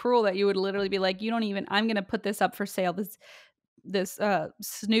sounds cruel that you would literally be like, you don't even, I'm going to put this up for sale, this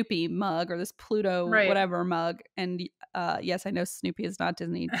Snoopy mug or this Pluto Right. whatever mug. And yes, I know Snoopy is not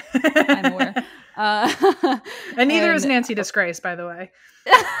Disney. I'm aware. Uh, And neither is and Nancy Disgrace, by the way.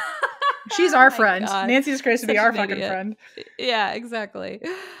 She's oh our my friend. God, Nancy Disgrace would be such our an fucking idiot. friend. Yeah, exactly.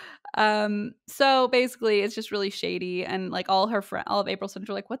 So basically it's just really shady, and like all of April's friends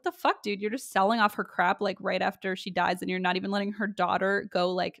are like, what the fuck, dude, you're just selling off her crap like right after she dies, and you're not even letting her daughter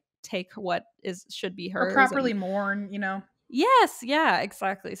go like take what is should be Or hers. And properly mourn, you know? yes, yeah,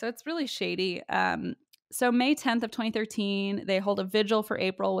 exactly. So it's really shady. So May 10th of 2013, they hold a vigil for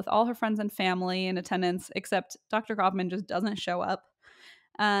April with all her friends and family in attendance, except Dr. Kaufman just doesn't show up.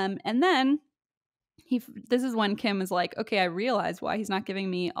 And then this is when Kim is like, okay, I realize why he's not giving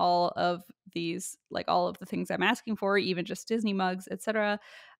me all of these, like all of the things I'm asking for, even just Disney mugs, etc.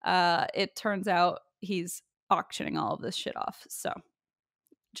 It turns out he's auctioning all of this shit off. So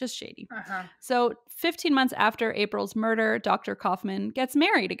just shady. Uh-huh. So 15 months after April's murder, Dr. Kaufman gets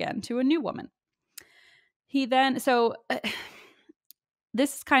married again to a new woman. He then, so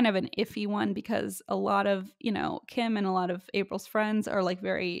this is kind of an iffy one because a lot of, Kim and a lot of April's friends are like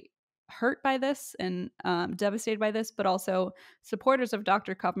very hurt by this and devastated by this, but also supporters of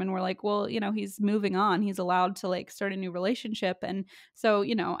Dr. Kaufman were like, well, he's moving on. He's allowed to like start a new relationship. And so,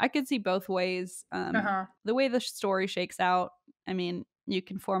 I could see both ways. Uh-huh. The way the story shakes out, I mean, you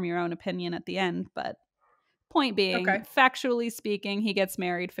can form your own opinion at the end, but point being, Okay. factually speaking, he gets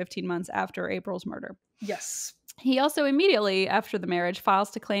married 15 months after April's murder. Yes. He also immediately after the marriage files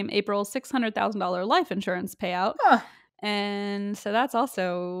to claim April's $600,000 life insurance payout. Huh. And so that's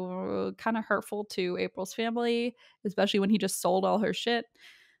also kind of hurtful to April's family, especially when he just sold all her shit.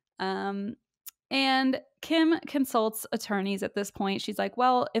 And Kim consults attorneys at this point. She's like,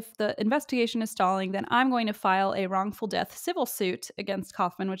 well, if the investigation is stalling, then I'm going to file a wrongful death civil suit against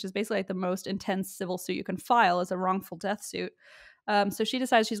Kaufman, which is basically like the most intense civil suit you can file is a wrongful death suit. So she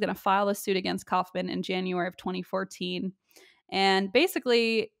decides she's going to file a suit against Kaufman in January of 2014. And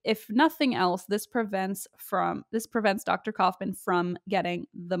basically, if nothing else, this prevents Dr. Kaufman from getting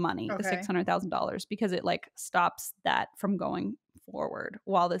the money, the Okay. $600,000, because it like stops that from going forward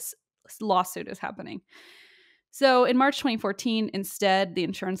while this lawsuit is happening. So in March 2014, instead, the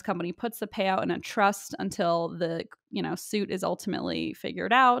insurance company puts the payout in a trust until the suit is ultimately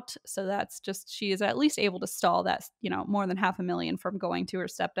figured out. So that's just she is at least able to stall that more than $500,000 from going to her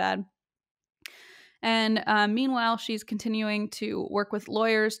stepdad. And meanwhile, she's continuing to work with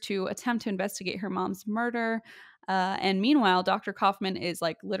lawyers to attempt to investigate her mom's murder. And meanwhile, Dr. Kaufman is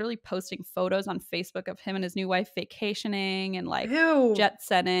like literally posting photos on Facebook of him and his new wife vacationing and like Ew. jet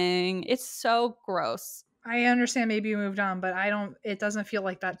setting. It's so gross. I understand maybe you moved on, but it doesn't feel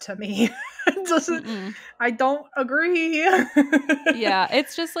like that to me. It doesn't. Mm-mm. I don't agree. Yeah,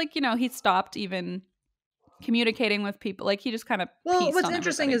 it's just like, he stopped even communicating with people. Like he just kind of Well, pieced what's on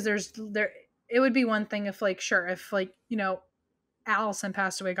interesting everybody. is it would be one thing if like sure if like Allison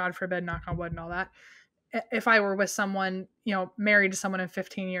passed away, God forbid, knock on wood and all that. If I were with someone, married to someone in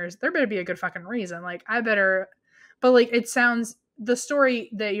 15 years, there better be a good fucking reason. Like I better, but like the story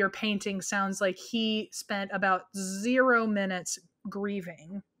that you're painting sounds like he spent about 0 minutes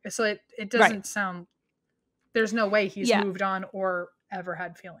grieving. So it Right. doesn't sound, there's no way he's Yeah. moved on or ever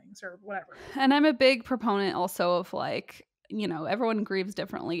had feelings or whatever. And I'm a big proponent also of like, everyone grieves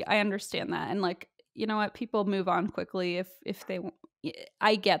differently. I understand that. And like, you know what? People move on quickly if they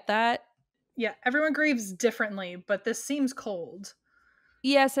I get that. Yeah, everyone grieves differently, but this seems cold.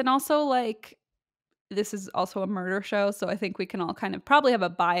 Yes, and also like this is also a murder show, so I think we can all kind of probably have a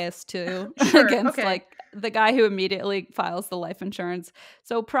bias too Sure, against okay. like the guy who immediately files the life insurance.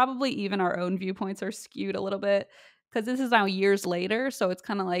 So probably even our own viewpoints are skewed a little bit because this is now years later. So it's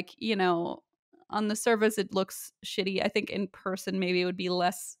kind of like, on the surface it looks shitty. I think in person maybe it would be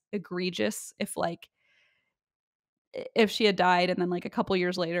less egregious if she had died and then like a couple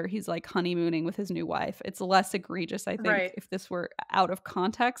years later he's like honeymooning with his new wife. It's less egregious, I think, Right. if this were out of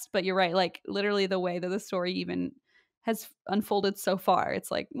context. But you're right, like literally the way that the story even has unfolded so far. It's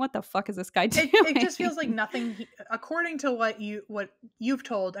like, what the fuck is this guy doing? It just feels like nothing according to what you've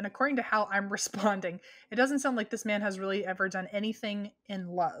told and according to how I'm responding, it doesn't sound like this man has really ever done anything in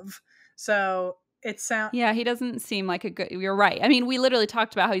love. So it sounds Yeah, he doesn't seem like a good. You're right. I mean, we literally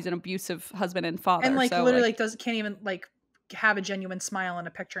talked about how he's an abusive husband and father. and like So literally like, like does can't even like have a genuine smile in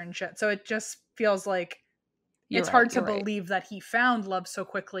a picture and shit. So it just feels like you're it's right. hard to You're right. believe that he found love so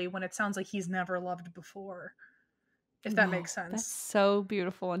quickly when it sounds like he's never loved before. If that Whoa, makes that's sense. so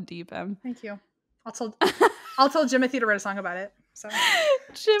beautiful and deep, Em. Thank you. I'll tell I'll tell Jimothy to write a song about it. So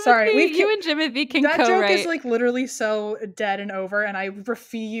sorry, Jimothy, you and Jimothy can that joke is co-write. like literally so dead and over, and I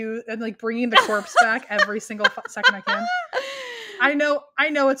refuse and like bringing the corpse back every single second I can. I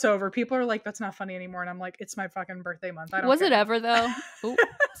know it's over. People are like, "That's not funny anymore," and I'm like, "It's my fucking birthday month. I don't Was care." it ever though? Oh,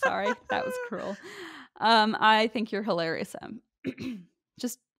 sorry, that was cruel. I think you're hilarious, Em.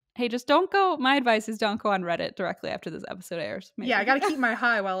 just just don't go. My advice is don't go on Reddit directly after this episode airs. Yeah, I Maybe got to keep my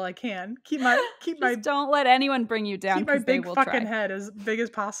high while I can. just don't let anyone bring you down keep my because they big will fucking try. head as big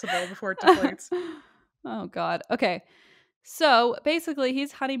as possible before it deflates. Oh God. Okay. So basically,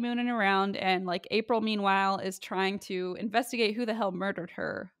 he's honeymooning around, and like April, meanwhile, is trying to investigate who the hell murdered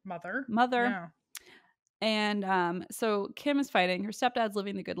her Mother. mother. Yeah. And so Kim is fighting. Her stepdad's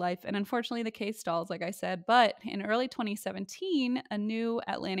living the good life. And unfortunately, the case stalls, like I said. But in early 2017, a new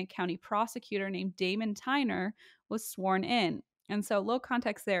Atlantic County prosecutor named Damon Tyner was sworn in. And so, low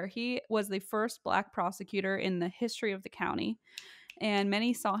context there, he was the first Black prosecutor in the history of the county. And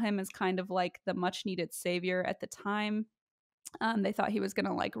many saw him as kind of like the much needed savior at the time. They thought he was going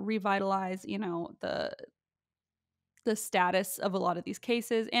to like revitalize, the status of a lot of these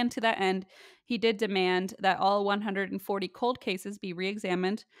cases. And to that end, he did demand that all 140 cold cases be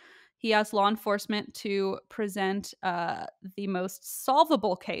re-examined. He asked law enforcement to present the most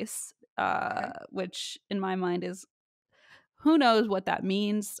solvable case, Okay. which in my mind is, who knows what that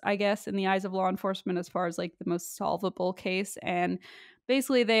means, I guess, in the eyes of law enforcement as far as like the most solvable case. And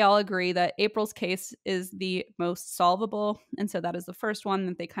basically, they all agree that April's case is the most solvable. And so that is the first one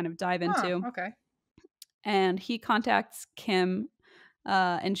that they kind of dive Huh. into. Okay. And he contacts Kim,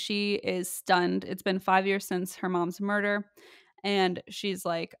 and she is stunned. It's been 5 years since her mom's murder. And she's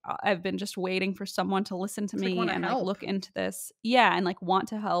like, I've been just waiting for someone to listen to It's like want me to and like help. look into this. Yeah. And like want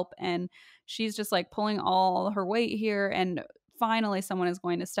to help. And she's just like pulling all her weight here. And finally, someone is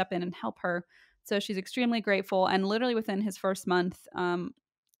going to step in and help her. So she's extremely grateful. And literally within his first month on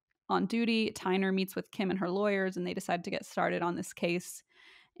duty, Tyner meets with Kim and her lawyers, and they decide to get started on this case.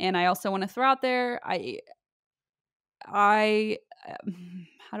 And I also want to throw out there, I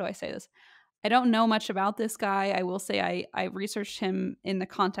how do I say this? I don't know much about this guy. I will say I researched him in the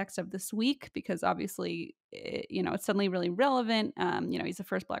context of this week because obviously, it's suddenly really relevant. He's the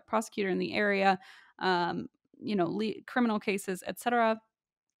first Black prosecutor in the area. Um, criminal cases, etc.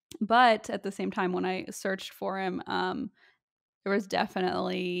 But at the same time, when I searched for him, there was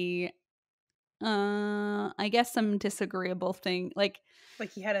definitely, I guess, some disagreeable thing. Like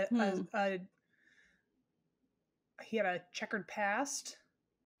he had Hmm. a checkered past.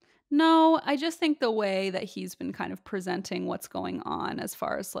 No, I just think the way that he's been kind of presenting what's going on as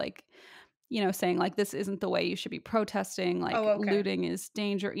far as like, saying like this isn't the way you should be protesting, Oh, like okay. looting is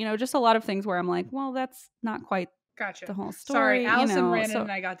danger, just a lot of things where I'm like, well, that's not quite the Gotcha. whole Sorry, story, Allison ran in so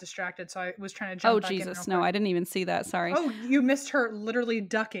and I got distracted, so I was trying to oh jump back in real Jesus, no, quick. I didn't even see that. Sorry. Oh, you missed her literally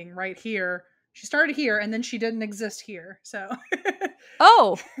ducking right here. She started here and then she didn't exist here. So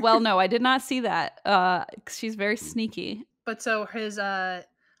Oh, well, no, I did not see that. She's very sneaky. but so his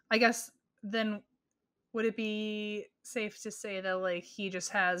I guess then would it be safe to say that like he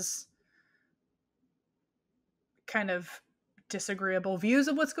just has kind of disagreeable views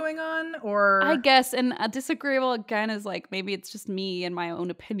of what's going on I or guess, and disagreeable again is like maybe it's just me and my own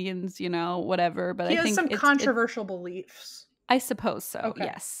opinions, whatever. But he I has think some controversial beliefs. I suppose so. Okay.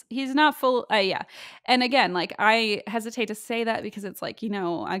 Yes. He's not full yeah. And again, like I hesitate to say that because it's like,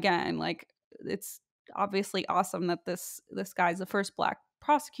 again, like it's obviously awesome that this guy's the first Black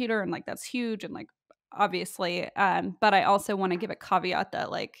prosecutor and like that's huge and like obviously but I also want to give a caveat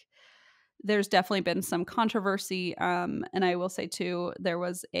that like there's definitely been some controversy and I will say too there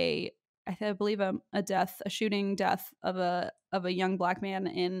was I believe a shooting death of a young Black man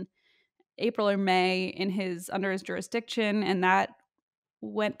in April or May under his jurisdiction, and that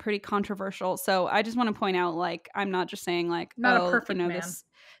went pretty controversial. So I just want to point out, like, I'm not just saying like, Not a oh, perfect man.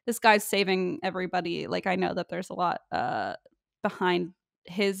 this guy's saving everybody. Like I know that there's a lot behind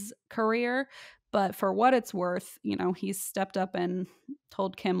his career, but for what it's worth, he's stepped up and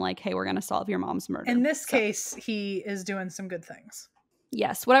told Kim like, hey, we're gonna solve your mom's murder. In this So case, he is doing some good things.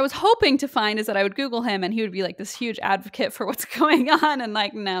 Yes. What I was hoping to find is that I would Google him and he would be like this huge advocate for what's going on. And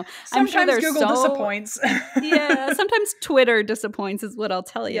like, no, I'm sure Sometimes there's Google so, disappoints. yeah, sometimes Twitter disappoints is what I'll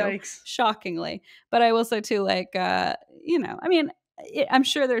tell you, Yikes. shockingly. But I will say too, like, I mean, I'm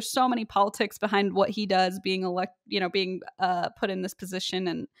sure there's so many politics behind what he does, being being put in this position,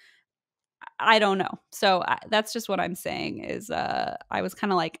 and I don't know. So that's just what I'm saying is I was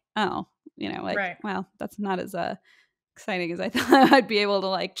kind of like, oh, like, Right. wow, that's not as exciting as I thought I'd be able to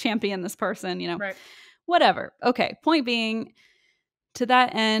like champion this person, Right. whatever. Okay. Point being, to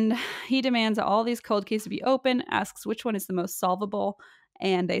that end, he demands that all these cold cases be open, asks which one is the most solvable.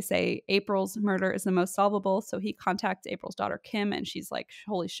 And they say April's murder is the most solvable. So he contacts April's daughter, Kim, and she's like,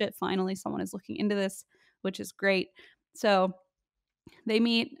 holy shit, finally someone is looking into this, which is great. So they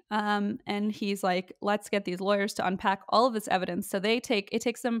meet, and he's like, let's get these lawyers to unpack all of this evidence. So it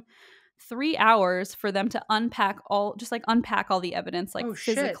takes them 3 hours for them to unpack all the evidence, like Oh,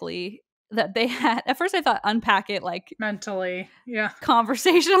 shit. physically that they had. At first I thought unpack it like Mentally. Yeah.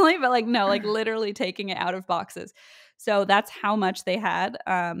 conversationally, but like no, like literally taking it out of boxes. So that's how much they had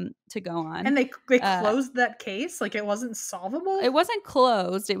to go on. And they Uh, closed that case? Like it wasn't solvable? it wasn't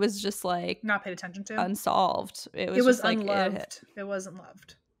closed. It was just like Not paid attention to? unsolved. It It was was just like unloved. It wasn't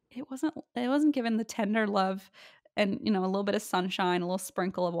loved. it wasn't given the tender love and a little bit of sunshine, a little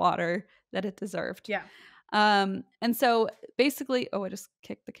sprinkle of water that it deserved. Yeah. And so basically, oh, I just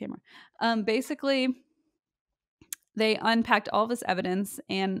kicked the camera. Basically, they unpacked all this evidence,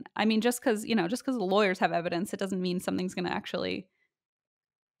 and I mean, just because the lawyers have evidence, it doesn't mean something's going to actually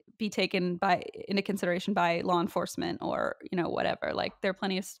be taken into consideration by law enforcement or whatever. Like there are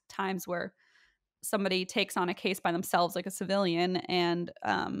plenty of times where somebody takes on a case by themselves, like a civilian and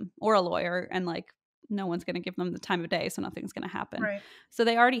or a lawyer, and like no one's going to give them the time of day, so nothing's going to happen. Right. So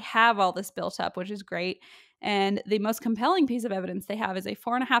they already have all this built up, which is great. And the most compelling piece of evidence they have is a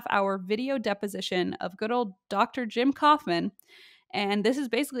 4.5 hour video deposition of good old Dr. Jim Kauffman. And this is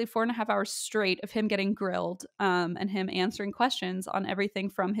basically 4.5 hours straight of him getting grilled, and him answering questions on everything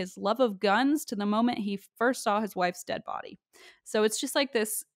from his love of guns to the moment he first saw his wife's dead body. So it's just like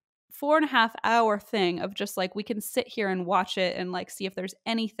this 4.5 hour thing of just like we can sit here and watch it and like see if there's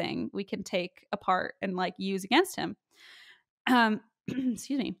anything we can take apart and like use against him. Excuse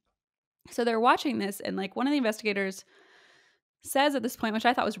me. So they're watching this, and like one of the investigators says at this point, which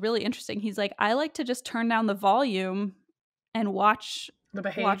I thought was really interesting, he's like, I like to just turn down the volume and watch The the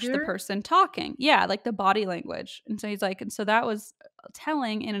behavior? person talking. Yeah, like the body language. And so he's like, and so that was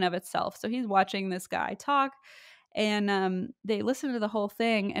telling in and of itself. So he's watching this guy talk, and they listen to the whole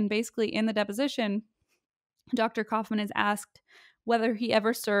thing. And basically, in the deposition, Dr. Kaufman is asked whether he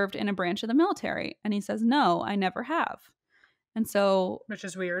ever served in a branch of the military, and he says, "No, I never have." And so Which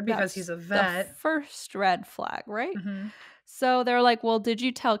is weird because he's that's a the vet. first red flag, right? Mm-hmm. So they're like, well, did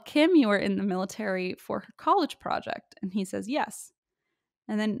you tell Kim you were in the military for her college project? And he says, yes.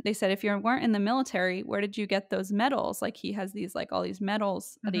 And then they said, if you weren't in the military, where did you get those medals? Like he has these, like all these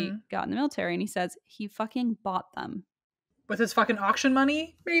medals that he Mm-hmm. got in the military. And he says he fucking bought them. With his fucking auction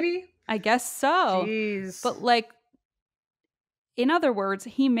money, maybe? I guess so. Jeez. But like, in other words,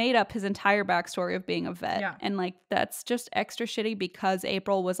 he made up his entire backstory of being a vet. Yeah. And like, that's just extra shitty because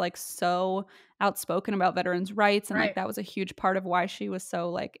April was like so outspoken about veterans' rights. And Right. like, that was a huge part of why she was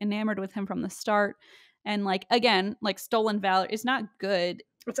so like enamored with him from the start. And like, again, like stolen valor is not good.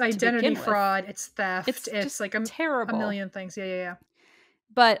 It's identity begin with. fraud. It's theft. It's It's just like terrible. a million things. Yeah, yeah, yeah.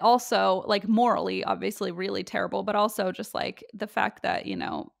 But also like morally, obviously really terrible. But also just like the fact that,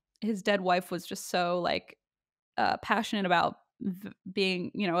 his dead wife was just so like passionate about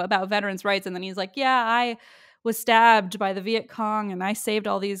being, about veterans' rights. And then he's like, yeah, I was stabbed by the Viet Cong and I saved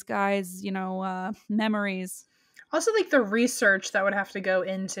all these guys, memories. Also, like the research that would have to go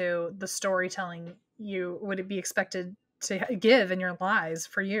into the storytelling you would be expected to give in your lies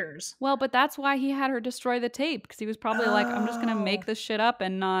for years. Well, but that's why he had her destroy the tape, because he was probably like, I'm just going to Oh. make this shit up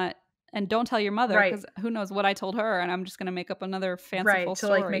and don't tell your mother, Right. because who knows what I told her, and I'm just going to make up another fanciful Right, to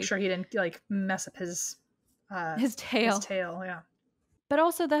story. like make sure he didn't like mess up his tail. His tail, Yeah. But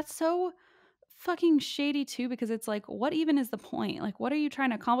also that's so fucking shady too, because it's like, what even is the point? Like, what are you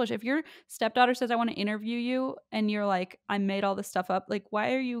trying to accomplish? If your stepdaughter says, I want to interview you, and you're like, I made all this stuff up, like,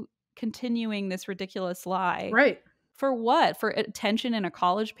 why are you continuing this ridiculous lie? Right. For what? For attention in a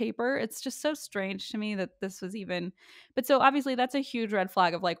college paper? It's just so strange to me that this was even. But so obviously that's a huge red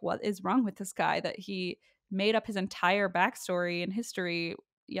flag of like, what is wrong with this guy that he made up his entire backstory and history,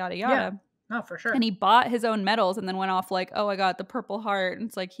 yada yada. Yeah. No, for sure. And he bought his own medals and then went off like, oh, I got the Purple Heart. And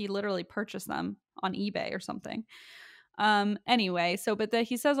it's like he literally purchased them on eBay or something. Anyway, so but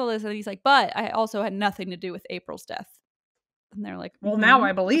he says all this and he's like, but I also had nothing to do with April's death. And they're like, well, now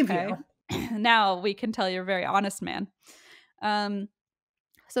I believe okay. you. Now we can tell you're a very honest man.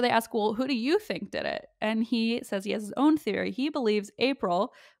 So they ask, well, who do you think did it? And he says he has his own theory. He believes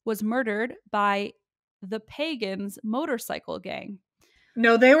April was murdered by the Pagans motorcycle gang.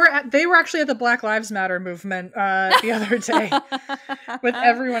 No, they were actually at the Black Lives Matter movement the other day with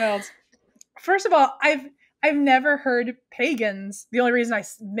everyone else. First of all, I've never heard pagans. The only reason I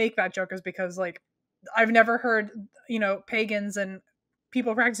make that joke is because like I've never heard, you know, pagans and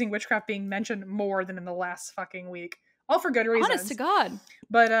people practicing witchcraft being mentioned more than in the last fucking week. All for good reasons. Honest to God.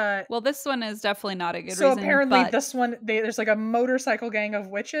 But well, this one is definitely not a good so reason. So apparently this one there's like a motorcycle gang of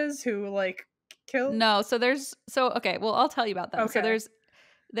witches who like kill. No, okay, well, I'll tell you about that. Okay. So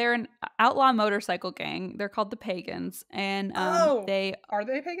they're an outlaw motorcycle gang. They're called the Pagans, and are they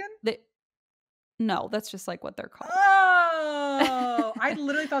pagan? No, that's just like what they're called. Oh, I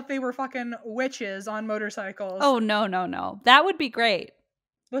literally thought they were fucking witches on motorcycles. Oh, no. That would be great.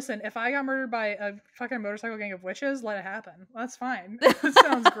 Listen, if I got murdered by a fucking motorcycle gang of witches, let it happen. That's fine. That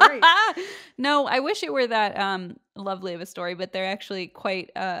sounds great. No, I wish it were that lovely of a story, but they're actually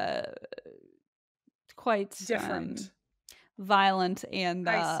quite different, violent, and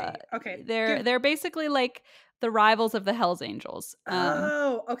I see. Okay, they're basically like the rivals of the Hells Angels.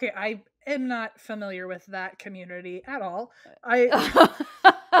 Oh, okay. I am not familiar with that community at all. I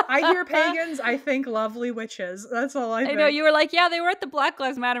hear pagans, I think lovely witches. That's all I think. I know, you were like, yeah, they were at the Black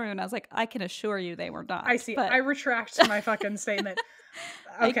Lives Matter movement. I was like, I can assure you they were not. I see. But... I retract my fucking statement.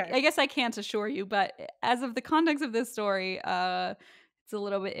 Okay. I guess I can't assure you, but as of the context of this story, it's a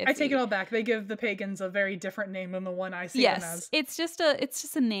little bit iffy. I take it all back. They give the pagans a very different name than the one I see them as. It's just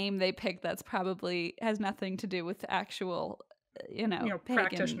a name they picked that's probably has nothing to do with actual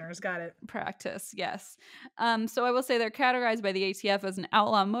practitioners. Got it. Practice, yes. So I will say they're categorized by the ATF as an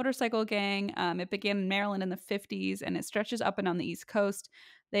outlaw motorcycle gang. It began in Maryland in the 50s, and it stretches up and down the East Coast.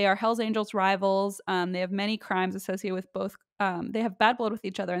 They are Hells Angels rivals. They have many crimes associated with both. They have bad blood with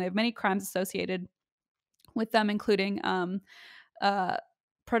each other, and they have many crimes associated with them, including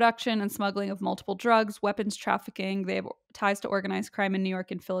production and smuggling of multiple drugs, weapons trafficking. They have ties to organized crime in New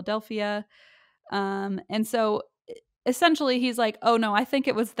York and Philadelphia. And so essentially he's like, oh no, I think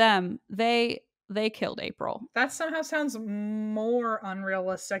it was them. They killed April. That somehow sounds more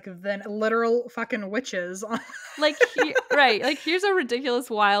unrealistic than literal fucking witches. Like, right. Like, here's a ridiculous,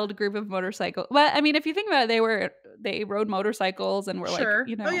 wild group of motorcycles. Well, I mean, if you think about it, they rode motorcycles and were sure.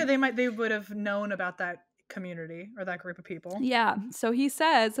 like, Oh yeah, they would have known about that community or that group of people. Yeah. So he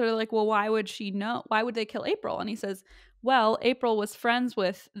says, so they're like, well, why would she know? Why would they kill April? And he says, well, April was friends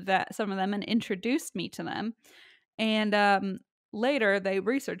with some of them and introduced me to them. And later they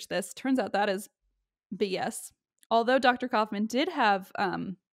researched this. Turns out that is BS. Although Dr. Kauffman did have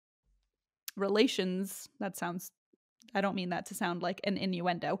relations, I don't mean that to sound like an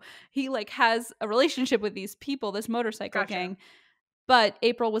innuendo. He like has a relationship with these people, this motorcycle gang. But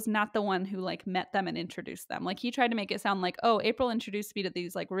April was not the one who like met them and introduced them. Like, he tried to make it sound like, oh, April introduced me to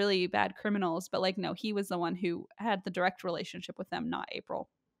these like really bad criminals. But like, no, he was the one who had the direct relationship with them, not April.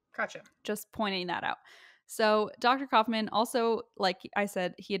 Gotcha. Just pointing that out. So Dr. Kauffman also, like I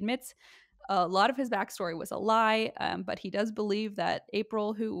said, he admits a lot of his backstory was a lie, but he does believe that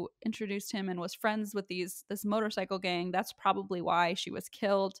April, who introduced him and was friends with this motorcycle gang, that's probably why she was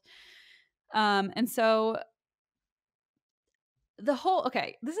killed. And so this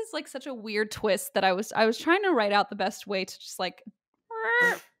is like such a weird twist that I was trying to write out the best way to just like,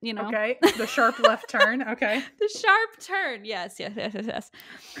 Okay, the sharp left turn. Okay. The sharp turn. Yes.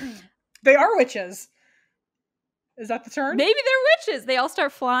 They are witches. Is that the turn? Maybe they're witches. They all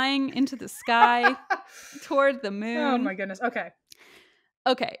start flying into the sky toward the moon. Oh my goodness.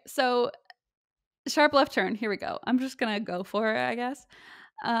 Okay. So sharp left turn. Here we go. I'm just going to go for it, I guess.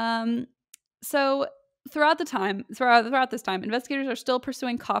 So throughout this time, investigators are still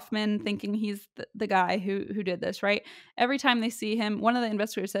pursuing Kauffman, thinking he's the guy who did this, right? Every time they see him, one of the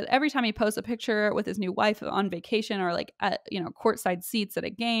investigators said every time he posts a picture with his new wife on vacation or like at, courtside seats at a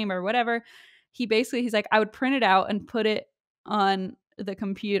game or whatever, he's like, I would print it out and put it on the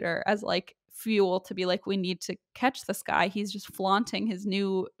computer as like fuel to be like, we need to catch this guy. He's just flaunting his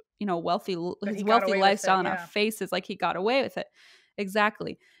new, wealthy lifestyle in our faces, like he got away with it.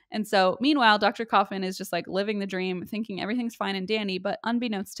 Exactly. And so meanwhile, Dr. Kauffman is just like living the dream, thinking everything's fine and dandy. But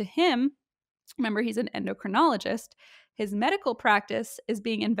unbeknownst to him, remember, he's an endocrinologist. His medical practice is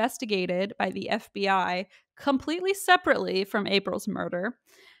being investigated by the FBI completely separately from April's murder,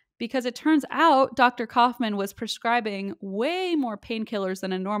 because it turns out Dr. Kauffman was prescribing way more painkillers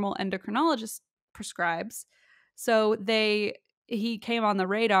than a normal endocrinologist prescribes. So he came on the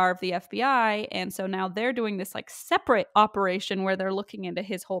radar of the FBI. And so now they're doing this like separate operation where they're looking into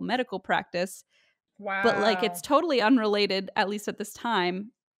his whole medical practice. But like it's Wow. totally unrelated, at least at this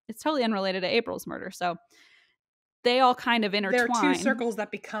time. It's totally unrelated to April's murder. So they all kind of There are two intertwine. circles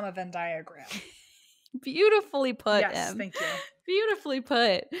that become a Venn diagram. Beautifully put, Yes, Em. thank you. Beautifully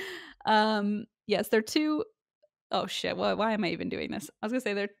put. Yes, they're two. Oh shit! Why am I even doing this? I was gonna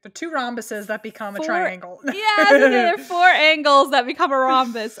say they're The two rhombuses that become a four. triangle. Yeah, I was gonna say there are 4 angles that become a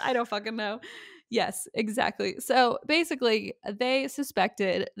rhombus. I don't fucking know. Yes, exactly. So basically, they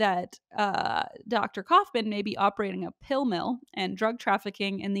suspected that Dr. Kauffman may be operating a pill mill and drug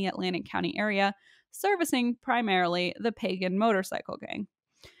trafficking in the Atlantic County area, servicing primarily the pagan motorcycle gang.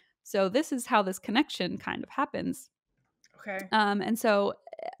 So this is how this connection kind of happens. Okay. And so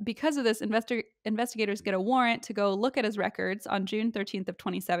because of this, investigators get a warrant to go look at his records on June 13th of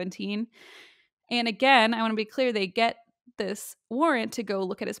 2017. And again, I want to be clear, they get this warrant to go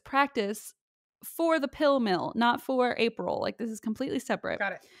look at his practice for the pill mill, not for April. Like this is completely separate.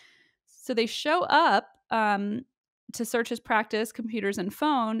 Got it. So they show up to search his practice, computers, and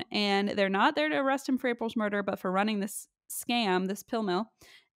phone, and they're not there to arrest him for April's murder, but for running this scam, this pill mill.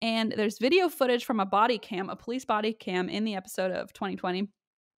 And there's video footage from a body cam, a police body cam in the episode of 2020.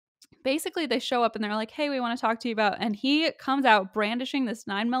 Basically, they show up and they're like, hey, we want to talk to you about, and he comes out brandishing this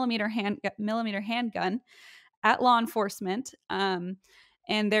 9mm handgun at law enforcement.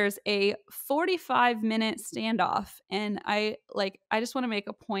 And there's a 45-minute standoff. And I just want to make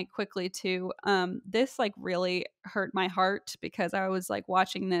a point quickly too. This like really hurt my heart because I was like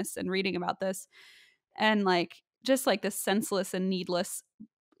watching this and reading about this and like just like this senseless and needless,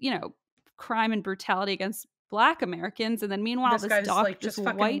 crime and brutality against Black Americans. And then meanwhile, This guy's like this just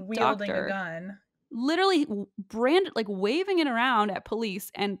fucking white wielding a doctor gun. literally branded, like waving it around at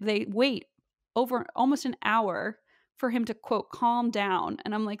police, and they wait over almost an hour for him to quote calm down.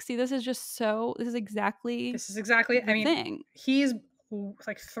 And I'm like, see, this is exactly the the thing. He's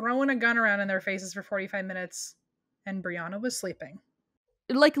like throwing a gun around in their faces for 45 minutes and Brianna was sleeping.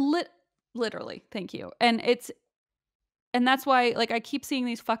 Like literally, thank you. And that's why, like, I keep seeing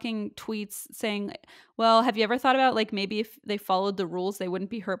these fucking tweets saying, well, have you ever thought about, like, maybe if they followed the rules, they wouldn't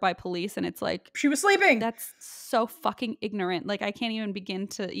be hurt by police? And it's like, she was sleeping. That's so fucking ignorant. Like, I can't even begin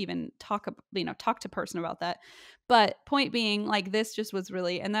to even talk to person about that. But point being, like, this just was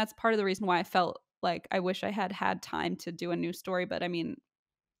really, and that's part of the reason why I felt like I wish I had time to do a new story. But I mean,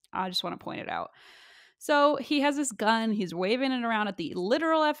 I just want to point it out. So he has this gun, he's waving it around at the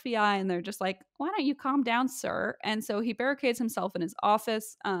literal FBI, and they're just like, why don't you calm down, sir? And so he barricades himself in his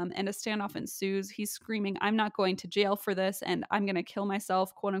office, and a standoff ensues. He's screaming, I'm not going to jail for this, and I'm going to kill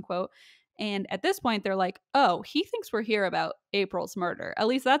myself, quote unquote. And at this point, they're like, oh, he thinks we're here about April's murder. At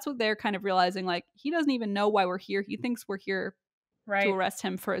least that's what they're kind of realizing. Like, he doesn't even know why we're here. He thinks we're here to arrest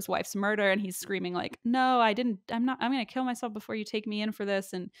him for his wife's murder. And he's screaming like, no, I'm going to kill myself before you take me in for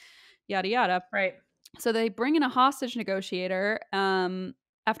this, and yada, yada. Right. So they bring in a hostage negotiator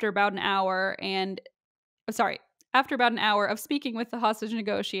after about an hour of speaking with the hostage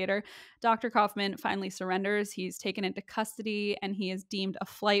negotiator. Dr. Kauffman finally surrenders. He's taken into custody and he is deemed a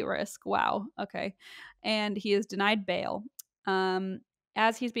flight risk. Wow. Okay. And he is denied bail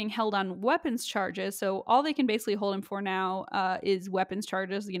as he's being held on weapons charges. So all they can basically hold him for now is weapons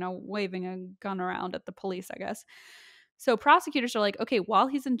charges, waving a gun around at the police, I guess. So prosecutors are like, okay, while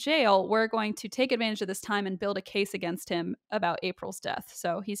he's in jail, we're going to take advantage of this time and build a case against him about April's death.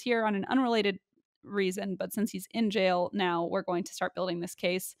 So he's here on an unrelated reason, but since he's in jail now, we're going to start building this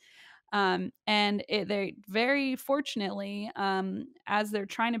case. They very fortunately, as they're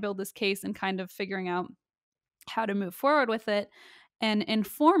trying to build this case and kind of figuring out how to move forward with it, an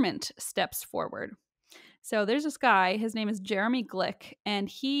informant steps forward. So there's this guy, his name is Jeremy Glick, and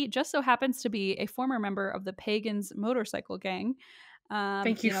he just so happens to be a former member of the Pagans motorcycle gang.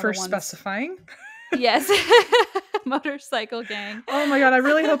 Thank you for specifying. Yes. Motorcycle gang. Oh my god, I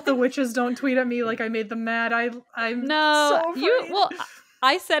really hope the witches don't tweet at me like I made them mad. I'm no, so afraid.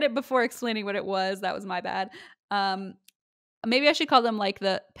 I said it before explaining what it was. That was my bad. Maybe I should call them like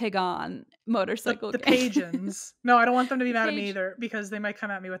the Pagan motorcycle gang. The Pagans. No, I don't want them to be mad at me either because they might come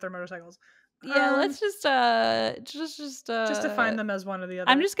at me with their motorcycles. Yeah, let's just define them as one or the other.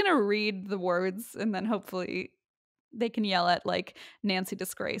 I'm just gonna read the words and then hopefully they can yell at like Nancy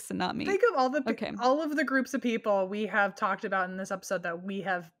Disgrace and not me. Think of all of the groups of people we have talked about in this episode that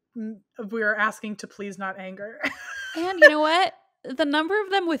we're asking to please not anger. And you know what? The number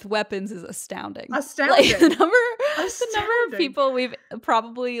of them with weapons is astounding. Like, the number of people we've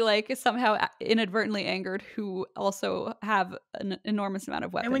probably like somehow inadvertently angered who also have an enormous amount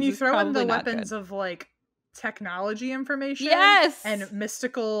of weapons. And when you throw in the weapons of like technology information Yes! and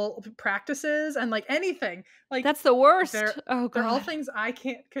mystical practices and like anything. Like That's the worst. they're Oh, they're all God. things I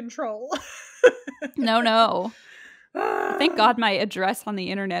can't control. No, no. Thank Ah, God my address on the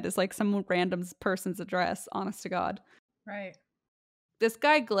internet is like some random person's address, honest to God. right. This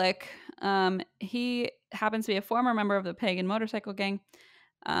guy Glick, he happens to be a former member of the pagan motorcycle gang.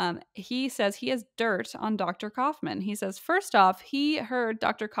 He says he has dirt on Dr. Kauffman. He says, first off, he heard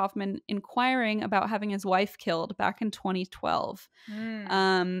Dr. Kauffman inquiring about having his wife killed back in 2012,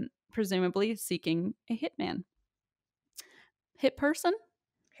 Mm. presumably seeking a hitman. Hit person?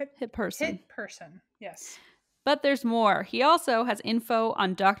 Hit Hit person. hit person. Yes. But there's more. He also has info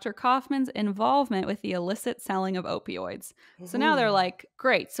on Dr. Kaufman's involvement with the illicit selling of opioids. So now they're Ooh. like,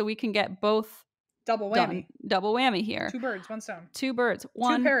 great, so we can get both Double done. whammy. Double whammy here. Two birds, one stone. Two birds. Two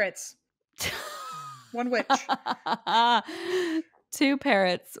One. parrots, one witch. Two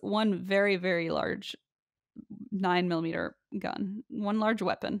parrots. One very, very large 9mm gun. One large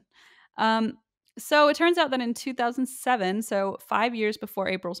weapon. So it turns out that in 2007, so 5 years before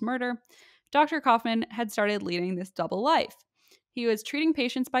April's murder, Dr. Kaufman had started leading this double life. He was treating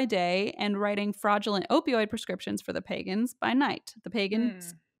patients by day and writing fraudulent opioid prescriptions for the pagans by night. The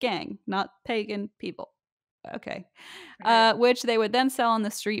pagans Mm. gang, not pagan people. Okay. Okay. Which they would then sell on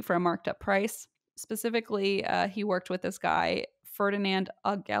the street for a marked up price. Specifically, he worked with this guy, Ferdinand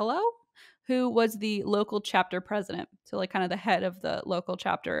Augello, who was the local chapter president. So, like, kind of the head of the local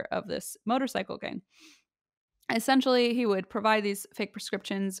chapter of this motorcycle gang. Essentially, he would provide these fake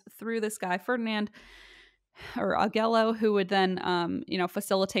prescriptions through this guy, Ferdinand or Augello, who would then,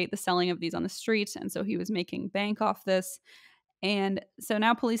 facilitate the selling of these on the street. And so he was making bank off this. And so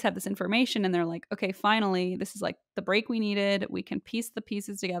now police have this information and they're like, okay, finally, this is like the break we needed. We can piece the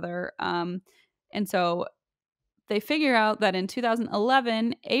pieces together. And so they figure out that in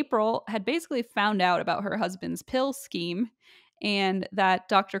 2011, April had basically found out about her husband's pill scheme and that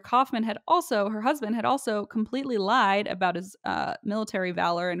Dr. Kaufman her husband had also completely lied about his military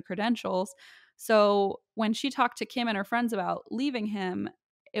valor and credentials. So when she talked to Kim and her friends about leaving him,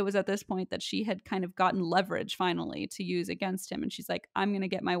 it was at this point that she had kind of gotten leverage finally to use against him. And she's like, I'm going to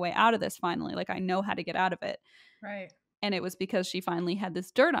get my way out of this finally. Like, I know how to get out of it. Right. And it was because she finally had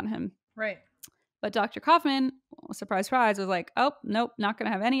this dirt on him. Right. But Dr. Kaufman, surprise, surprise, was like, oh, nope, not going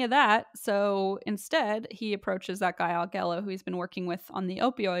to have any of that. So instead, he approaches that guy, Augello, who he's been working with on the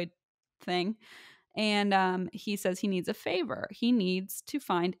opioid thing. And he says he needs a favor. He needs to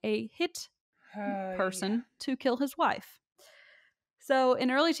find a hit person to kill his wife. So in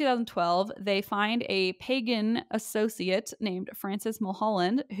early 2012, they find a pagan associate named Francis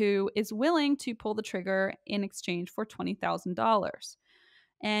Mulholland who is willing to pull the trigger in exchange for $20,000.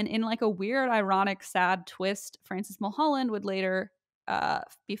 And in like a weird, ironic, sad twist, Francis Mulholland would later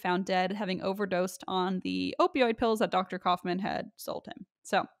be found dead, having overdosed on the opioid pills that Dr. Kaufman had sold him.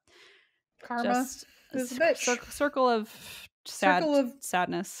 So Karma just is a bitch. circle of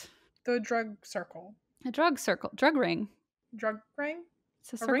sadness. The drug circle. A drug circle. Drug ring. Drug ring?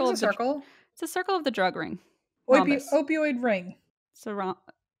 It's a A circle ring's of a circle. It's a circle of the drug ring. Rhombus. Opioid ring. It's an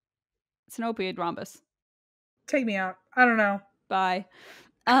opioid rhombus. Take me out. I don't know. Bye.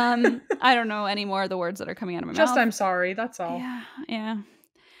 I don't know any more of the words that are coming out of my mouth. Just I'm sorry. That's all. Yeah.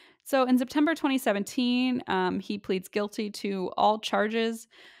 So in September 2017, he pleads guilty to all charges,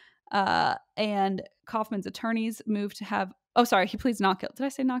 and Kaufman's attorneys move to have. Oh, sorry, he pleads not guilty. Did I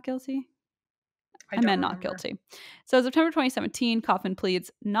say not guilty? I meant not guilty. So September 2017, Kaufman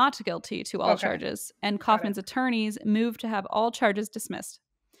pleads not guilty to all charges, and Kaufman's attorneys move to have all charges dismissed.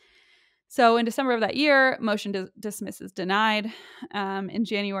 So in December of that year, motion to dismiss is denied. In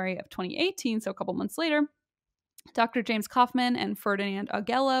January of 2018, so a couple months later, Dr. James Kauffman and Ferdinand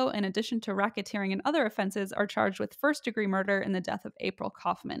Augello, in addition to racketeering and other offenses, are charged with first-degree murder in the death of April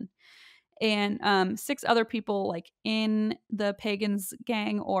Kauffman. And 6 other people, like in the Pagans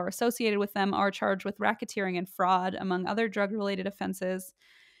gang or associated with them, are charged with racketeering and fraud, among other drug-related offenses.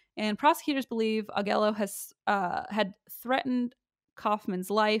 And prosecutors believe Augello has had threatened Kaufman's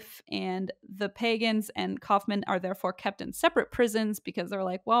life, and the Pagans and Kaufman are therefore kept in separate prisons because they're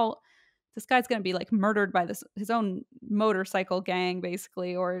like, well, this guy's going to be like murdered by his own motorcycle gang,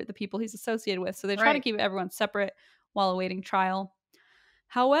 basically, or the people he's associated with. So they try to keep everyone separate while awaiting trial.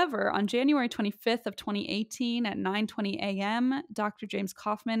 However, on January 25th of 2018 at 9:20 a.m., Dr. James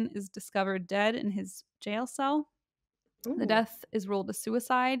Kauffman is discovered dead in his jail cell. Ooh. The death is ruled a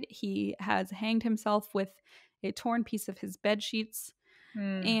suicide. He has hanged himself with a torn piece of his bed sheets.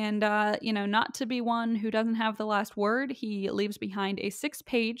 And, not to be one who doesn't have the last word, he leaves behind a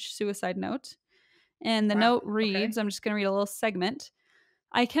 6-page suicide note. And the note reads, I'm just going to read a little segment.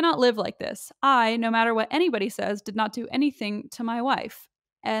 I cannot live like this. I, no matter what anybody says, did not do anything to my wife.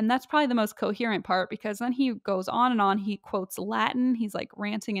 And that's probably the most coherent part because then he goes on and on. He quotes Latin. He's like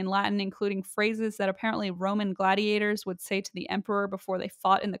ranting in Latin, including phrases that apparently Roman gladiators would say to the emperor before they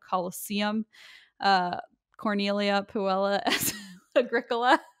fought in the Colosseum. Cornelia Puella as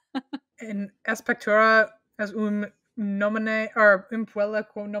Agricola. In Espectura as nomine, or impuella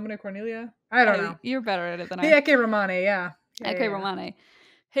nomine Cornelia. I don't know. You're better at it than The I. Ecce Romane, yeah. Ecce Romane.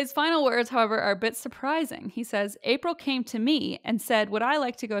 His final words, however, are a bit surprising. He says, April came to me and said, would I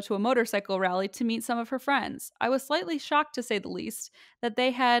like to go to a motorcycle rally to meet some of her friends? I was slightly shocked, to say the least, that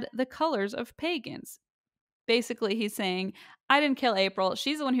they had the colors of pagans. Basically, he's saying, I didn't kill April.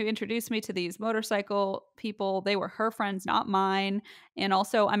 She's the one who introduced me to these motorcycle people. They were her friends, not mine. And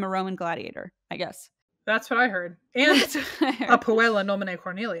also, I'm a Roman gladiator, I guess. That's what I heard. And a Puella nomine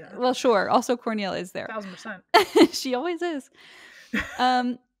Cornelia. Well, sure. Also, Cornelia is there. 1000%. She always is.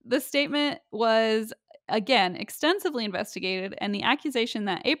 The statement was, again, extensively investigated, and the accusation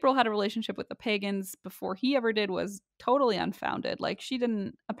that April had a relationship with the pagans before he ever did was totally unfounded. Like, she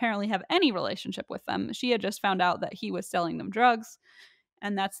didn't apparently have any relationship with them. She had just found out that he was selling them drugs,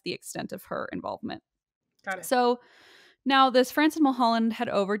 and that's the extent of her involvement. Got it. So now this Francis Mulholland had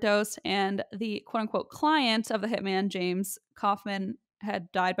overdosed, and the quote-unquote client of the hitman, James Kauffman,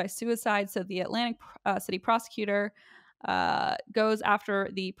 had died by suicide. So the Atlantic City prosecutor goes after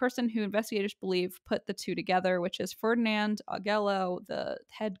the person who investigators believe put the two together, which is Ferdinand Augello, the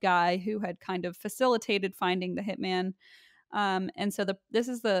head guy who had kind of facilitated finding the hitman. And so this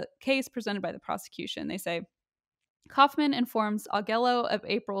is the case presented by the prosecution. They say, Kauffman informs Augello of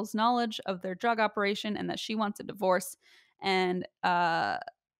April's knowledge of their drug operation and that she wants a divorce, and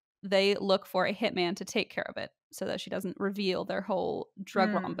they look for a hitman to take care of it so that she doesn't reveal their whole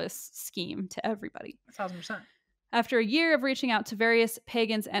drug rhombus scheme to everybody. 1000%. After a year of reaching out to various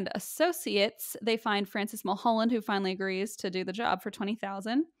pagans and associates, they find Francis Mulholland, who finally agrees to do the job for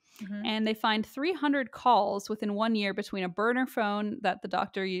 $20,000. And they find 300 calls within 1 year between a burner phone that the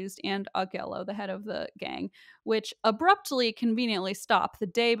doctor used and Augello, the head of the gang, which abruptly, conveniently stopped the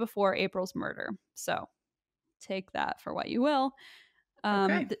day before April's murder. So take that for what you will.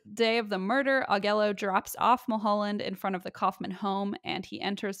 The day of the murder, Augello drops off Mulholland in front of the Kauffman home, and he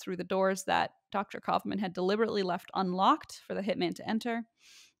enters through the doors that Dr. Kauffman had deliberately left unlocked for the hitman to enter.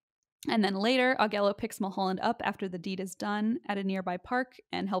 And then later, Augello picks Mulholland up after the deed is done at a nearby park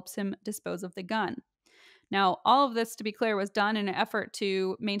and helps him dispose of the gun. Now, all of this, to be clear, was done in an effort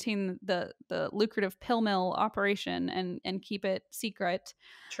to maintain the lucrative pill mill operation and keep it secret.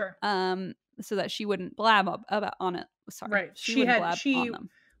 Sure. So that she wouldn't blab about on it. Sorry. Right. She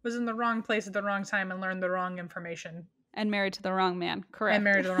was in the wrong place at the wrong time and learned the wrong information. And married to the wrong man. Correct. And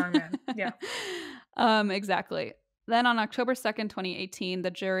married to the wrong man. Yeah. Exactly. Then on October 2nd, 2018, the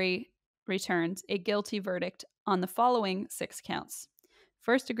jury returns a guilty verdict on the following 6 counts.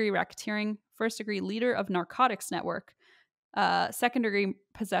 First-degree racketeering, first-degree leader of narcotics network, second-degree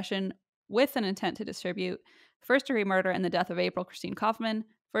possession with an intent to distribute, first-degree murder and the death of April Christine Kauffman,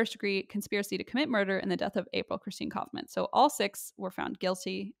 first-degree conspiracy to commit murder and the death of April Christine Kauffman. So all 6 were found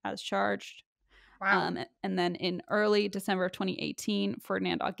guilty as charged. Wow. And then in early December of 2018,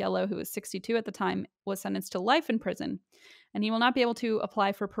 Ferdinand Augello, who was 62 at the time, was sentenced to life in prison. And he will not be able to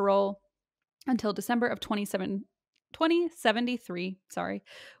apply for parole until December of 2073,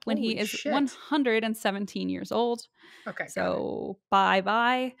 when Holy he is shit. 117 years old. Okay. So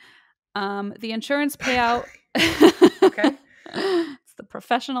bye-bye. The insurance payout. Okay. It's the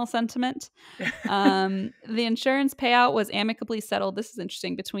professional sentiment. The insurance payout was amicably settled. This is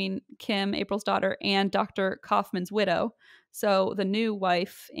interesting, between Kim, April's daughter, and Dr. Kauffman's widow. So the new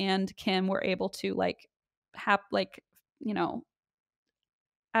wife and Kim were able to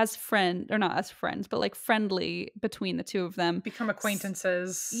as friend, or not as friends, but friendly between the two of them. Become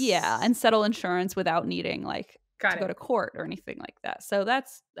acquaintances. Yeah, and settle insurance without needing Got to go to court or anything like that. So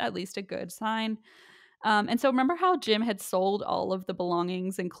that's at least a good sign. And so remember how Jim had sold all of the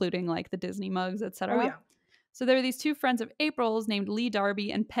belongings, including the Disney mugs, etc.? Oh, yeah. So there were these 2 friends of April's named Lee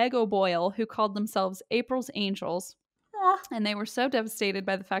Darby and Peg O'Boyle who called themselves April's Angels. Aww. And they were so devastated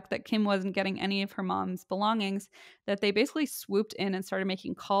by the fact that Kim wasn't getting any of her mom's belongings that they basically swooped in and started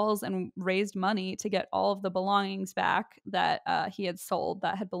making calls and raised money to get all of the belongings back that he had sold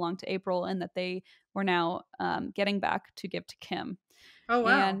that had belonged to April and that they were now getting back to give to Kim. Oh,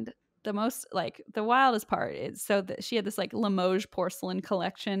 wow. And the most the wildest part is that she had this Limoges porcelain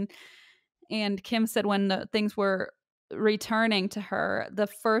collection, and Kim said when the things were returning to her, the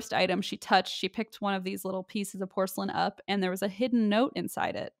first item she touched, she picked one of these little pieces of porcelain up and there was a hidden note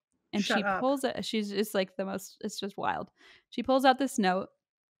inside it, and she pulls it. She's just the most, it's just wild. She pulls out this note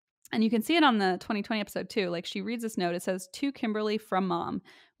And you can see it on the 2020 episode too. Like she reads this note. It says, "To Kimberly from Mom.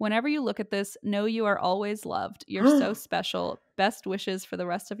 Whenever you look at this, know you are always loved. You're so special. Best wishes for the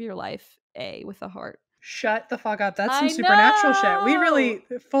rest of your life. A with a heart." Shut the fuck up. That's some I supernatural shit. We know. really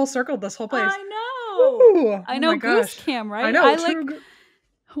full circled this whole place. I know. Ooh, I oh know. my Goose gosh. cam, right? I know. I like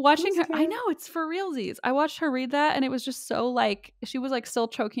watching Goose her. I cam. know, it's for realsies. I watched her read that, and it was just so like she was like still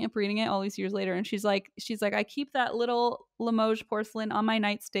choking up reading it all these years later, and she's like, I keep that little Limoges porcelain on my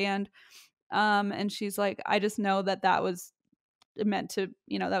nightstand, and she's like, I just know that was meant to,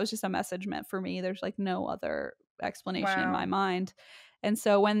 that was just a message meant for me. There's like no other explanation in my Wow. mind. And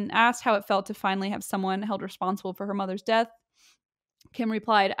so when asked how it felt to finally have someone held responsible for her mother's death, Kim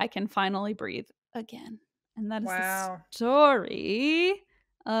replied, "I can finally breathe again." And that is the story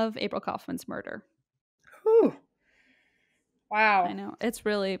of April Kauffman's murder. Whew. Wow. I know. It's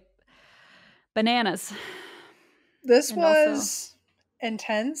really bananas. This And was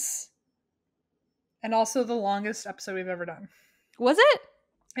intense, and also the longest episode we've ever done. Was it?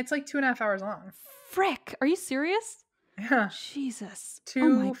 It's like 2.5 hours long. Frick. Are you serious? Yeah. Jesus.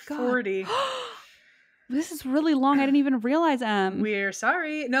 240. Oh my God. This is really long. I didn't even realize. We're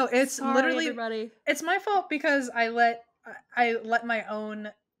sorry. No, it's sorry, literally everybody. It's my fault because I let my own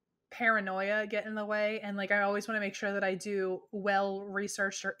paranoia get in the way, and like I always want to make sure that I do well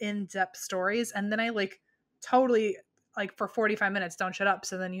researched or in-depth stories, and then I like totally like for 45 minutes don't shut up,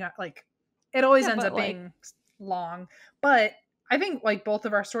 so then you have like it always ends up being long. But I think like both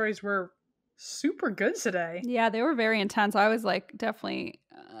of our stories were super good today. Yeah, they were very intense. I was like definitely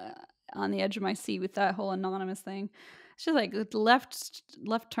on the edge of my seat with that whole anonymous thing. It's just like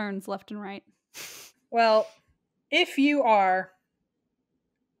left turns left and right. Well, if you are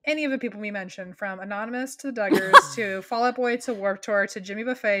any of the people we mentioned, from Anonymous to the Duggars to Fall Out Boy to Warped Tour to Jimmy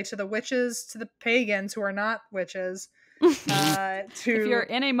Buffet to the witches to the pagans who are not witches, if you're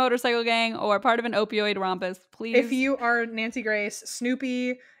in a motorcycle gang or part of an opioid rumpus, please. If you are Nancy Grace,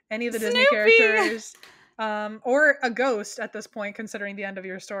 Snoopy, any of the Disney characters, or a ghost at this point, considering the end of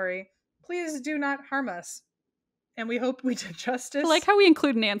your story, please do not harm us. And we hope we did justice. I like how we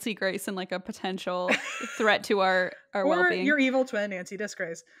include Nancy Grace in like a potential threat to our well-being. Or your evil twin, Nancy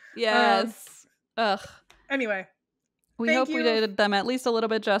Disgrace. Yes. Ugh. Anyway. We hope we did them at least a little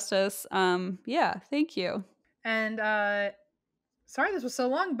bit justice. Yeah, thank you. And sorry this was so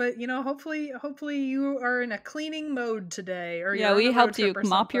long, but hopefully you are in a cleaning mode today. Or yeah, we helped you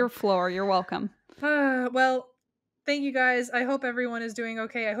mop your floor. You're welcome. Well, thank you guys. I hope everyone is doing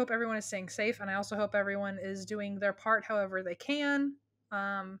okay. I hope everyone is staying safe, and I also hope everyone is doing their part however they can.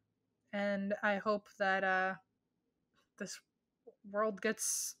 And I hope that this world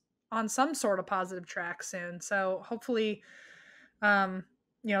gets on some sort of positive track soon. So hopefully, don't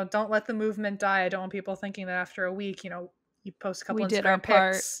let the movement die. I don't want people thinking that after a week, you post a couple Instagram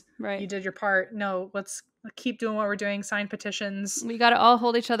pics, right? You did your part. No, let's keep doing what we're doing. Sign petitions. We got to all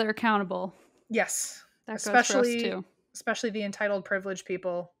hold each other accountable. Yes. That goes for us too. Especially the entitled privileged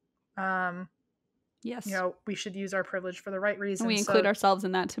people. Yes. We should use our privilege for the right reasons. We include ourselves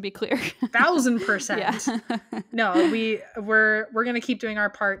in that, to be clear. 1000%. Yeah. No, we're going to keep doing our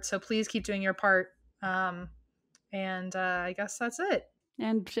part. So please keep doing your part. And I guess that's it.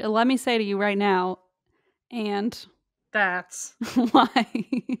 And let me say to you right now, and that's why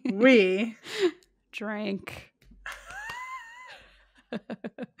we drank.